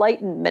my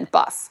enlightenment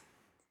buff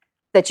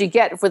that you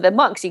get for the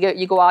monks.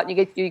 You go out and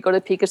you go to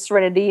the Peak of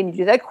Serenity and you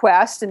do that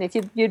quest, and if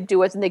you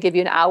do it, then they give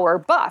you an hour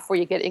buff where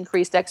you get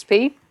increased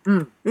XP.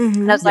 And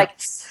I was like,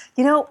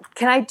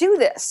 can I do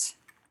this?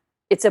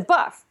 It's a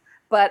buff.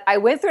 But I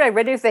went through and I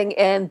read everything,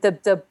 and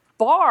the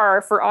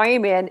bar for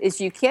Iron Man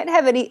is you can't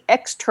have any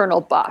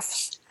external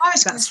buffs. I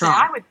was going to say,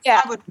 I would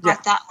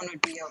thought that one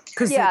would be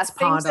okay. Yeah,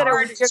 things that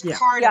are just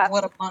part of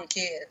what a monk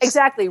is.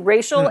 Exactly,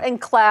 racial and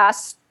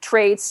class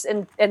traits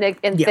and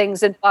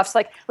things and buffs.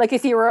 Like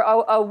if you were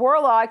a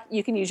warlock,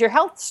 you can use your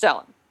health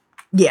stone.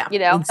 Yeah,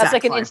 that's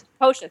like an instant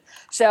potion.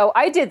 So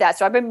I did that.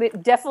 So I've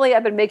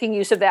been making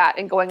use of that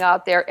and going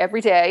out there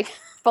every day.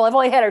 Well, I've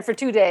only had it for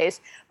 2 days,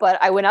 but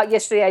I went out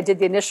yesterday. I did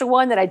the initial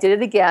one, then I did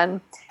it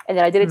again, and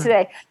then I did it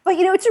today. But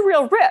it's a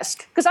real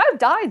risk because I've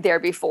died there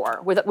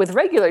before with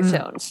regular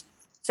tones.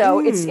 So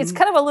it's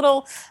kind of a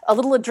little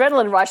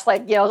adrenaline rush.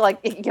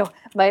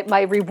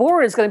 My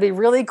reward is going to be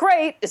really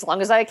great as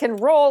long as I can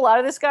roll out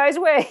of this guy's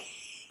way.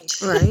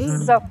 Right.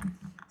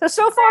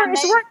 So far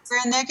it's worked.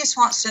 Grand Negus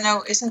wants to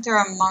know: isn't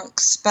there a monk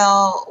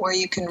spell where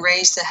you can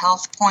raise the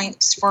health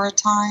points for a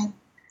time?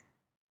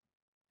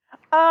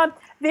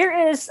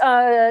 There is.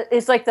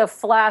 It's like the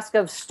flask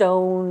of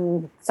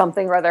stone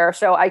something or other.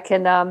 So I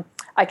can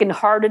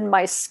harden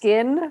my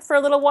skin for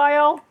a little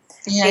while.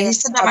 Yeah, he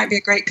said that might be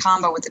a great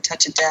combo with the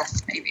touch of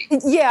death, maybe.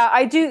 Yeah,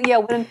 I do. Yeah,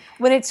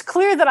 when it's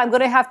clear that I'm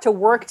going to have to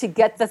work to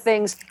get the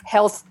thing's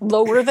health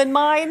lower than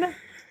mine,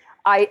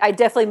 I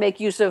definitely make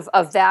use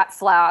of that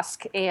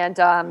flask and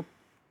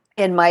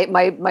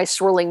my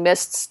swirling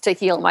mists to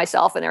heal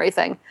myself and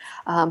everything.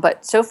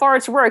 But so far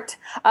it's worked.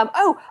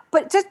 But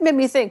it just made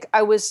me think.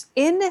 I was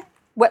in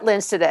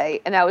Wetlands today,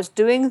 and I was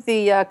doing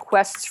the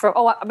quests from.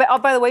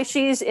 By the way,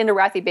 she's in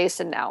Arathi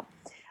Basin now.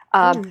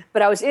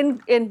 But I was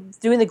in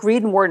doing the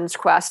Greed and Warden's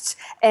quests,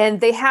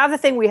 and they have the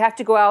thing where you have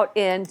to go out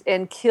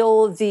and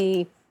kill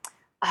the,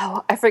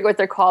 I forget what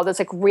they're called. It's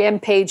like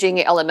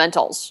rampaging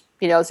elementals.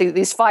 So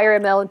these fire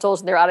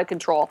elementals, and they're out of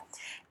control.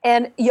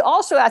 And you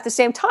also, at the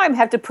same time,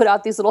 have to put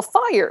out these little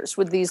fires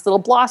with these little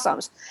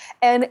blossoms.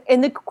 And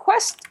in the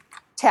quest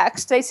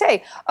text, they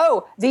say,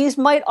 these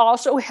might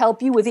also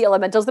help you with the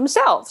elementals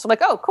themselves. So I'm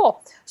like, oh,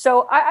 cool.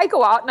 So I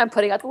go out and I'm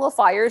putting out the little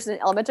fires, and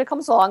an elemental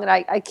comes along and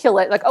I kill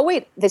it. Like, oh,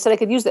 wait, they said I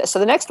could use this. So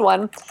the next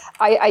one,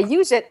 I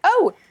use it.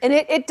 Oh, and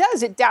it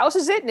does. It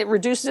douses it and it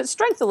reduces its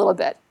strength a little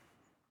bit.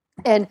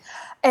 And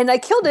I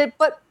killed it,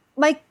 but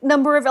my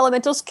number of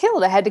elementals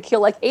killed. I had to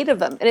kill like 8 of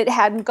them, and it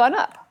hadn't gone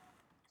up.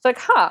 It's like,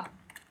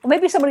 well,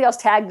 maybe somebody else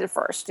tagged it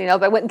first.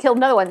 But I went and killed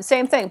another one.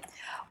 Same thing.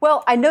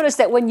 Well, I noticed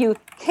that when you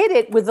hit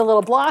it with the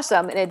little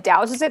blossom and it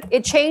douses it,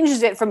 it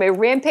changes it from a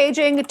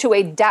rampaging to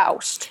a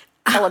doused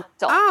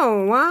elemental.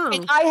 Oh, wow.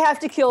 And I have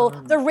to kill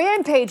the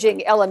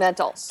rampaging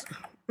elementals.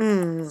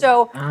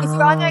 So if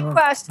you're on that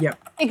quest,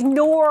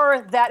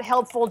 ignore that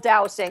helpful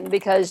dousing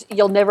because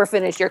you'll never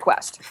finish your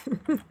quest.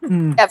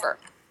 Ever.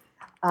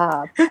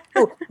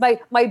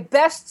 My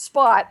best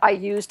spot I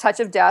used Touch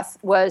of Death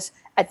was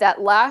at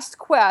that last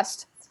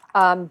quest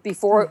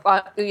before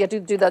you have to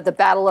do the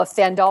Battle of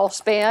Thandal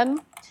Span.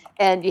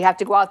 And you have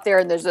to go out there,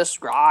 and there's this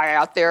guy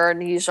out there,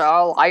 and he's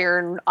all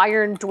iron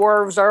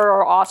dwarves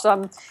are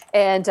awesome.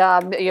 And,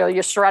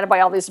 you're surrounded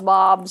by all these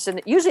mobs,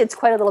 and usually it's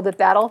quite a little bit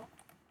battle.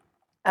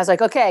 I was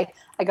like, okay,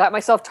 I got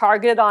myself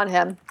targeted on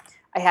him.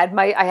 I had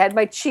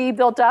my chi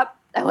built up.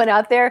 I went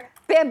out there,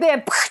 bam,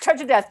 bam,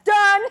 charge of death,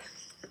 done.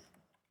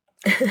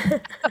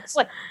 It's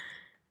like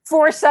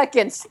 4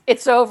 seconds,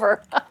 it's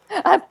over.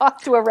 I'm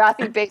off to a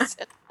wrathy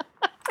basin.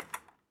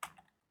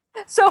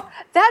 So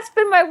that's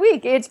been my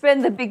week. It's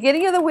been the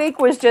beginning of the week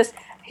was just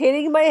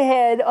hitting my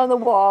head on the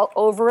wall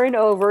over and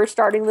over,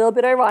 starting a little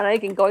bit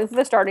ironic and going through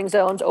the starting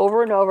zones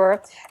over and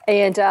over.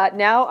 And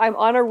now I'm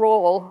on a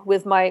roll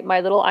with my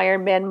little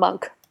Iron Man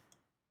monk.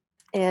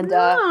 And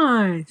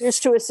Nice. here's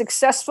to a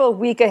successful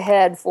week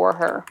ahead for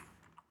her.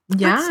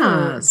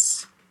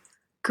 Yes.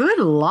 Good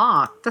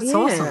luck. That's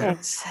awesome.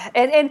 Thanks.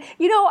 And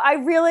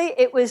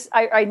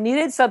I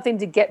needed something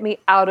to get me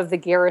out of the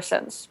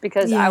garrisons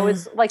because I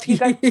was like you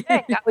guys were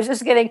saying, I was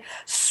just getting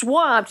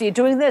swamped. You're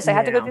doing this. I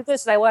have to go do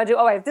this, and I want to do.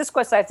 Oh, I have this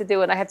quest I have to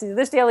do, and I have to do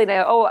this daily.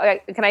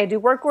 And can I do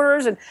work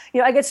orders? And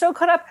I get so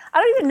caught up. I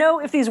don't even know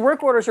if these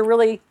work orders are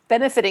really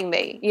benefiting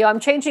me.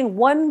 I'm changing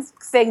one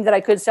thing that I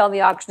could sell in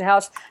the auction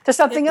house to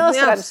something else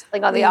that I'm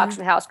selling on the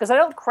auction house because I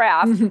don't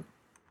craft. And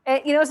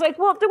it's like,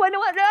 well, do I know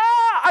what? No,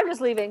 I'm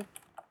just leaving.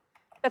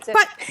 That's it.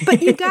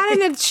 But you got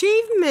an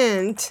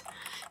achievement.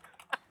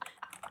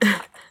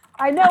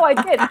 I know I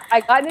did.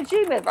 I got an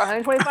achievement for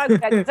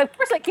 125. Of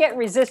course, I can't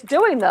resist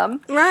doing them.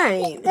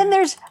 Right. Then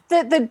there's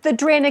the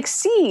Dranic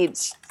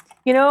seeds.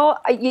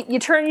 You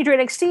turn your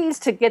Dranic seeds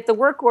to get the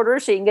work order,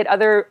 so you can get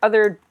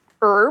other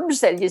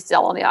herbs that you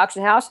sell on the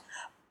auction house.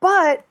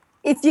 But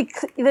if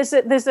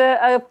there's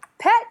a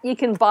pet you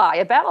can buy,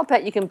 a battle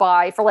pet you can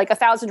buy for like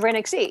 1,000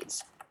 Dranic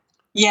seeds.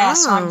 Yeah,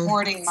 so I'm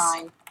hoarding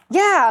mine.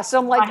 Yeah, so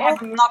I'm like,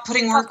 I'm not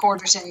putting work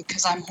orders in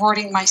because I'm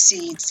hoarding my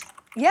seeds.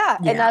 Yeah,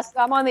 and that's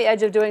I'm on the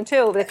edge of doing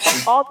too. But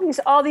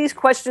all these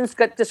questions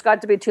got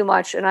to be too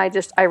much, and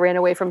I ran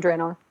away from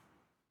Draenor.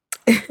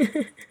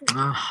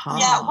 Uh-huh.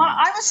 Yeah, well,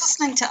 I was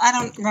listening to, I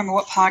don't remember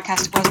what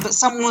podcast it was, but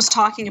someone was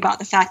talking about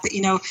the fact that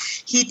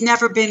he'd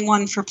never been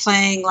one for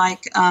playing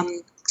like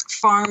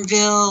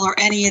Farmville or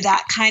any of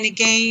that kind of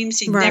games.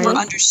 He never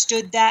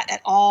understood that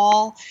at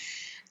all.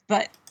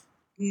 But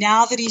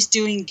now that he's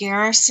doing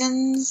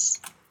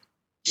garrisons,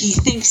 he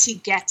thinks he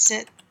gets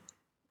it.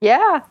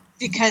 Yeah.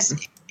 Because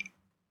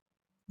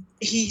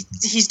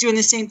he's doing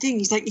the same thing.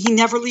 He's like, he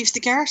never leaves the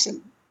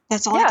garrison.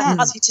 That's all he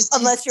does. He just,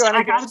 unless you're on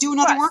I got to do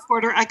another work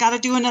order. I got to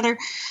do another,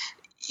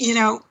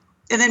 and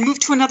then move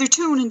to another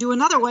tune and do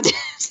another one.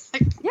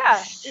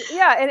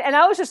 And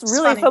I was just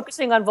really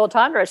focusing on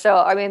Voltandra. So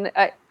I mean,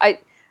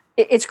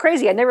 it's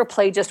crazy. I never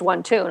played just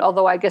one tune,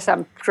 although I guess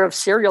I'm sort of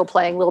serial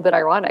playing, a little bit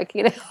ironic,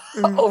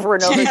 over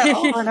and over again.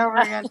 Over and over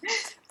again.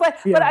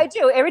 But I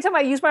do. Every time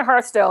I use my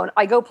Hearthstone,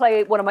 I go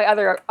play one of my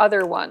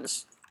other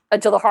ones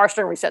until the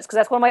Hearthstone resets. Because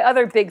that's one of my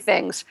other big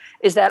things,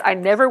 is that I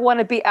never want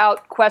to be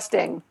out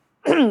questing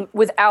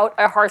without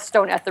a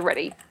Hearthstone at the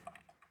ready.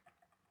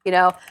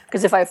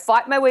 Because if I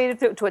fought my way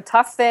to a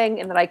tough thing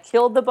and then I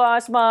killed the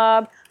boss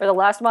mob or the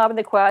last mob in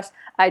the quest,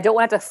 I don't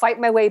want to have to fight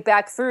my way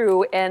back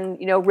through and,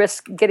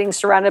 risk getting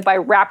surrounded by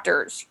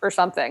raptors or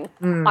something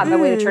on my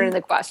way to turn in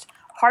the quest.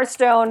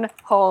 Hearthstone,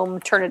 home,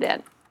 turn it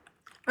in.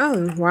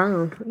 Oh,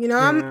 wow.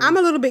 I'm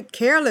a little bit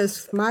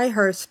careless with my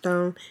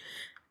Hearthstone.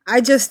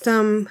 I just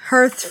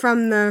hearth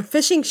from the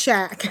fishing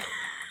shack.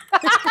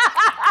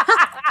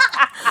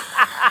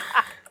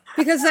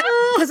 because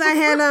I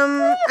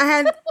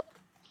had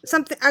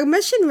something, a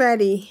mission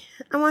ready.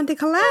 I wanted to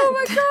collect. Oh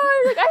my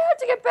god! I have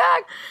to get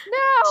back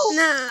now.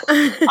 No.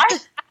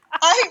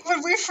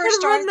 When we first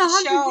started the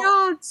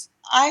show,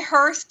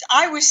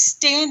 I was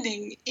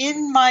standing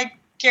in my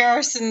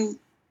garrison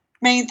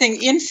main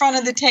thing in front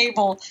of the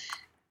table,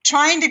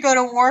 trying to go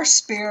to War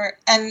Spear,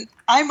 and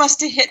I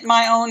must have hit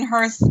my own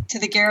hearth to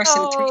the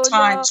garrison 3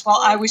 times while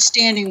I was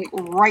standing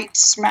right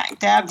smack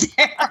dab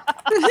there.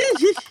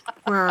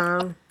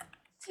 Wow.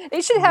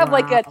 They should have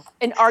like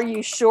an "Are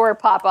you sure?"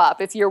 pop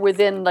up if you're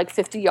within like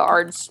 50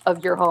 yards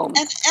of your home.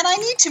 And I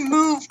need to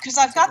move because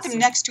I've got them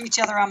next to each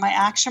other on my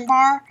action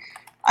bar.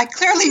 I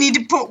clearly need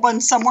to put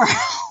one somewhere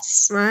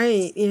else.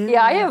 Right. Yeah.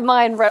 Yeah, I have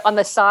mine right on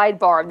the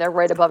sidebar, and they're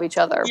right above each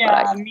other.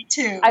 Yeah, but me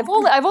too. I've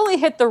only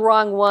hit the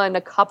wrong one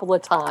a couple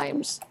of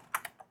times.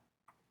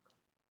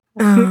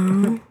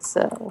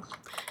 So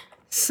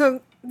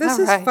this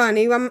is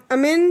funny.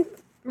 I'm in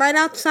right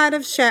outside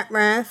of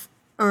Shatrath,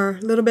 or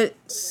a little bit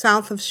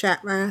south of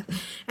Shatrath,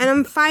 and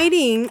I'm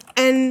fighting,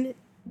 and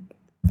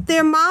there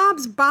are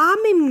mobs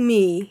bombing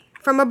me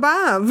from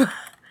above.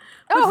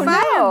 Oh,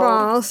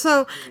 fireball. no.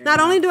 So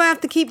not only do I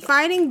have to keep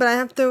fighting, but I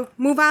have to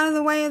move out of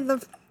the way of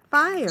the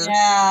fire.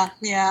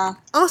 Yeah.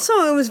 Also,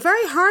 it was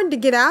very hard to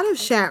get out of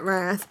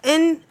Shatrath,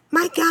 and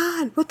my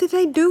God, what did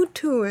they do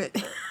to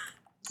it?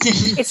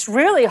 It's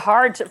really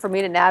hard for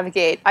me to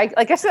navigate.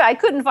 Like I said, I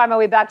couldn't find my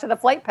way back to the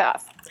flight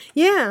path.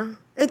 Yeah.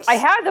 I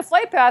had the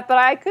flight path, but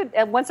I could.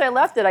 And once I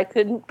left it, I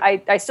couldn't.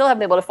 I still haven't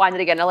been able to find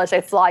it again unless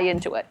I fly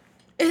into it.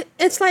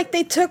 It's like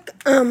they took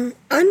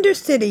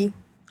Undercity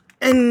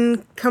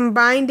And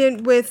combined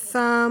it with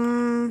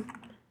somewhere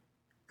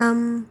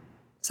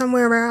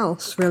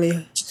else,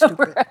 really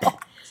stupid.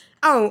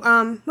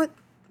 What?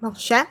 Well,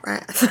 Shat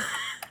Rat.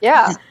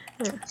 Yeah.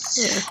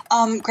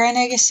 Grand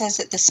Nagus says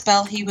that the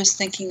spell he was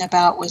thinking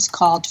about was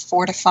called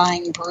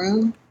Fortifying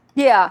Brew.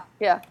 Yeah.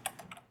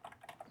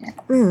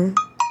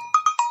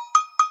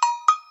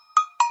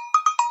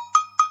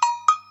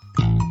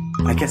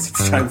 I guess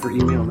it's time for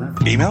email now.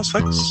 Emails,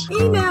 folks?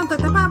 Email,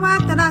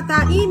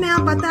 email,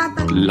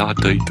 La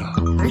data.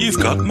 You've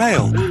got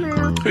mail.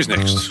 Email. Who's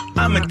next?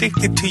 I'm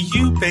addicted to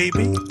you,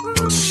 baby.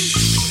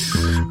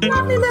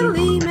 Lovely little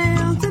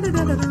email.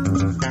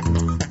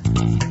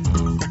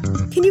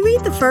 Can you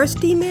read the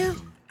first email?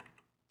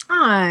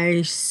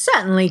 I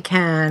certainly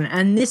can.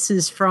 And this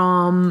is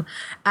from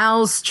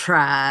Al's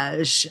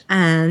Trash.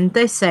 And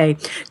they say,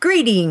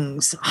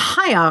 greetings.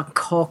 Hiya,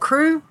 core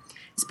crew.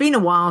 It's been a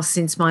while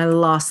since my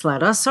last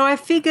letter, so I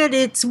figured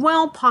it's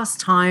well past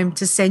time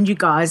to send you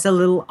guys a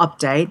little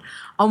update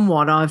on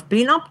what I've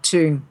been up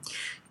to.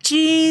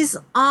 Geez,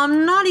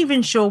 I'm not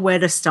even sure where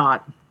to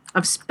start.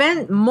 I've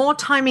spent more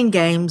time in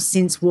games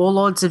since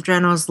Warlords of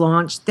Draenor's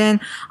launch than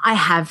I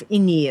have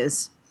in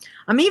years.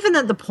 I'm even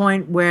at the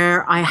point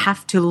where I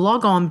have to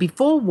log on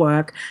before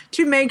work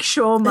to make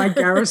sure my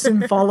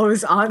garrison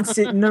followers aren't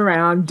sitting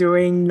around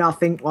doing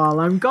nothing while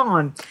I'm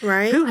gone.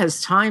 Right. Who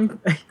has time?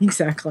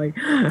 Exactly.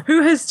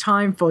 Who has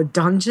time for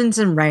dungeons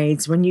and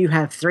raids when you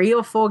have 3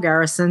 or 4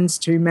 garrisons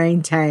to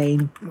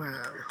maintain?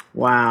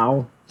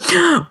 Wow.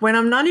 When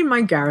I'm not in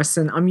my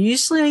garrison, I'm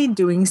usually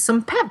doing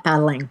some pet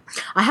battling.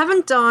 I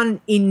haven't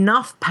done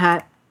enough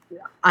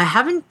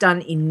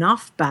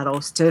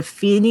battles to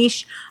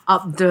finish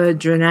up the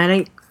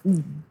Dranic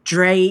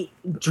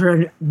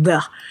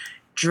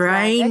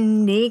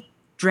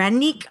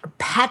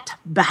Pet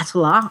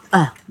Battler,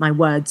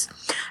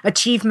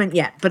 achievement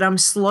yet, but I'm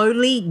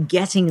slowly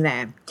getting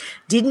there.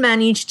 Did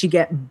manage to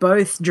get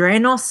both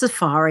Draenor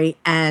Safari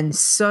and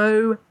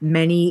so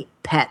many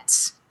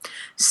pets.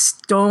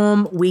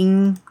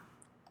 Stormwing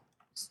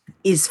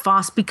is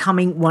fast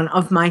becoming one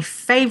of my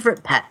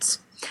favorite pets.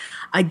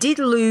 I did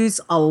lose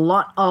a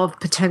lot of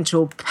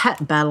potential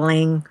pet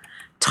battling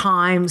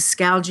time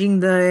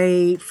scourging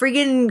the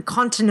friggin'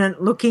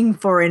 continent looking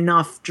for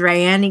enough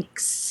Dranic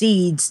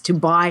seeds to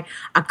buy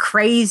a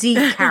crazy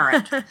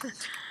carrot.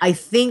 I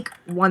think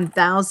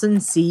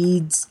 1,000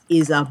 seeds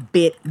is a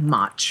bit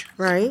much.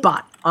 Right.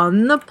 But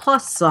on the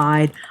plus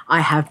side,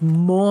 I have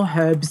more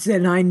herbs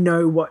than I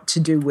know what to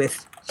do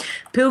with.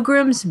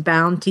 Pilgrim's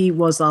Bounty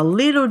was a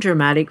little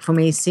dramatic for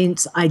me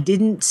since I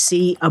didn't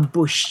see a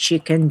bush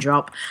chicken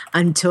drop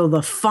until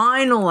the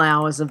final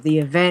hours of the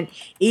event,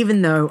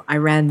 even though I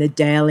ran the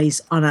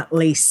dailies on at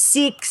least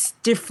 6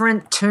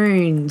 different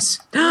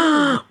tunes.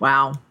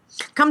 Wow.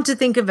 Come to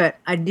think of it,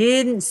 I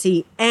didn't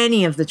see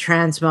any of the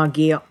transmog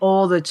gear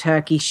or the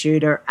turkey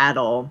shooter at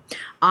all.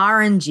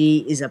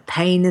 RNG is a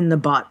pain in the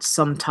butt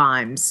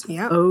sometimes.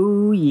 Yep.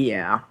 Oh,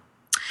 yeah.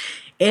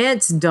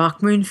 It's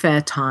Dark Moon Fair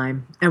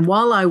time, and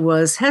while I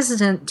was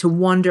hesitant to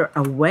wander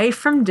away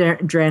from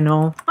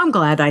Draenor, I'm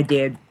glad I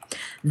did.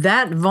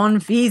 That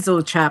Von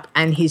Fiesel chap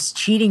and his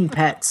cheating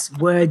pets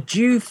were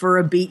due for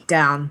a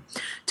beatdown.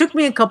 Took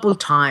me a couple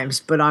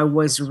times, but I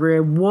was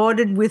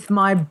rewarded with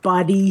my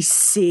buddy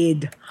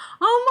Sid.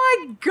 Oh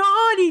my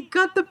god, he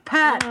got the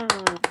pet.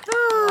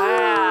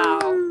 Wow.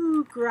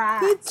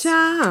 Congrats. Good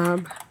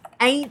job.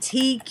 Ain't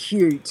he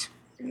cute?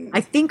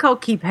 I think I'll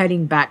keep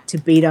heading back to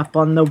beat up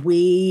on the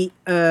wee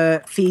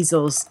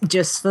Fiesels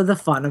just for the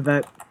fun of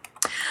it.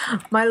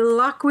 My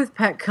luck with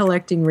pet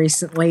collecting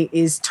recently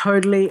is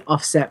totally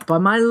offset by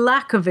my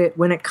lack of it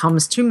when it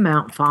comes to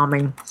mount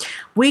farming.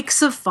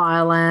 Weeks of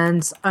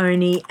Firelands,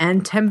 Oni,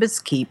 and Ember's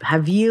Keep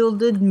have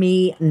yielded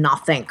me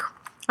nothing.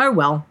 Oh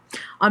well,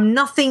 I'm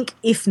nothing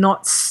if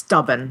not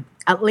stubborn.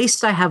 At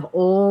least I have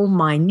all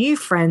my new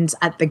friends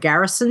at the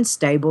garrison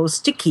stables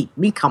to keep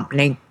me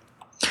company.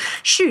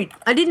 Shoot,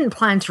 I didn't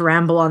plan to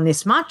ramble on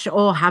this much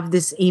or have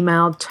this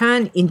email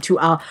turn into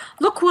a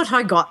look what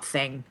I got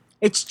thing.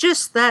 It's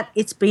just that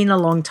it's been a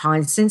long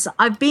time since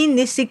I've been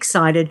this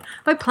excited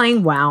by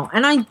playing WoW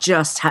and I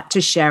just had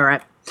to share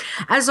it.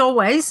 As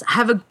always,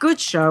 have a good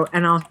show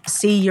and I'll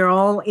see you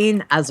all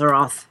in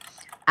Azeroth.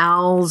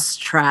 Al's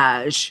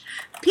Trash.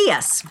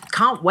 P.S.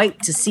 Can't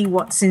wait to see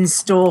what's in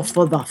store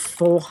for the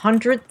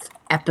 400th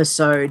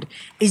episode.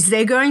 Is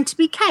there going to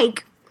be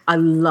cake? I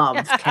love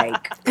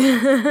cake.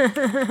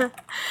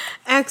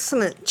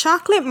 Excellent.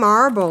 Chocolate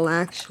marble,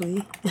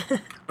 actually.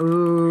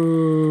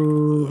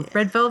 Ooh.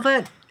 Red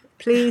velvet,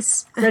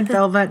 please. Red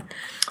velvet.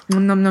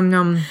 Nom, nom,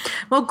 nom.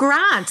 Well,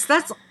 grats.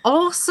 That's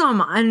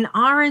awesome. And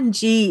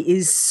RNG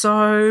is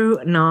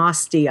so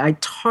nasty. I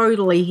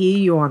totally hear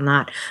you on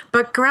that.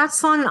 But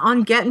grats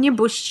on getting your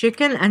bush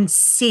chicken and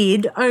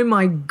Sid. Oh,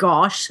 my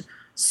gosh.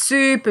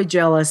 Super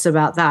jealous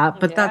about that.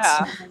 But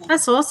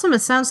that's awesome. It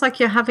sounds like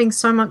you're having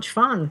so much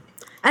fun.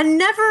 and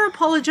never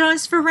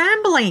apologize for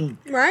rambling.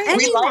 Right.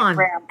 Anyone,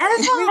 We like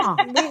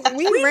ever.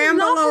 We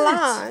ramble love a it.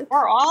 lot.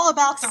 We're all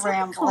about the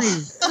ramble.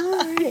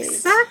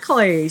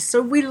 Exactly.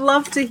 So we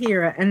love to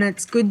hear it, and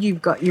it's good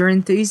you've got your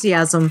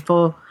enthusiasm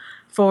for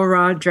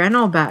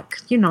Drenor back.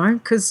 You know,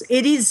 because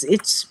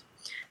it's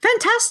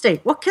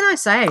fantastic. What can I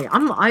say?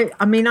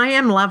 I mean, I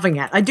am loving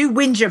it. I do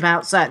whinge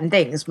about certain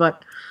things,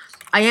 but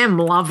I am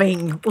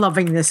loving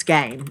this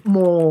game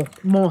more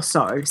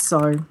so.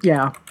 So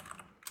yeah.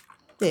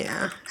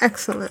 Yeah,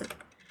 excellent.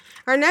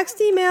 Our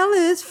next email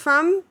is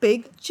from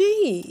Big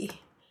G.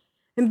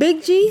 And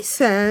Big G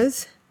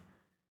says,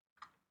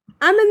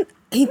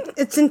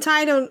 it's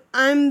entitled,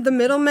 I'm the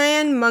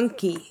Middleman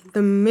Monkey,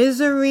 the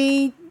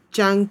Misery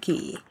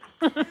Junkie.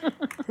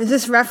 Is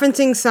this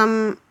referencing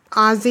some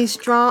Aussie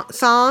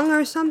song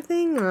or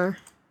something? Or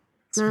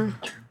no?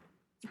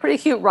 Pretty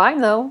cute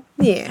rhyme, though.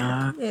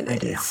 Yeah,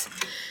 it is.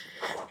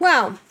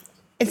 Well,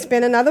 it's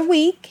been another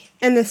week,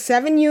 and the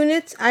 7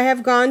 units I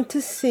have gone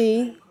to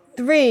see,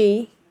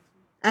 3,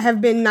 I have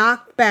been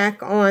knocked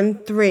back on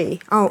 3.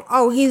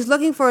 Oh, he's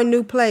looking for a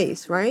new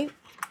place, right?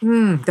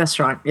 That's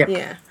right. Yep.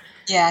 Yeah.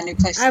 Yeah, new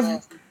place to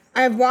live.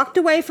 I've walked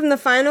away from the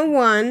final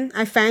one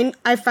I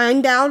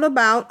find out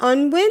about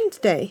on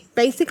Wednesday.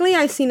 Basically,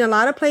 I've seen a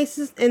lot of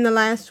places in the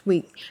last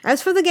week.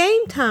 As for the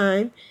game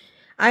time,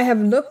 I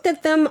have looked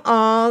at them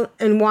all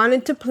and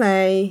wanted to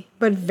play,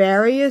 but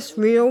various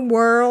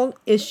real-world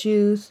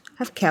issues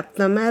have kept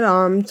them at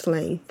arm's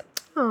length.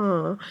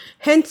 Aww.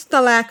 Hence the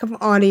lack of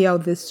audio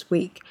this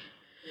week.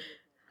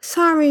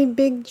 Sorry,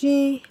 Big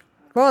G.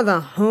 For the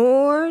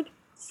Horde,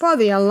 for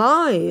the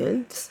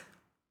Alliance,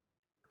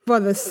 for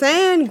the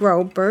Sand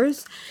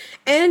Gropers,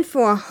 and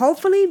for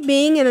hopefully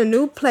being in a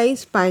new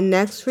place by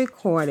next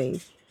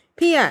recording.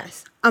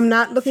 P.S. I'm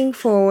not looking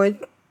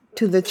forward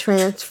to the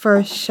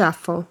transfer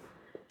shuffle.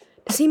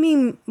 Does he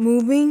mean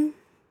moving?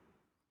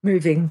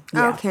 Moving.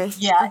 Yeah. Okay.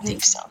 Yeah, I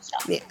think so.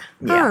 Yeah.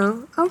 Yeah.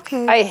 Oh,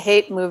 okay. I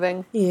hate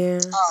moving. Yeah.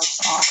 Oh,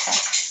 it's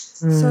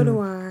awful. So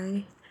do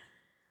I.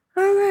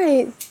 All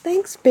right.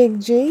 Thanks, Big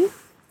G.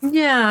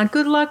 Yeah.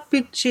 Good luck,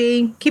 Big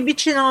G. Keep your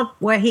chin up.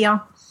 We're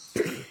here.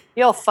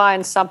 You'll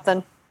find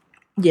something.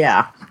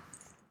 Yeah.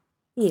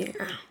 Yeah.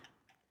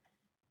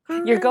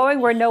 You're going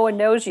where no one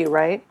knows you,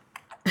 right?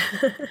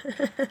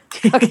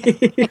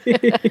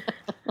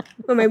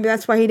 Well, maybe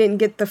that's why he didn't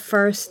get the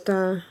first.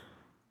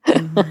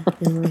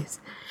 Anyways.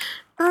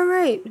 All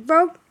right,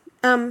 Vogue.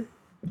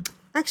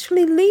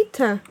 Actually,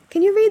 Lita,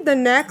 can you read the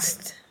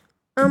next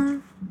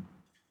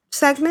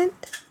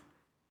segment?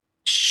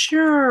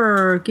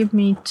 Sure. Give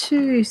me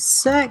 2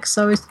 secs.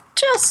 I was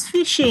just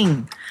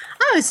fishing.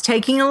 I was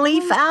taking a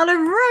leaf out of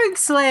Rogue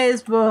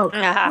Slayer's book.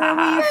 Where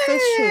were you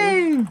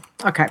fishing?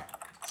 Okay.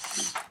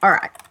 All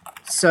right.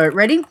 So,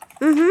 ready?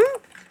 Mm-hmm.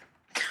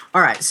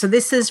 All right, so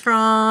this is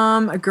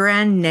from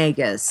Grand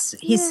Negus.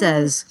 He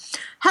says,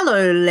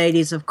 hello,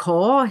 ladies of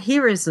Core.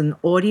 Here is an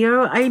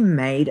audio I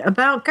made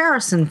about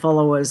Garrison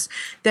followers.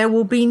 There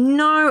will be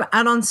no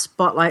add-on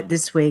spotlight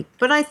this week,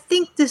 but I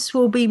think this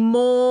will be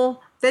more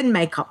than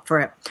make up for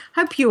it.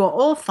 Hope you are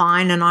all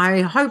fine, and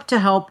I hope to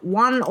help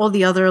one or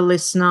the other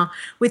listener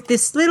with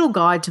this little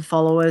guide to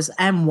followers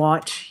and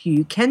what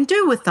you can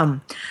do with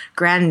them.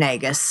 Grand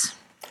Negus.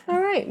 All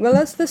right, well,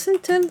 let's listen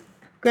to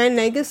Grand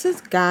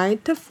Negus's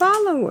guide to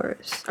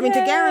followers. To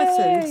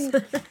garrisons.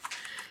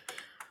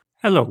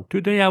 Hello,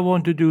 today I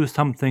want to do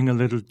something a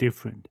little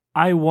different.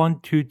 I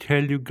want to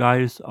tell you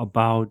guys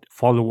about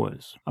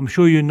followers. I'm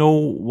sure you know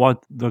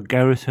what the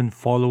garrison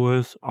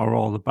followers are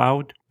all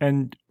about,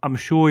 and I'm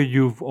sure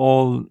you've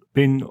all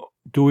been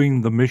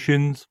doing the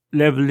missions,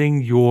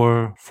 leveling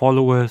your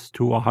followers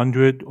to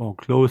 100 or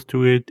close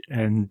to it,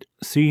 and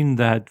seen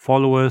that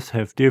followers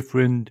have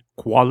different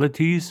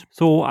qualities.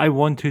 So I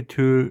wanted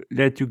to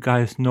let you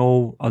guys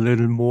know a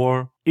little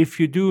more. If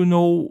you do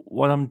know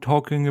what I'm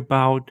talking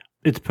about,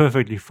 it's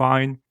perfectly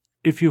fine.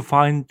 If you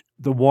find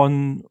the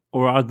one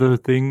or other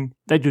thing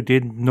that you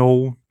didn't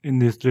know in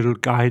this little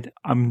guide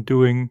I'm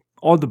doing,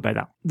 all the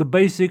better. The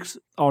basics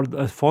are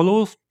as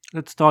follows.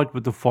 Let's start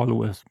with the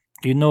followers.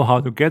 You know how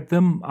to get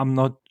them. I'm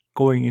not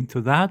going into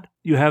that.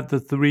 You have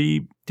the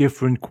 3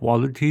 different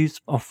qualities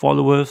of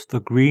followers: the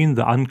green,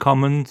 the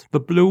uncommons, the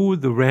blue,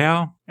 the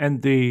rare,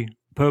 and the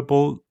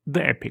purple,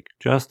 the epic,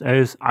 just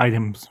as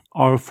items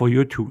are for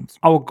your toons.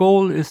 Our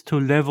goal is to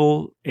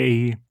level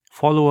a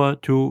follower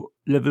to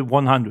level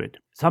 100.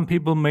 Some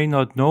people may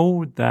not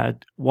know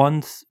that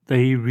once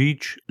they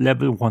reach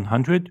level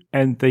 100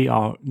 and they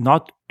are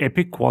not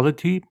epic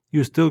quality,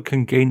 you still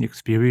can gain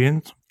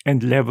experience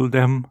and level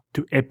them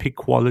to epic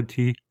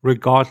quality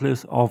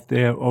regardless of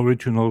their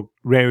original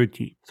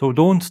rarity. So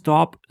don't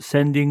stop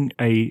sending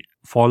a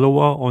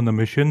follower on a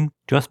mission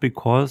just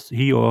because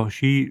he or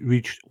she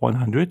reached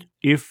 100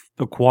 if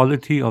the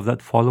quality of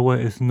that follower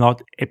is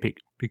not epic,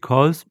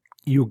 because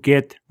you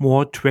get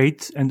more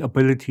traits and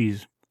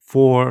abilities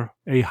for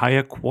a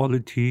higher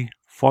quality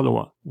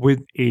follower.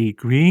 With a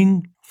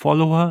green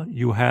follower,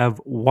 you have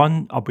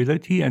 1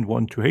 ability and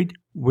 1 trait.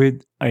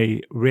 with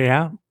a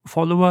rare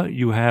follower,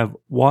 you have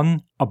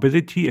 1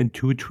 ability and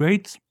 2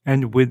 traits.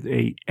 And with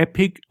a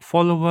epic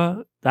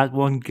follower, that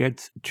one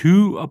gets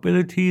 2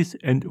 abilities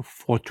and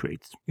 4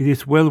 traits. It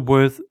is well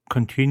worth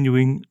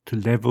continuing to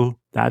level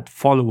that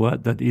follower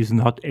that is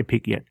not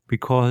epic yet,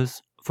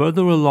 because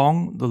further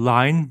along the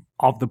line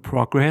of the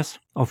progress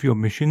of your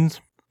missions,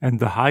 and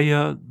the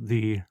higher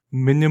the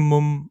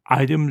minimum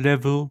item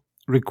level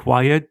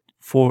required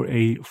for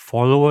a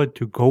follower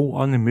to go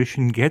on a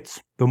mission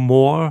gets, the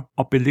more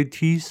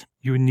abilities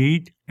you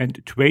need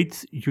and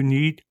traits you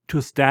need to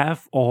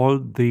staff all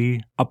the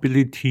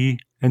ability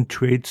and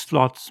trait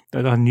slots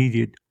that are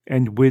needed.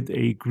 And with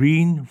a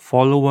green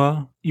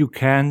follower, you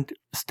can't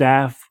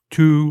staff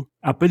 2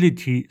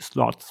 ability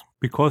slots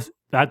because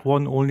that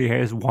one only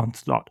has 1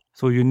 slot.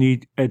 So you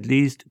need at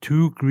least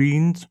 2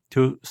 greens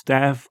to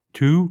staff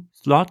 2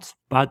 slots.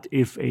 But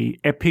if a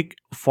epic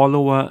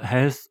follower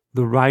has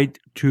the right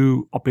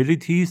 2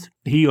 abilities,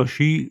 he or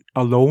she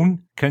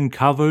alone can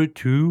cover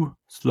 2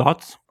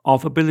 slots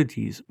of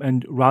abilities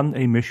and run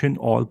a mission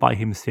all by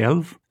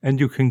himself. And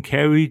you can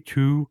carry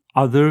 2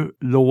 other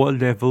lower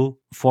level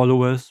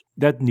followers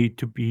that need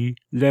to be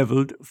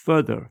leveled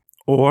further,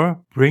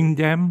 or bring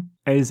them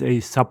as a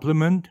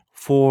supplement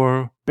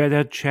for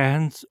better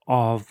chance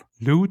of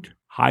loot,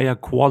 higher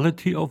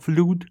quality of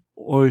loot,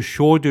 or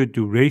shorter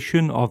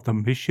duration of the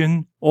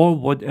mission, or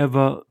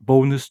whatever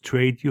bonus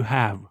trait you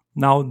have.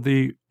 Now,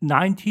 the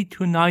 90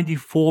 to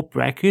 94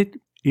 bracket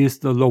is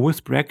the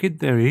lowest bracket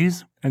there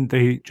is, and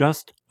they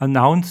just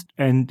announced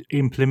and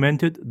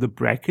implemented the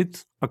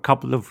brackets a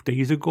couple of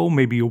days ago,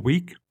 maybe a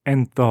week.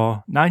 And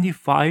the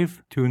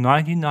 95 to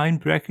 99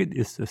 bracket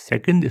is the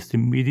second, is the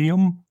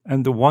medium,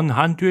 and the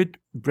 100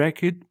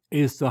 bracket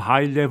is the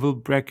high level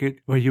bracket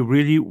where you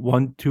really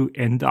want to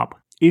end up.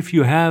 If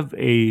you have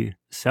a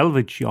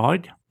salvage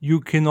yard, you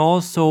can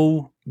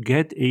also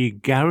get a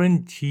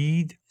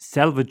guaranteed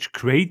salvage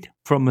crate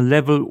from a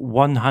level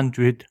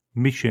 100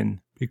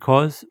 mission,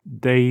 because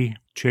they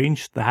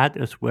changed that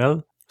as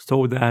well,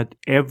 so that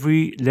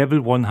every level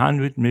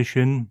 100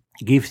 mission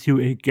gives you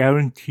a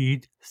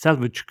guaranteed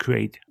salvage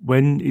crate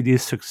when it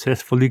is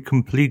successfully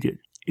completed.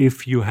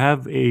 If you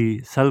have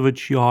a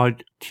salvage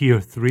yard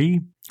tier 3,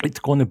 it's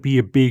going to be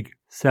a big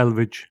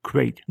salvage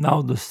crate.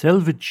 Now, the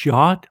salvage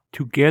yard,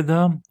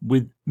 together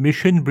with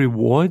mission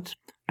rewards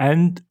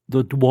and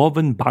the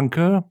Dwarven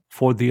Bunker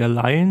for the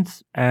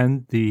Alliance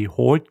and the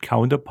Horde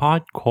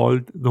counterpart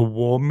called the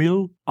War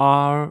Mill,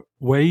 are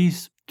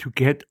ways to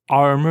get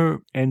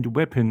armor and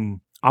weapon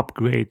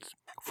upgrades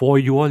for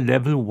your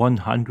level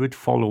 100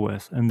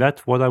 followers. And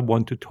that's what I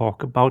want to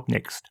talk about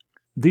next.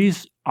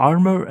 These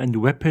armor and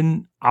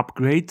weapon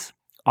upgrades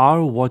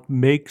are what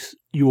makes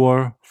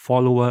your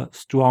follower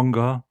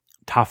stronger,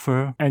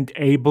 tougher, and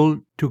able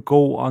to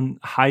go on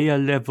higher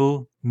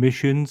level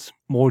missions,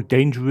 more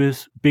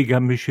dangerous, bigger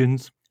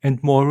missions,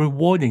 and more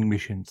rewarding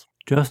missions.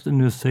 Just in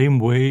the same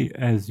way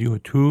as your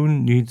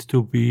toon needs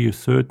to be a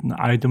certain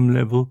item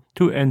level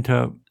to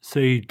enter,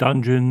 say,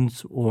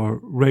 dungeons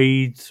or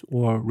raids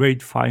or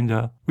raid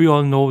finder, we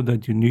all know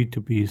that you need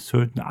to be a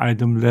certain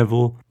item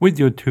level with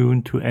your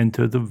toon to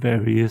enter the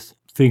various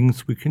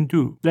things we can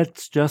do.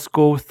 Let's just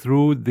go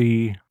through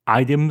the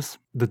items,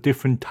 the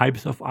different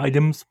types of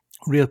items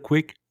real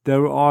quick.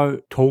 There are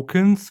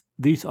tokens.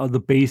 These are the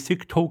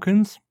basic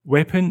tokens: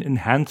 weapon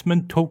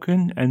enhancement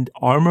token and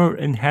armor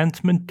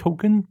enhancement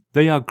token.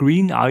 They are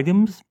green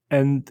items,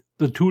 and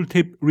the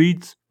tooltip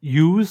reads: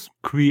 use,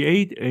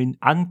 create an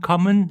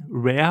uncommon,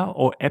 rare,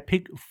 or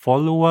epic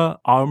follower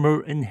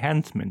armor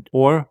enhancement,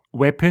 or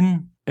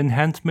weapon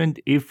enhancement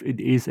if it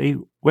is a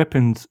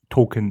weapons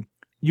token.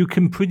 You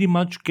can pretty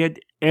much get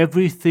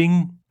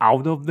everything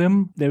out of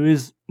them. There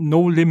is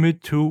no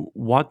limit to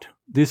what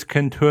this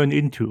can turn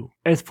into.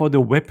 As for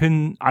the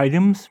weapon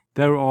items,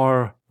 there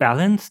are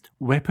balanced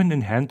weapon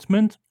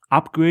enhancement.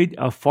 Upgrade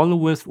a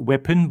follower's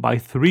weapon by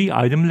 3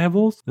 item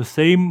levels. The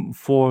same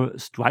for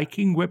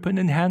striking weapon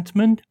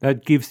enhancement.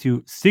 That gives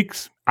you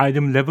 6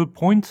 item level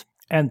points.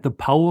 And the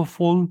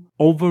powerful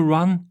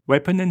overrun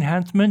weapon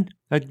enhancement,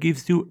 that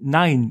gives you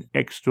 9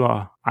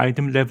 extra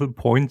item level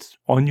points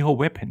on your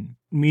weapon.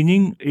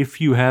 Meaning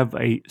if you have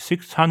a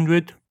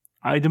 600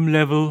 item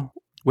level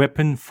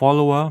weapon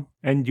follower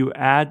and you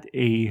add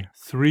a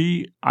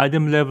 3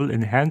 item level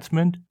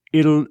enhancement,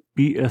 it'll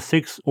be a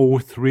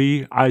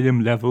 603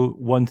 item level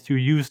once you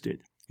used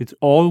it. It's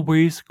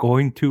always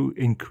going to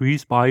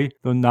increase by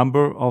the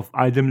number of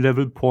item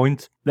level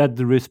points that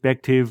the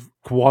respective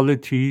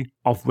quality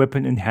of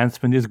weapon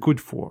enhancement is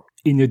good for.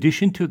 In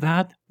addition to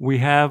that, we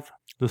have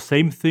the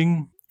same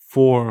thing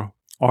for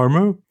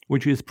armor,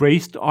 which is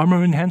braced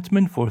armor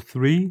enhancement for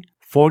 3,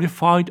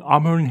 fortified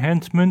armor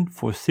enhancement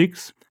for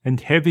 6, and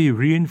heavy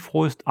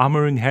reinforced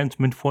armor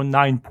enhancement for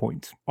 9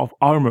 points of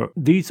armor.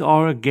 These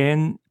are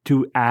again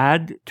to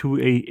add to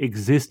a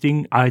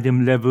existing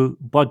item level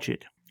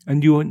budget.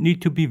 And you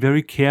need to be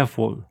very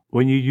careful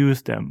when you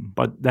use them,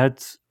 but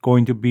that's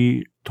going to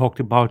be talked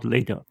about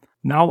later.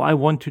 Now I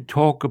want to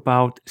talk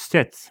about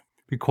sets,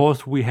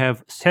 because we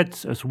have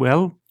sets as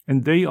well,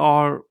 and they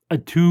are a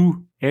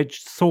 2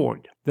 edged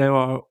sword. There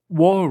are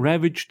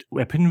war-ravaged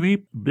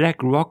weaponry,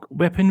 black rock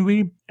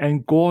weaponry,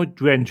 and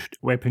gore-drenched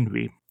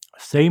weaponry.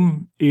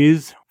 Same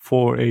is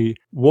for a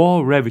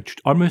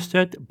war-ravaged armor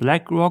set,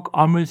 black rock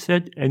armor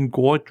set, and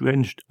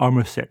gore-drenched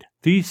armor set.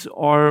 These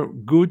are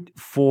good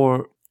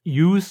for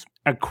use.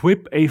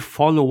 Equip a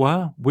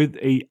follower with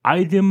a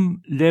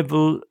item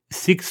level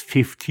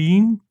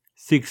 615,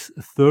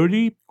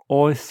 630,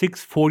 or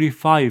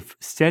 645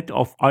 set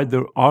of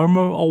either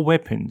armor or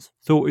weapons.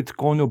 So it's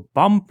going to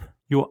bump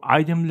your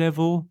item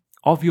level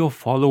of your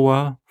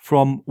follower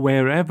from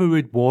wherever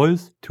it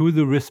was to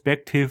the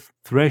respective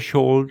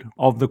threshold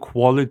of the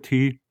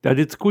quality that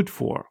it's good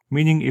for.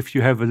 Meaning if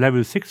you have a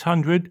level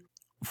 600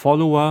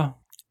 follower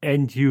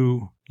and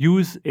you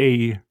use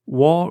a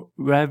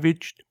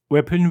war-ravaged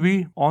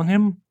weaponry on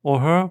him or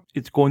her,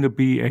 it's going to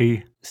be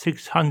a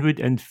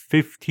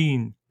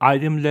 615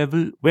 item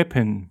level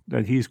weapon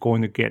that he's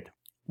going to get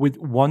with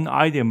one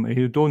item.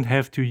 You don't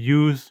have to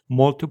use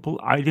multiple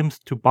items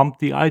to bump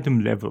the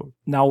item level.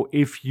 Now,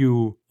 if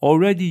you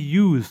already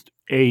used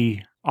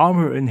a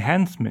armor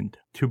enhancement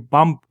to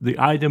bump the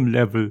item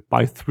level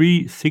by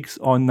 3, 6,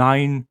 or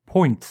 9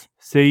 points,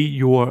 say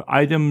your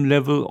item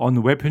level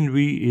on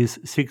weaponry is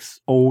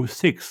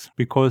 606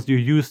 because you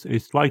used a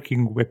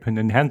striking weapon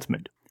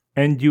enhancement,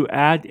 and you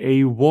add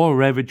a war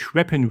ravaged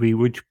weaponry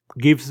which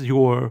gives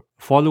your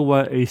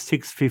follower a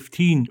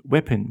 615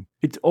 weapon,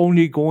 it's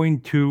only going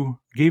to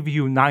give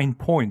you 9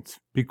 points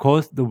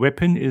because the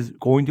weapon is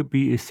going to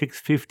be a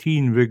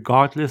 615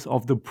 regardless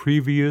of the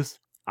previous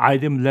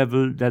item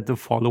level that the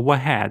follower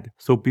had.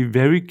 So be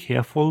very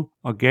careful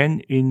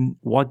again in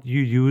what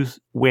you use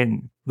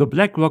when. The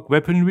black rock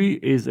weaponry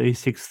is a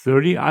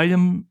 630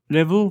 item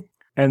level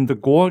and the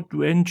gore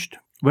drenched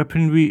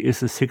weaponry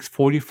is a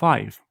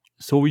 645.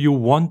 So you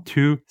want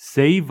to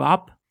save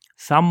up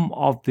some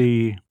of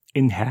the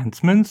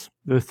enhancements,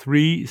 the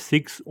 3,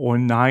 6, or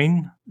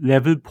 9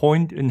 level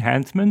point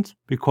enhancements,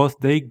 because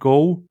they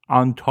go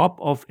on top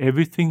of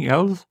everything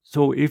else.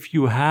 So if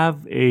you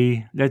have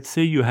let's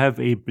say you have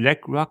a black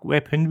rock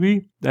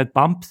weaponry that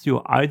bumps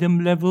your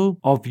item level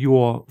of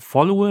your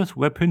follower's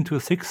weapon to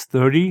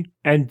 630,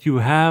 and you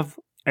have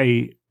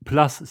a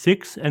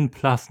 +6 and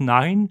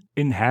 +9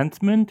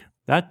 enhancement,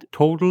 that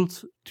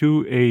totals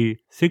to a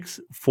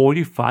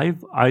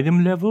 645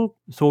 item level.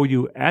 So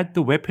you add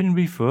the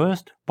weaponry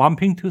first,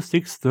 bumping to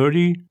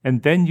 630,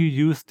 and then you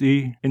use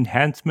the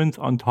enhancements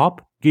on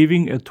top,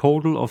 giving a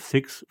total of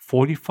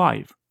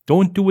 645.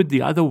 Don't do it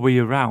the other way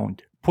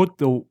around. Put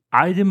the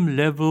item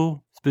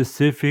level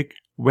specific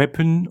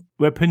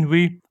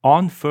weaponry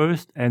on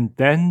first and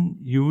then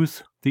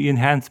use the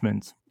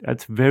enhancements.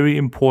 That's very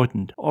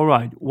important.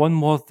 Alright, one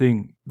more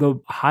thing.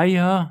 The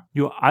higher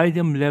your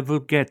item level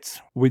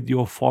gets with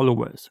your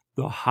followers,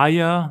 the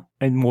higher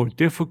and more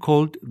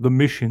difficult the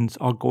missions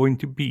are going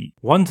to be.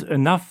 Once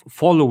enough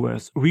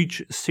followers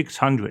reach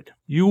 600,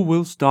 you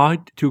will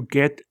start to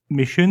get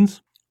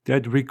missions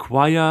that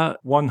require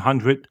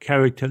 100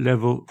 character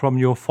level from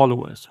your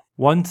followers.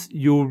 Once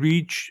you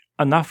reach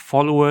enough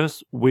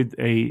followers with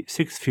a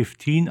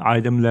 615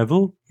 item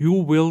level, you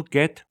will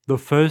get the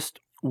first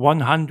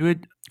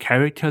 100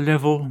 character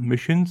level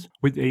missions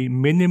with a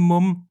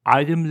minimum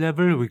item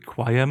level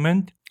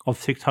requirement of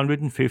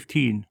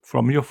 615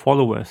 from your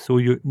followers. So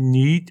you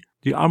need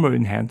the armor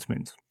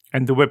enhancements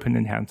and the weapon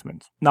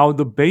enhancements. Now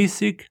the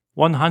basic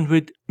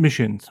 100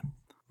 missions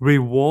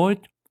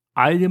reward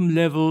item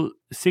level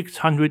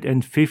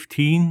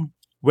 615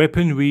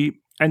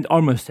 weaponry and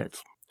armor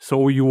sets.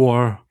 So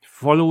your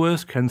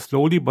followers can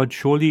slowly but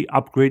surely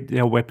upgrade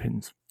their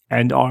weapons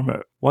and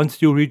armor.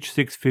 Once you reach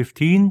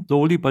 615,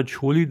 slowly but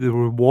surely the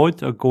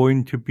rewards are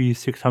going to be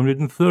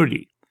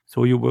 630.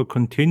 So you will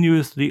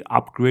continuously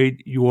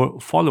upgrade your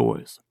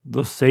followers.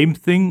 The same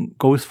thing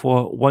goes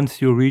for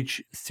once you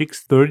reach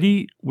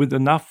 630 with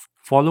enough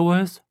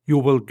followers, you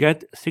will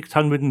get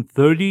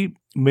 630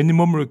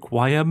 minimum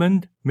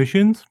requirement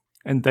missions,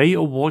 and they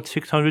award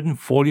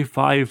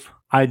 645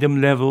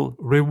 item level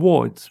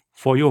rewards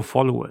for your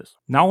followers.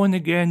 Now and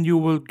again you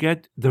will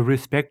get the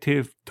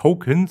respective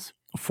tokens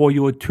for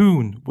your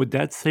toon with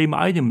that same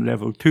item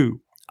level too.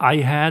 I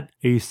had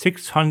a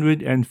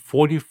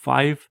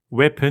 645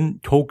 weapon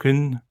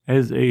token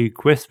as a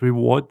quest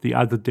reward the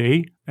other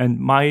day, and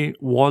my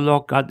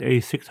warlock got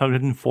a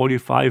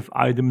 645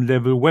 item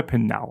level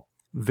weapon now.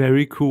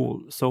 Very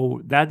cool.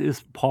 So that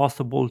is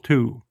possible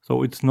too.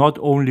 So it's not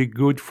only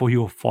good for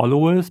your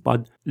followers,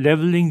 but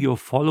leveling your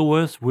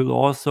followers will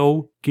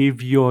also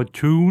give your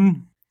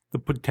toon the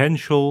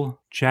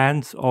potential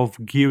chance of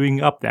gearing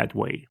up that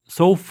way.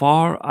 So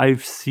far,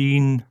 I've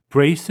seen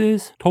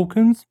braces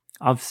tokens,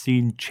 I've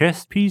seen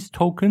chest piece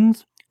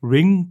tokens,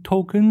 ring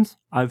tokens,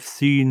 I've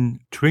seen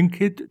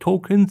trinket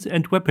tokens,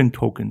 and weapon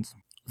tokens.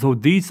 So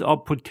these are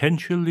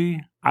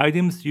potentially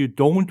items you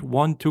don't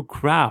want to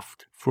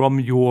craft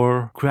from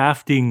your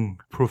crafting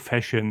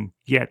profession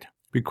yet.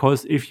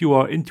 Because if you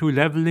are into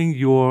leveling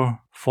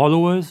your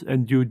followers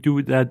and you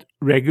do that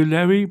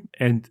regularly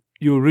and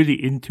you're really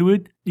into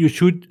it, you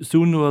should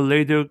sooner or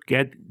later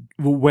get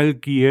well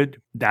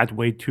geared that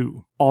way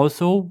too.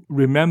 Also,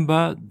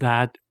 remember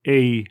that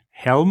a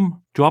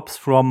helm drops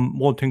from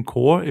Molten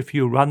Core if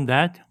you run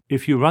that.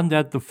 If you run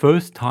that the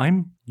first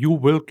time, you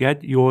will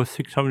get your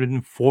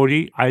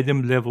 640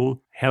 item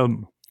level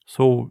helm.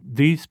 So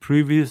these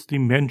previously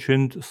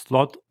mentioned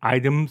slot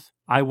items,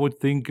 I would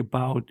think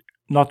about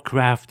not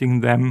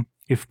crafting them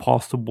if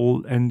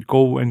possible and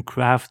go and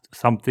craft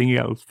something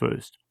else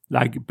first,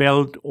 like a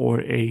belt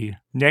or a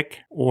neck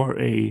or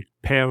a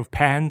pair of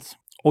pants.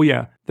 Oh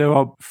yeah, there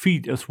are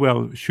feet as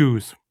well,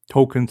 shoes,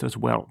 tokens as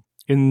well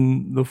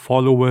in the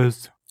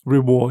followers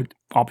reward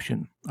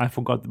option. I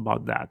forgot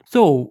about that.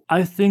 So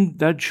I think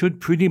that should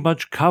pretty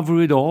much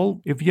cover it all.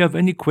 If you have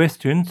any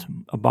questions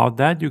about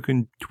that, you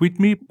can tweet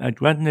me at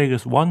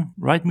rantnegus1,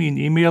 write me an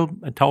email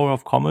at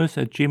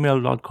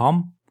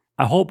towerofcommerce@gmail.com.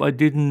 I hope I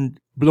didn't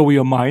blow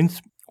your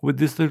minds with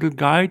this little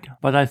guide,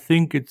 but I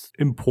think it's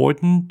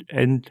important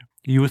and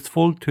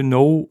useful to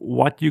know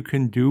what you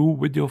can do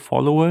with your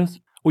followers.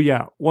 Oh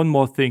yeah, one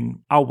more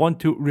thing. I want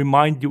to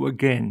remind you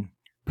again.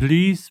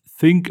 Please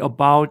think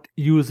about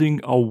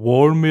using a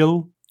war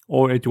mill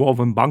or a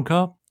dwarven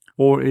bunker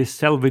or a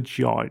salvage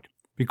yard,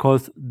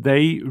 because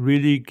they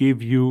really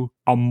give you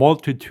a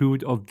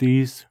multitude of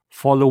these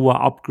follower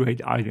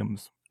upgrade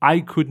items. I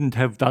couldn't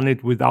have done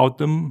it without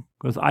them,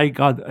 because I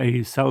got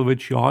a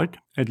salvage yard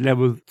at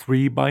level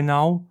 3 by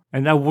now,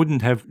 and I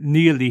wouldn't have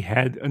nearly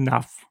had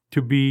enough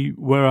to be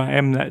where I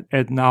am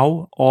at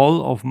now.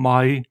 All of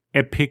my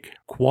epic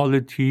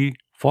quality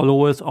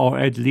followers are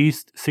at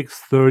least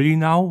 630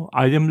 now,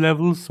 item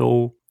level,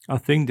 so I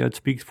think that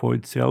speaks for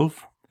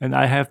itself. And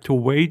I have to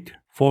wait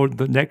for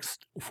the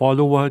next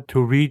follower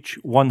to reach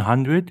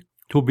 100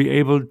 to be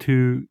able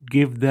to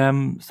give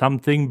them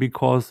something,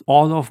 because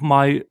all of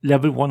my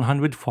level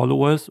 100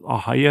 followers are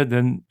higher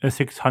than a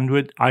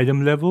 600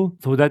 item level.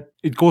 So that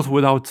it goes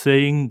without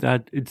saying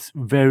that it's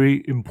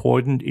very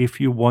important, if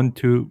you want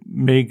to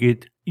make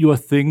it your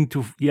thing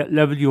to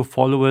level your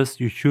followers,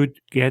 you should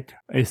get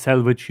a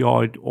salvage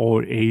yard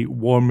or a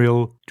war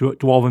mill,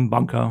 dwarven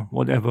bunker,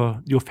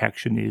 whatever your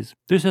faction is.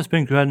 This has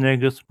been Grand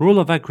Negus, Rule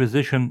of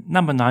Acquisition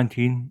number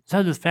 19.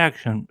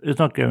 Satisfaction is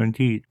not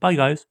guaranteed. Bye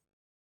guys.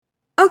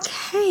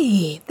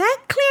 Okay, that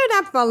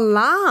cleared up a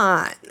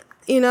lot.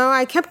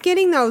 I kept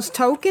getting those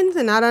tokens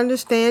and not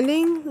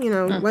understanding,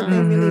 what they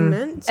really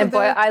meant. So and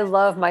boy, I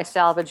love my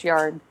salvage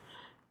yard.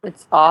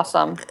 It's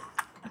awesome.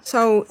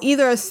 So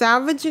either a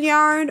salvage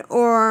yard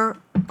or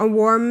a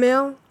war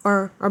mill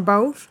or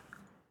both?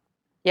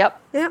 Yep.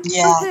 Yeah.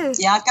 Okay.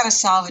 Yeah, I've got a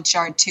salvage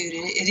yard too.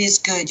 It is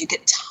good. You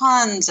get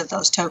tons of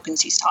those tokens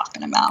he's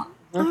talking about.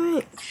 All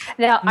right.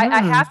 Now,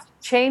 I have to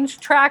change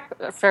track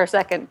for a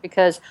second,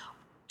 because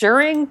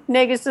during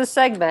Negus's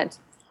segment,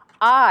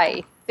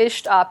 I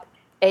fished up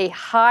a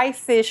high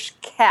fish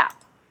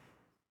cap.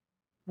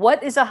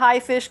 What is a high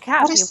fish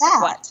cap? What is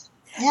that?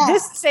 Yeah.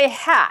 This is a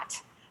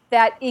hat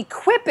that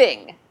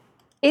equipping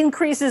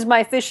increases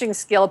my fishing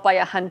skill by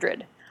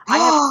 100. I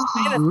have a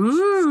fishing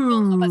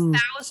skill of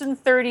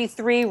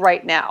 1,033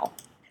 right now.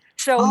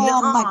 So,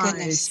 my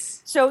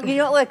goodness. So,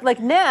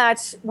 like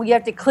gnats, we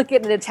have to click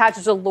it and it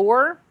attaches a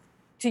lure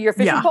to your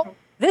fishing pole.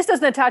 This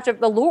doesn't attach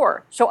the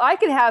lure. So I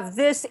can have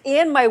this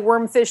and my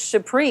Wormfish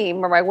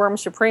Supreme, or my Worm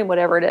Supreme,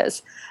 whatever it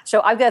is.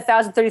 So I've got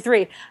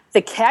 1,033.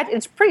 The cat,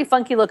 it's a pretty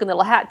funky looking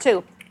little hat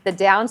too. The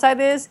downside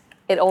is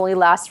it only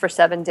lasts for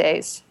 7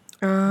 days.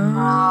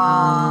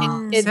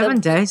 7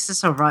 days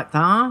is all right,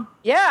 though.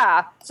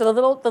 Yeah. So the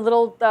little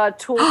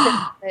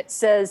toolkit, it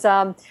says,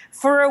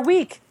 for a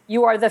week,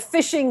 you are the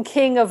fishing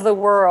king of the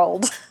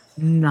world.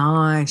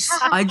 Nice.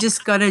 I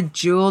just got a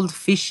jeweled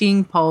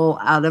fishing pole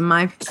out of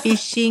my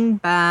fishing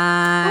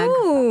bag.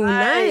 Oh,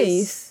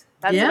 nice.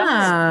 That's what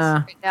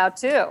I'm right now,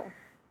 too.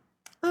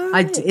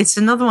 It's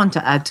another one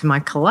to add to my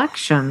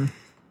collection.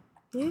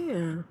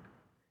 Yeah.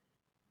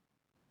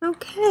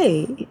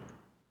 Okay.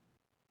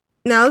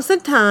 Now's the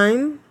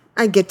time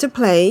I get to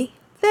play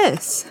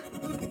this.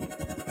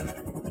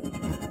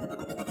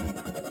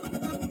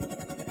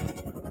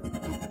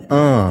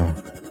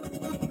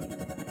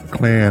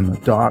 Clan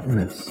of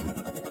Darkness.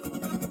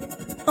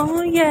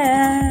 Oh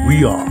yeah.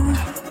 We are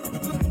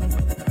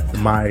the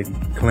mighty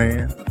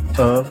Clan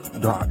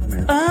of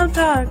Darkness. Of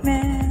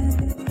Darkness.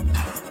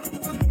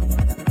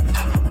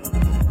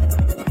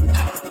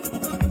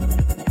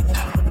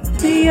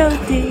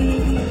 COD.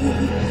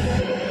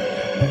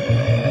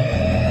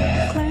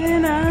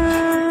 Clan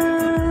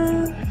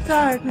of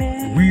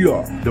Darkness. We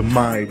are the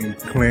mighty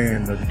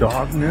Clan of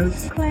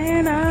Darkness.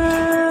 Clan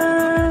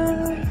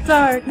of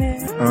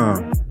Darkness.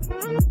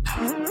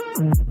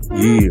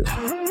 Yeah.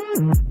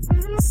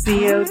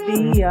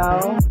 COD,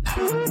 y'all.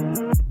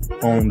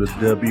 On the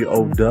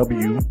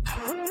WOW.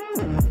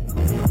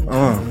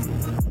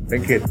 They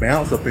can't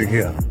bounce up in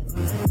here.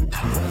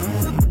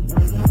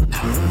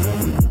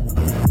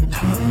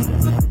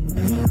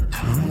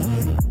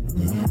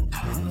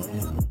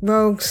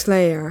 Rogue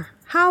Slayer,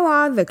 how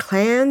are the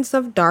Clans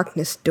of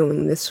Darkness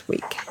doing this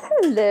week?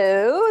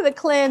 Hello. The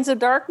Clans of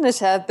Darkness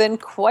have been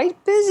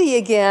quite busy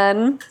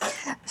again.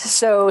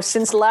 So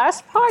since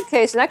last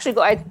podcast, and actually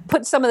I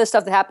put some of the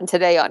stuff that happened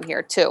today on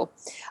here too.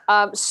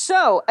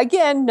 So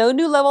again, no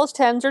new levels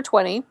 10s or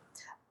 20,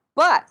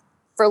 but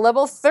for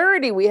level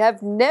 30, we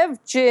have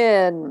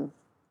Nevjin.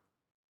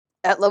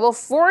 At level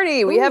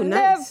 40, we have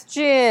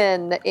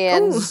Nevjin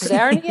and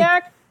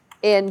Zarniak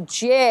and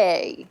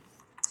Jay.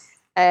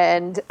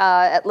 And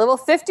at level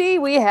 50,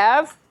 we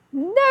have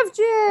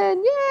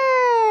Nevjin.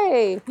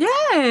 Yay!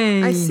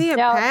 Yay! I see a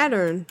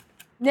pattern.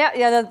 Now,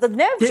 the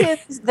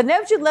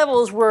Nevjin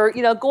levels were,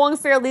 going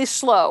fairly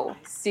slow.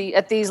 See,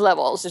 at these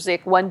levels, there's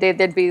like one day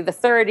there'd be the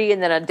 30,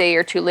 and then a day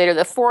or two later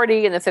the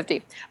 40 and the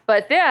 50.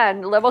 But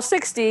then level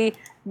 60,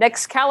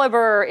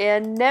 Nexcalibur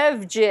and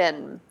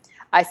Nevjin.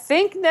 I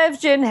think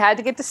Nevjin had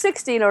to get to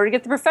 60 in order to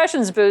get the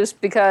professions boost,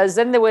 because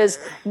then there was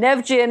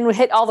Nevjin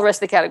hit all the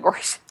rest of the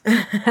categories.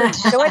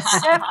 So at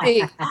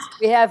 70,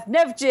 we have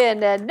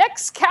Nevjin and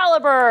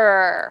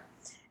Nexcalibur.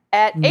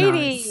 At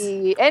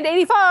 80 and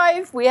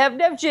 85, we have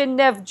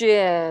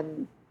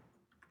Nevjin.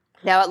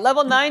 Now at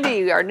level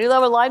 90, our new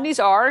level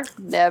 90s are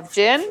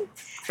Nevjin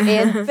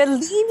and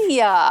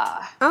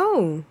Belinia.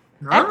 Oh,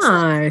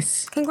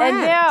 nice. Congrats.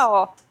 And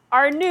now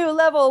our new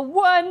level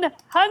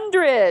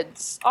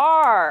 100s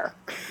are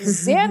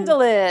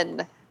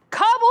Zandalin,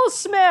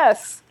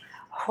 Cobblesmith,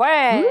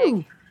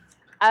 Huang,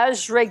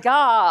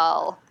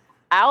 Azregal,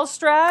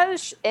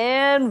 Alstraj,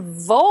 and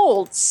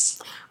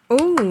Volts.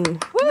 Ooh,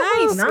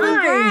 nice.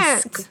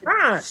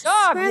 Congrats.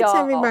 Job, Congrats, y'all.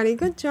 everybody.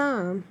 Good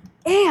job.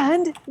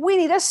 And we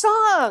need a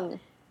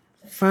song.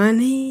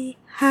 Funny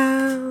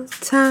how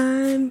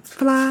time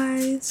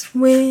flies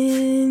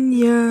when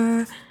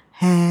you're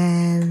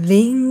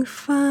having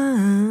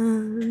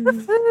fun.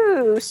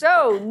 Woo-hoo.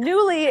 So,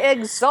 newly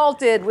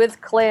exalted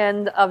with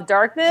Clan of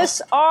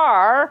Darkness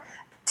are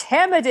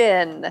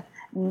Tamidin,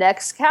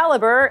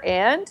 Nexcalibur,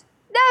 and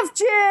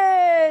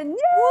Nevjin.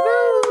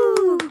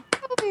 Woo!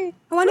 I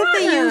wonder if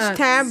they use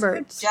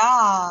tabards. Good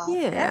job.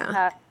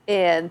 Yeah.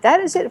 And that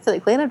is it for the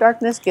Clan of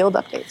Darkness Guild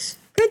updates.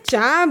 Good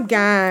job,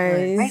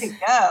 guys. Way to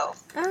go.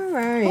 All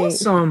right.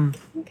 Awesome.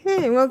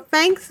 Okay, well,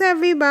 thanks,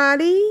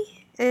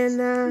 everybody. And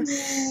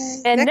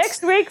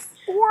next week,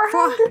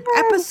 400.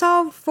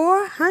 Episode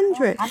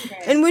 400.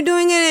 And we're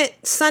doing it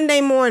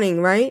Sunday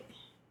morning, right?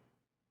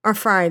 Or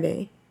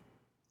Friday?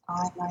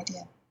 I have no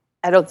idea.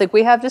 I don't think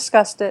we have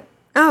discussed it.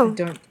 Oh.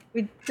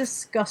 We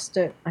discussed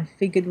it. I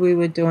figured we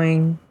were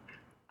doing...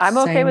 I'm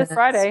okay same with as-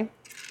 Friday.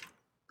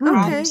 Okay.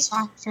 Friday's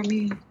fine for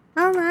me.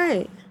 All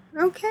right.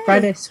 Okay.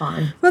 Friday's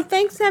fine. Well,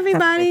 thanks,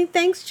 everybody.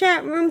 Thanks,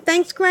 chat room.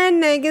 Thanks,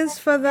 Grand Negus,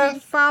 for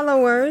the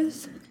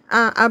followers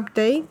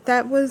update.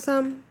 That was,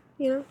 that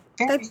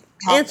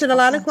answered a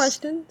lot of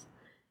questions.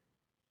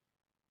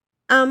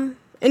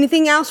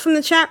 Anything else from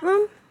the chat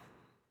room?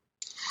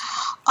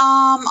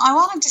 I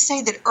wanted to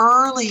say that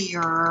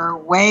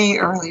way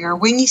earlier,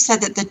 Wingy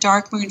said that the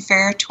Dark Moon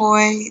Fair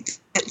toy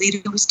that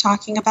Lita was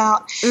talking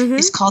about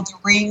is called the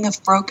Ring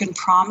of Broken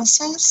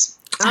Promises.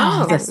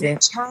 Oh, that's it.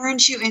 It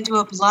turns you into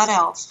a blood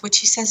elf, which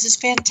he says is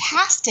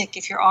fantastic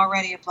if you're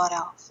already a blood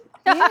elf.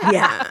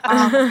 Yeah.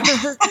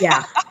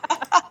 Yeah.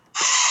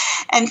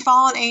 And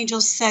Fallen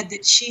Angels said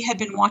that she had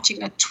been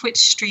watching a Twitch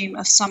stream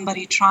of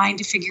somebody trying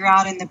to figure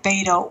out in the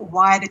beta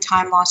why the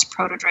time lost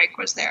proto drake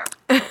was there.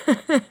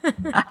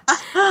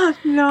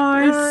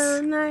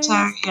 Nice. Nice.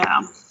 So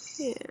yeah.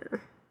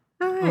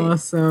 All right.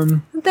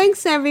 Awesome.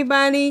 Thanks,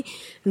 everybody.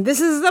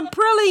 This is the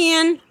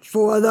Brilliant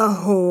for the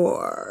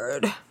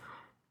Horde.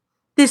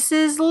 This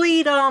is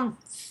Lita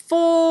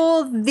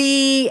for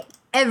the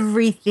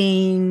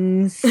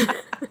everythings.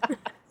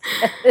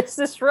 This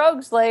is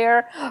Rogue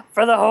Slayer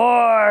for the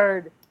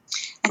Horde.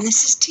 And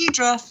this is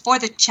Tidra for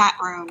the chat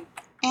room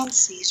and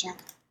Caesar.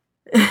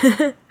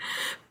 Bye,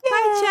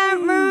 chat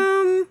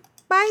room.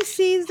 Bye,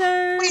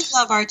 Caesar. We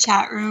love our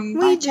chat room. We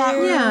Bye, do. chat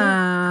room.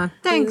 Yeah.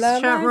 Thanks,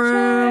 Love chat our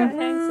room. chat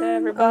Thanks, room.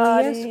 everybody. Oh,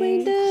 yes,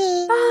 we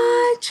do.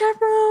 Bye,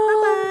 chat room.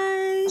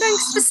 Bye-bye.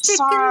 Thanks for sticking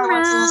Sorry, I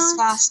wasn't as around.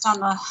 fast on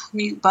the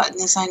mute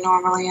button as I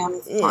normally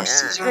am. Yeah.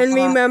 Caesar And for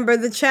that. remember,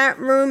 the chat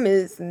room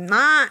does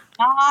not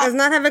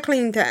have a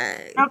clean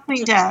tag. No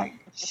clean tag.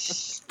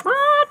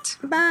 What?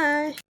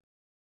 Bye.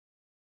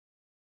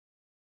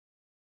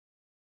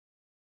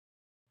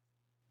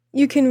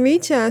 You can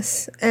reach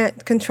us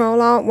at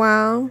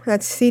Control-Alt-WoW,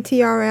 that's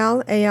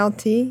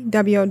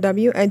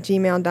CTRLALTWOW at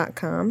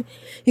gmail.com.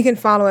 You can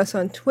follow us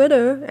on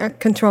Twitter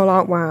at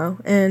Control-Alt-WoW,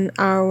 and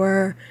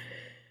our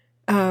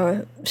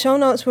show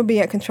notes will be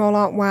at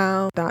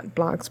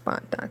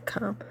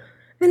controlaltwow.blogspot.com.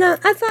 And I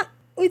thought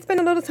we'd spend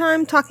a little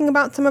time talking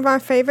about some of our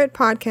favorite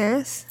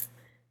podcasts.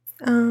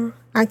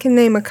 I can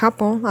name a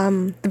couple,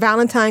 the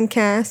Valentine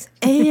Cast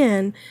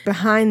and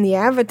Behind the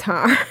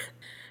Avatar.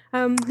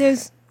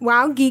 There's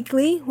Wow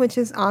Geekly, which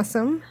is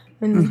awesome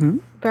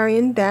and very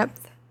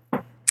in-depth.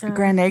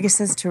 Grand Nagus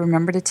says to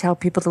remember to tell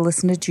people to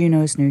listen to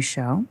Juno's new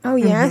show. Oh,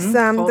 yes.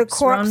 The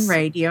Corpse Run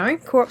Radio.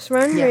 Corpse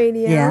Run Yeah.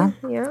 Radio. Yeah.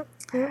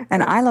 Yeah.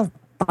 And I love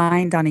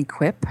Bind on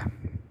Equip.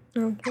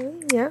 Okay,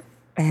 yeah.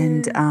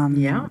 And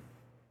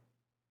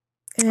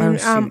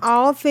And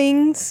all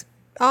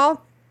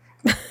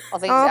All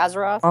things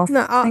Azeroth. All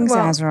things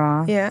well,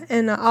 Azeroth. Yeah,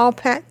 and all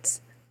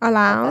pets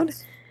allowed.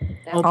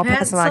 All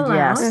pets allowed,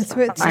 yes. That's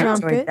what I enjoyed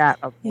trumpet. that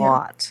a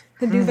lot.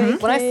 The duvet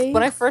cave.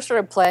 When I first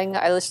started playing,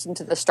 I listened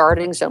to the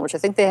Starting Zone, which I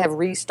think they have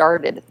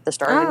restarted the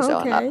Starting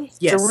Zone. Okay.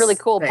 It's a really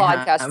cool they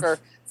podcast have.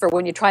 for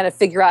when you're trying to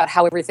figure out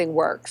how everything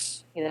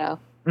works. You know.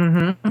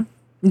 Mm-hmm.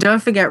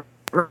 Don't forget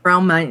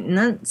realm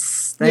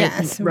maintenance.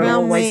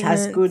 Realm always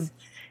has maintenance. good.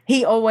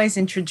 He always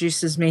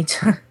introduces me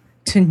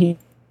to new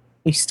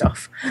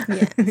stuff.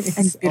 Yes.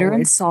 And bitter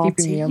and Always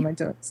keeping me salty. on my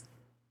toes.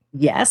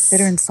 Yes,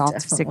 Bitter and Salt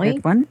is a definitely.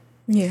 good one.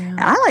 Yeah. And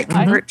I like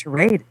Convert to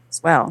Raid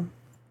as well.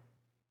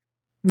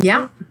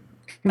 Yeah,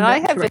 And I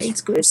have Raid's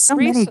just good. There's so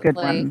many good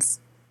recently- ones.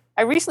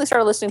 I recently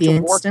started listening The to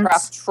Instance.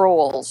 Warcraft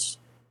Trolls.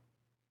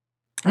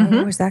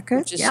 Oh, is that good?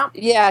 Which is,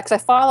 yeah, because I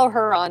follow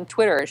her on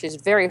Twitter. She's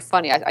very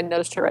funny. I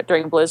noticed her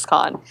during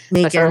BlizzCon. So I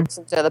Megan. started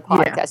listening to the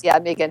podcast. Yeah,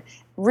 Megan.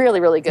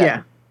 Really, really good.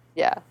 Yeah.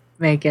 Yeah.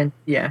 Megan.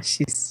 Yeah,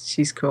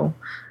 she's cool.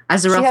 She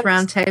Azeroth had-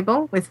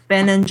 Roundtable with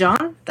Ben and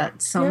John.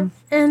 That's And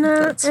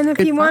that's if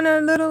good you fun. want a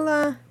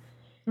little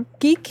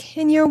geek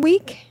in your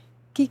week,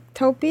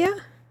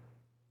 Geektopia.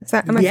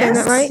 Am I saying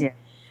that right? Yeah.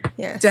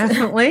 Yes.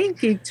 Definitely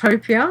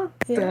Geektopia.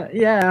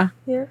 Yeah.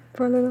 Yeah.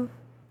 For a little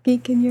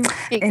geek in your.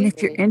 And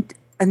if you're in,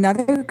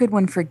 another good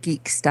one for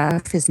geek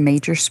stuff is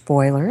Major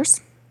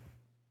Spoilers.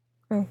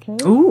 Okay.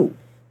 Ooh.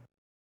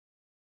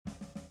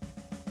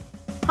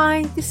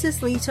 Hi, this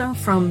is Lita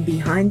from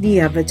Behind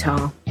the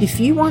Avatar. If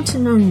you want to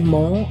know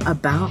more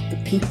about the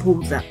people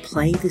that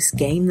play this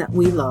game that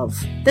we love,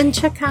 then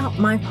check out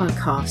my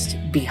podcast,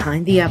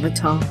 Behind the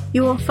Avatar.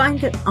 You will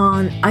find it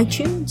on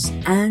iTunes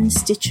and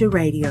Stitcher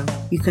Radio.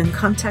 You can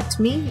contact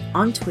me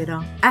on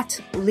Twitter at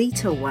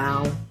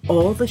LitaWow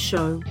or the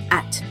show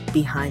at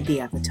Behind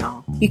the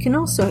Avatar. You can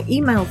also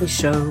email the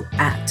show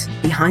at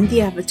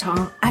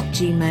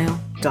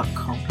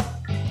behindtheavatar@gmail.com.